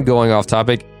can find Going Off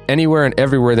Topic anywhere and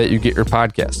everywhere that you get your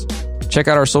podcasts. Check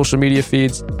out our social media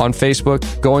feeds on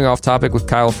Facebook, Going Off Topic with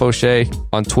Kyle Fauché,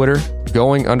 on Twitter,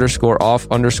 going_off_topic,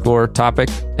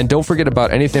 and don't forget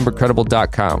about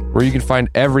anythingbutcredible.com, where you can find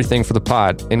everything for the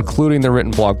pod, including the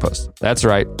written blog post. That's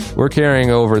right, we're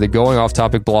carrying over the Going Off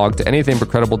Topic blog to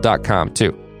anythingbutcredible.com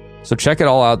too. So check it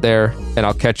all out there, and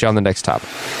I'll catch you on the next topic.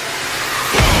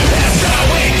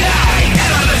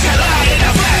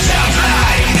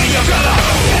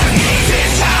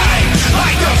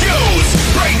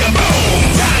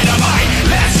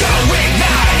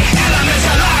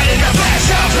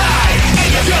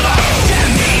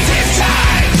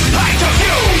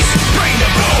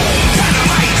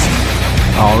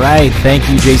 All right, thank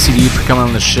you, JCD, for coming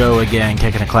on the show again.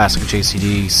 Kicking a Classic of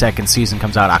JCD. Second season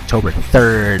comes out October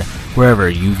 3rd, wherever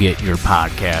you get your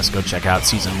podcast. Go check out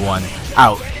season 1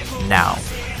 out now.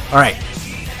 All right.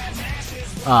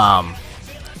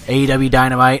 AEW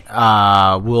Dynamite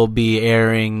will be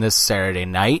airing this Saturday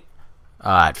night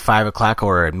at 5 o'clock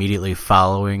or immediately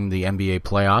following the NBA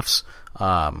playoffs.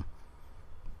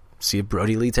 See if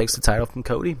Brody Lee takes the title from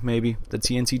Cody. Maybe the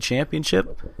TNT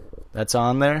Championship. That's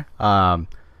on there.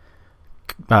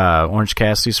 Orange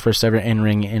Cassidy's first ever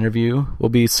in-ring interview will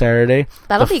be Saturday.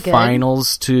 That'll be good. The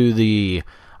finals to the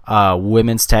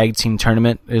women's tag team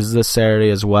tournament is this Saturday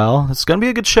as well. It's going to be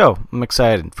a good show. I'm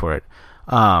excited for it.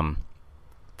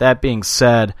 That being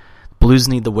said, Blues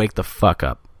need to wake the fuck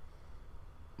up.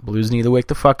 Blues need to wake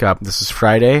the fuck up. This is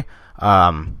Friday.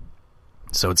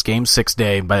 So it's Game 6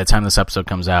 day by the time this episode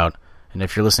comes out. And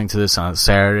if you're listening to this on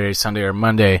Saturday, Sunday, or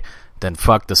Monday, then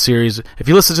fuck the series. If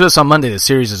you listen to this on Monday, the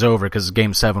series is over because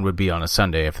Game 7 would be on a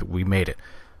Sunday if we made it.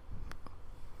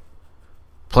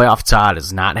 Playoff Todd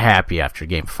is not happy after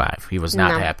Game 5. He was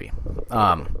not happy.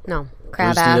 No.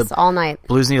 Crab ass all night.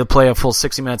 Blues need to play a full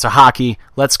 60 minutes of hockey.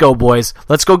 Let's go, boys.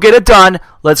 Let's go get it done.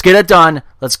 Let's get it done.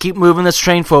 Let's keep moving this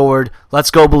train forward.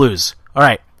 Let's go, Blues. All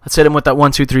right. Let's hit him with that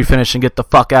 1-2-3 finish and get the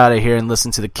fuck out of here and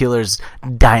listen to the Killers'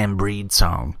 Dying Breed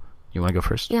song. You want to go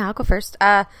first? Yeah, I'll go first.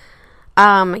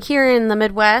 Here in the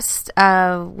Midwest,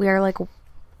 we are like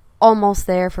almost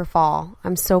there for fall.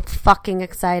 I'm so fucking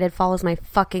excited. Fall is my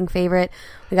fucking favorite.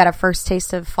 We got our first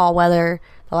taste of fall weather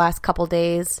the last couple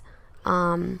days.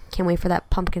 Can't wait for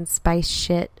that pumpkin spice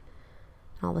shit.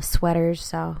 All the sweaters.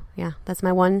 So yeah, that's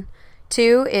my 1.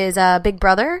 2 is Big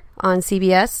Brother on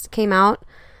CBS. Came out.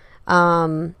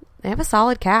 They have a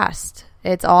solid cast.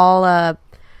 It's all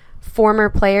former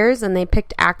players, and they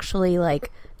picked actually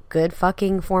like good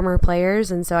fucking former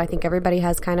players, and so I think everybody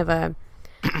has kind of a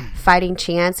fighting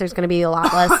chance. There's going to be a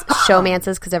lot less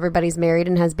showmances because everybody's married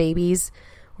and has babies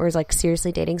or is like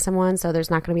seriously dating someone, so there's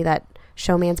not going to be that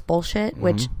showman's bullshit,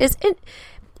 which is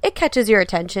it catches your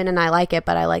attention, and I like it,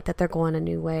 but I like that they're going a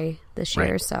new way this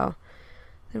year, so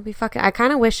it'll be fucking. I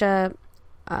kind of wish I'm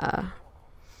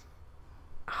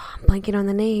blanking on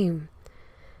the name.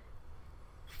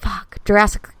 Fuck,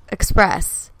 Jurassic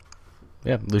Express.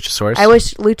 Yeah, Luchasaurus. I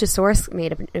wish Luchasaurus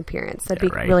made an appearance. That'd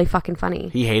be really fucking funny.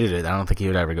 He hated it. I don't think he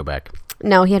would ever go back.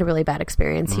 No, he had a really bad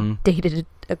experience. He dated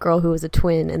a girl who was a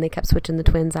twin, and they kept switching the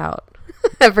twins out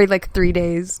every 3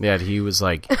 days. Yeah, he was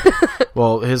like,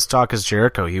 well, his talk is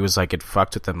Jericho. He was like, it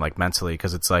fucked with him mentally,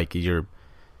 because it's like you're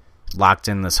locked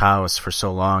in this house for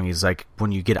so long. He's like,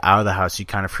 when you get out of the house, you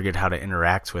kind of forget how to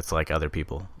interact with other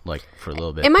people, for a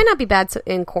little bit. It might not be bad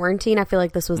in quarantine. I feel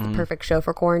like this was the perfect show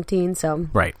for quarantine. So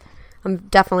right. I'm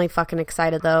definitely fucking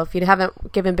excited though. If you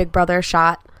haven't given Big Brother a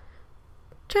shot,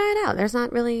 try it out. There's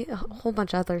not really a whole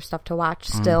bunch of other stuff to watch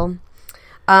still.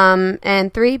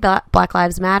 And 3, Black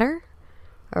Lives Matter.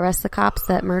 Arrest the cops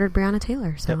that murdered Breonna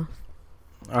Taylor. So,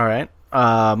 all right.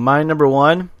 My number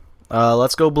 1.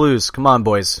 Let's go Blues. Come on,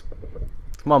 boys.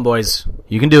 Come on, boys.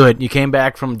 You can do it. You came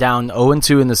back from down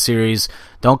 0-2 in the series.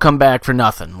 Don't come back for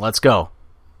nothing. Let's go.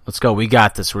 Let's go. We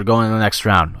got this. We're going to the next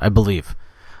round, I believe.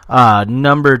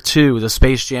 Number 2, the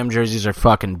Space Jam jerseys are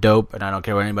fucking dope, and I don't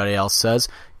care what anybody else says.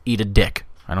 Eat a dick.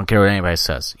 I don't care what anybody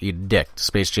says. Eat a dick. The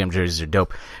Space Jam jerseys are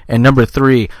dope. And number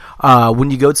 3,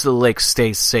 when you go to the lake,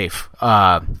 stay safe.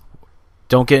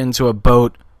 Don't get into a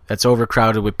boat that's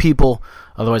overcrowded with people.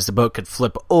 Otherwise, the boat could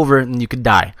flip over and you could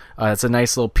die. That's a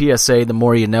nice little PSA. The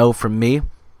more you know from me.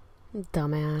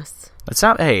 Dumbass. It's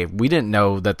not. Hey, we didn't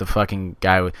know that the fucking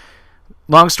guy.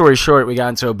 Long story short, we got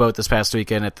into a boat this past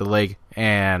weekend at the lake,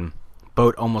 and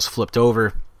boat almost flipped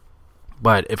over.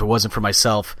 But if it wasn't for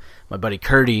myself, my buddy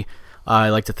Curdy, I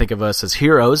like to think of us as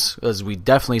heroes, as we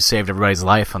definitely saved everybody's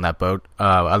life on that boat.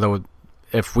 Although,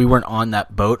 if we weren't on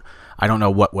that boat, I don't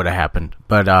know what would have happened.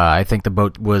 But I think the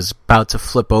boat was about to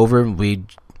flip over, and we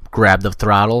grabbed the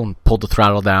throttle and pulled the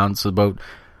throttle down, so the boat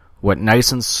went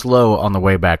nice and slow on the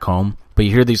way back home. But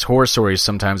you hear these horror stories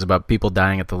sometimes about people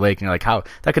dying at the lake, and you're like, how?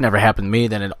 That could never happen to me.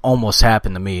 Then it almost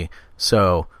happened to me.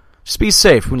 So just be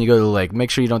safe when you go to the lake. Make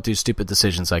sure you don't do stupid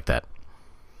decisions like that.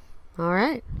 All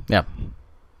right. Yeah.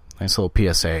 Nice little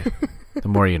PSA. The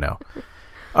more you know.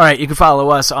 All right, you can follow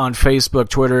us on Facebook,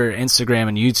 Twitter, Instagram,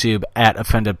 and YouTube at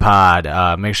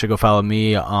OffendedPod. Make sure to go follow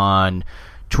me on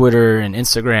Twitter and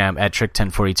Instagram at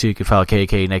Trick1042. You can follow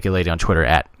KK Naked Lady on Twitter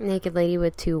at Naked Lady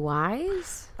with 2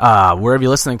 Ys. Wherever you're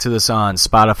listening to this on,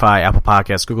 Spotify, Apple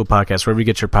Podcasts, Google Podcasts, wherever you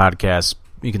get your podcasts,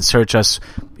 you can search us.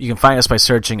 You can find us by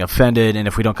searching Offended, and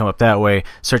if we don't come up that way,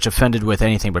 search Offended with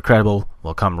Anything But Credible.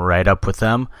 We'll come right up with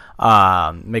them.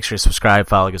 Make sure you subscribe,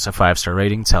 follow, give us a 5-star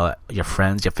rating. Tell your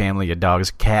friends, your family, your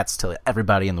dogs, cats, tell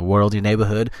everybody in the world, your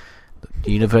neighborhood,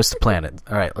 the universe, the planet.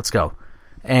 All right, let's go.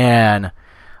 And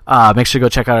make sure to go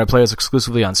check out our players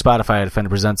exclusively on Spotify at Offended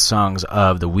Presents Songs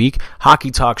of the Week. Hockey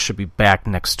Talk should be back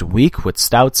next week with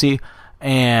Stoutsy.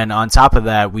 And on top of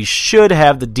that, we should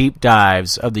have the deep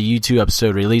dives of the YouTube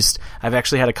episode released. I've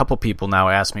actually had a couple people now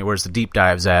ask me where's the deep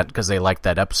dives at because they liked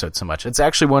that episode so much. It's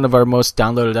actually one of our most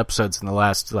downloaded episodes in the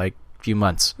last few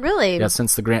months. Really? Yeah,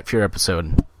 since the Grant Fuhr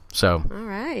episode. So, all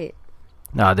right.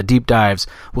 The deep dives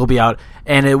will be out,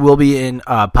 and it will be in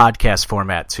podcast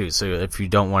format too. So if you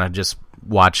don't want to just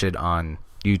watch it on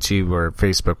YouTube or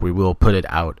Facebook, we will put it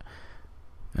out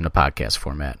in a podcast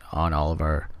format on all of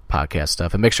our podcast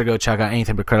stuff. And make sure to go check out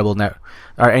Anything But Credible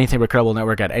Anything But Credible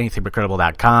Network at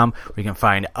anythingbutcredible.com, where you can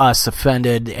find us,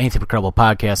 Offended, Anything But Credible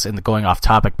podcast, and the Going Off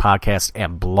Topic podcast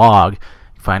and blog. You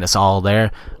can find us all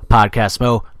there. Podcast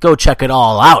Mo. Go check it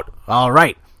all out. All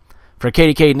right. For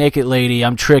KDK Naked Lady,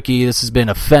 I'm Tricky. This has been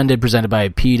Offended, presented by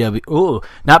not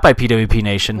by PWP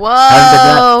Nation.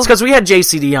 Whoa. It's because we had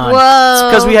JCD on. Whoa.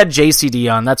 It's because we had JCD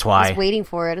on. That's why. I was waiting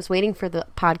for it. I was waiting for the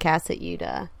podcast that you'd...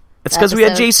 It's because we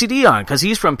had JCD on, because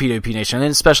he's from PWP Nation. And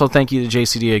a special thank you to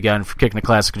JCD again for kicking the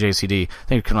classic JCD.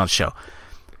 Thank you for coming on the show.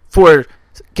 For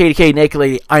KDK Naked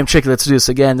Lady, I'm Tricky. Let's do this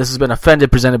again. This has been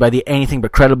Offended, presented by the Anything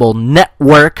But Credible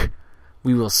Network.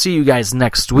 We will see you guys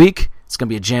next week. It's going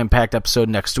to be a jam-packed episode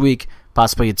next week.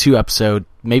 Possibly a 2-episode,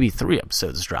 maybe 3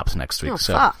 episodes drops next week.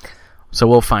 So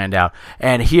we'll find out.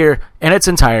 And here, in its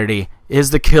entirety, is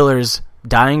The Killers'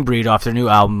 Dying Breed off their new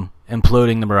album,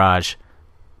 Imploding the Mirage.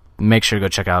 Make sure to go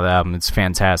check out the album. It's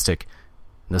fantastic.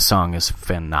 The song is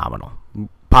phenomenal.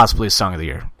 Possibly a Song of the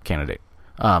Year candidate.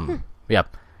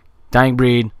 Yep. Dying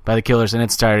Breed by The Killers in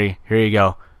its entirety. Here you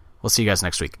go. We'll see you guys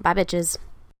next week. Bye, bitches.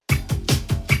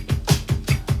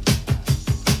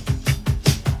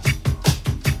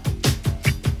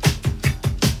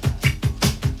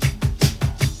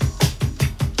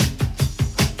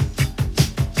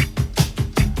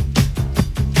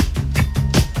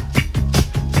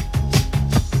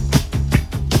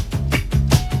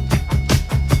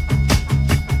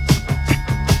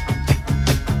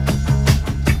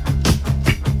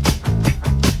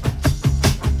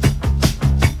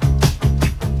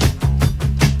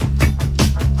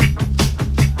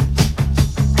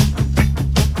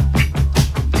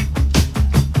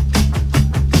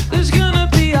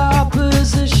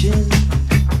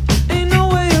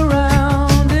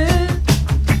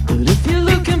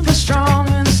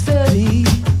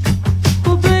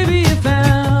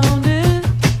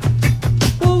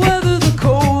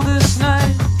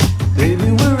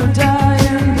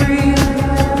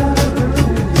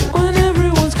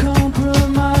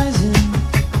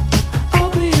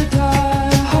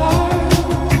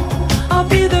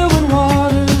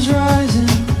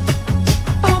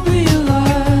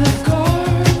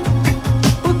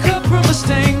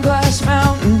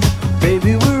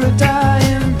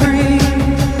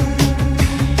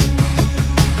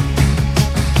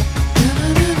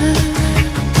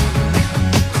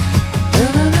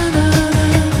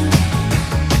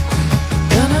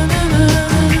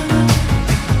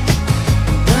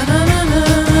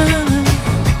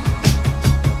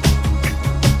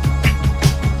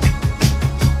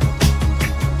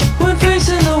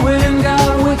 facing the wind got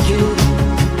wicked.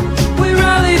 We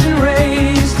rallied and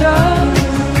raised her.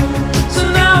 So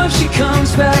now if she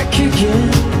comes back kicking,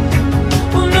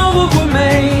 we'll know what we're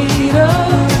made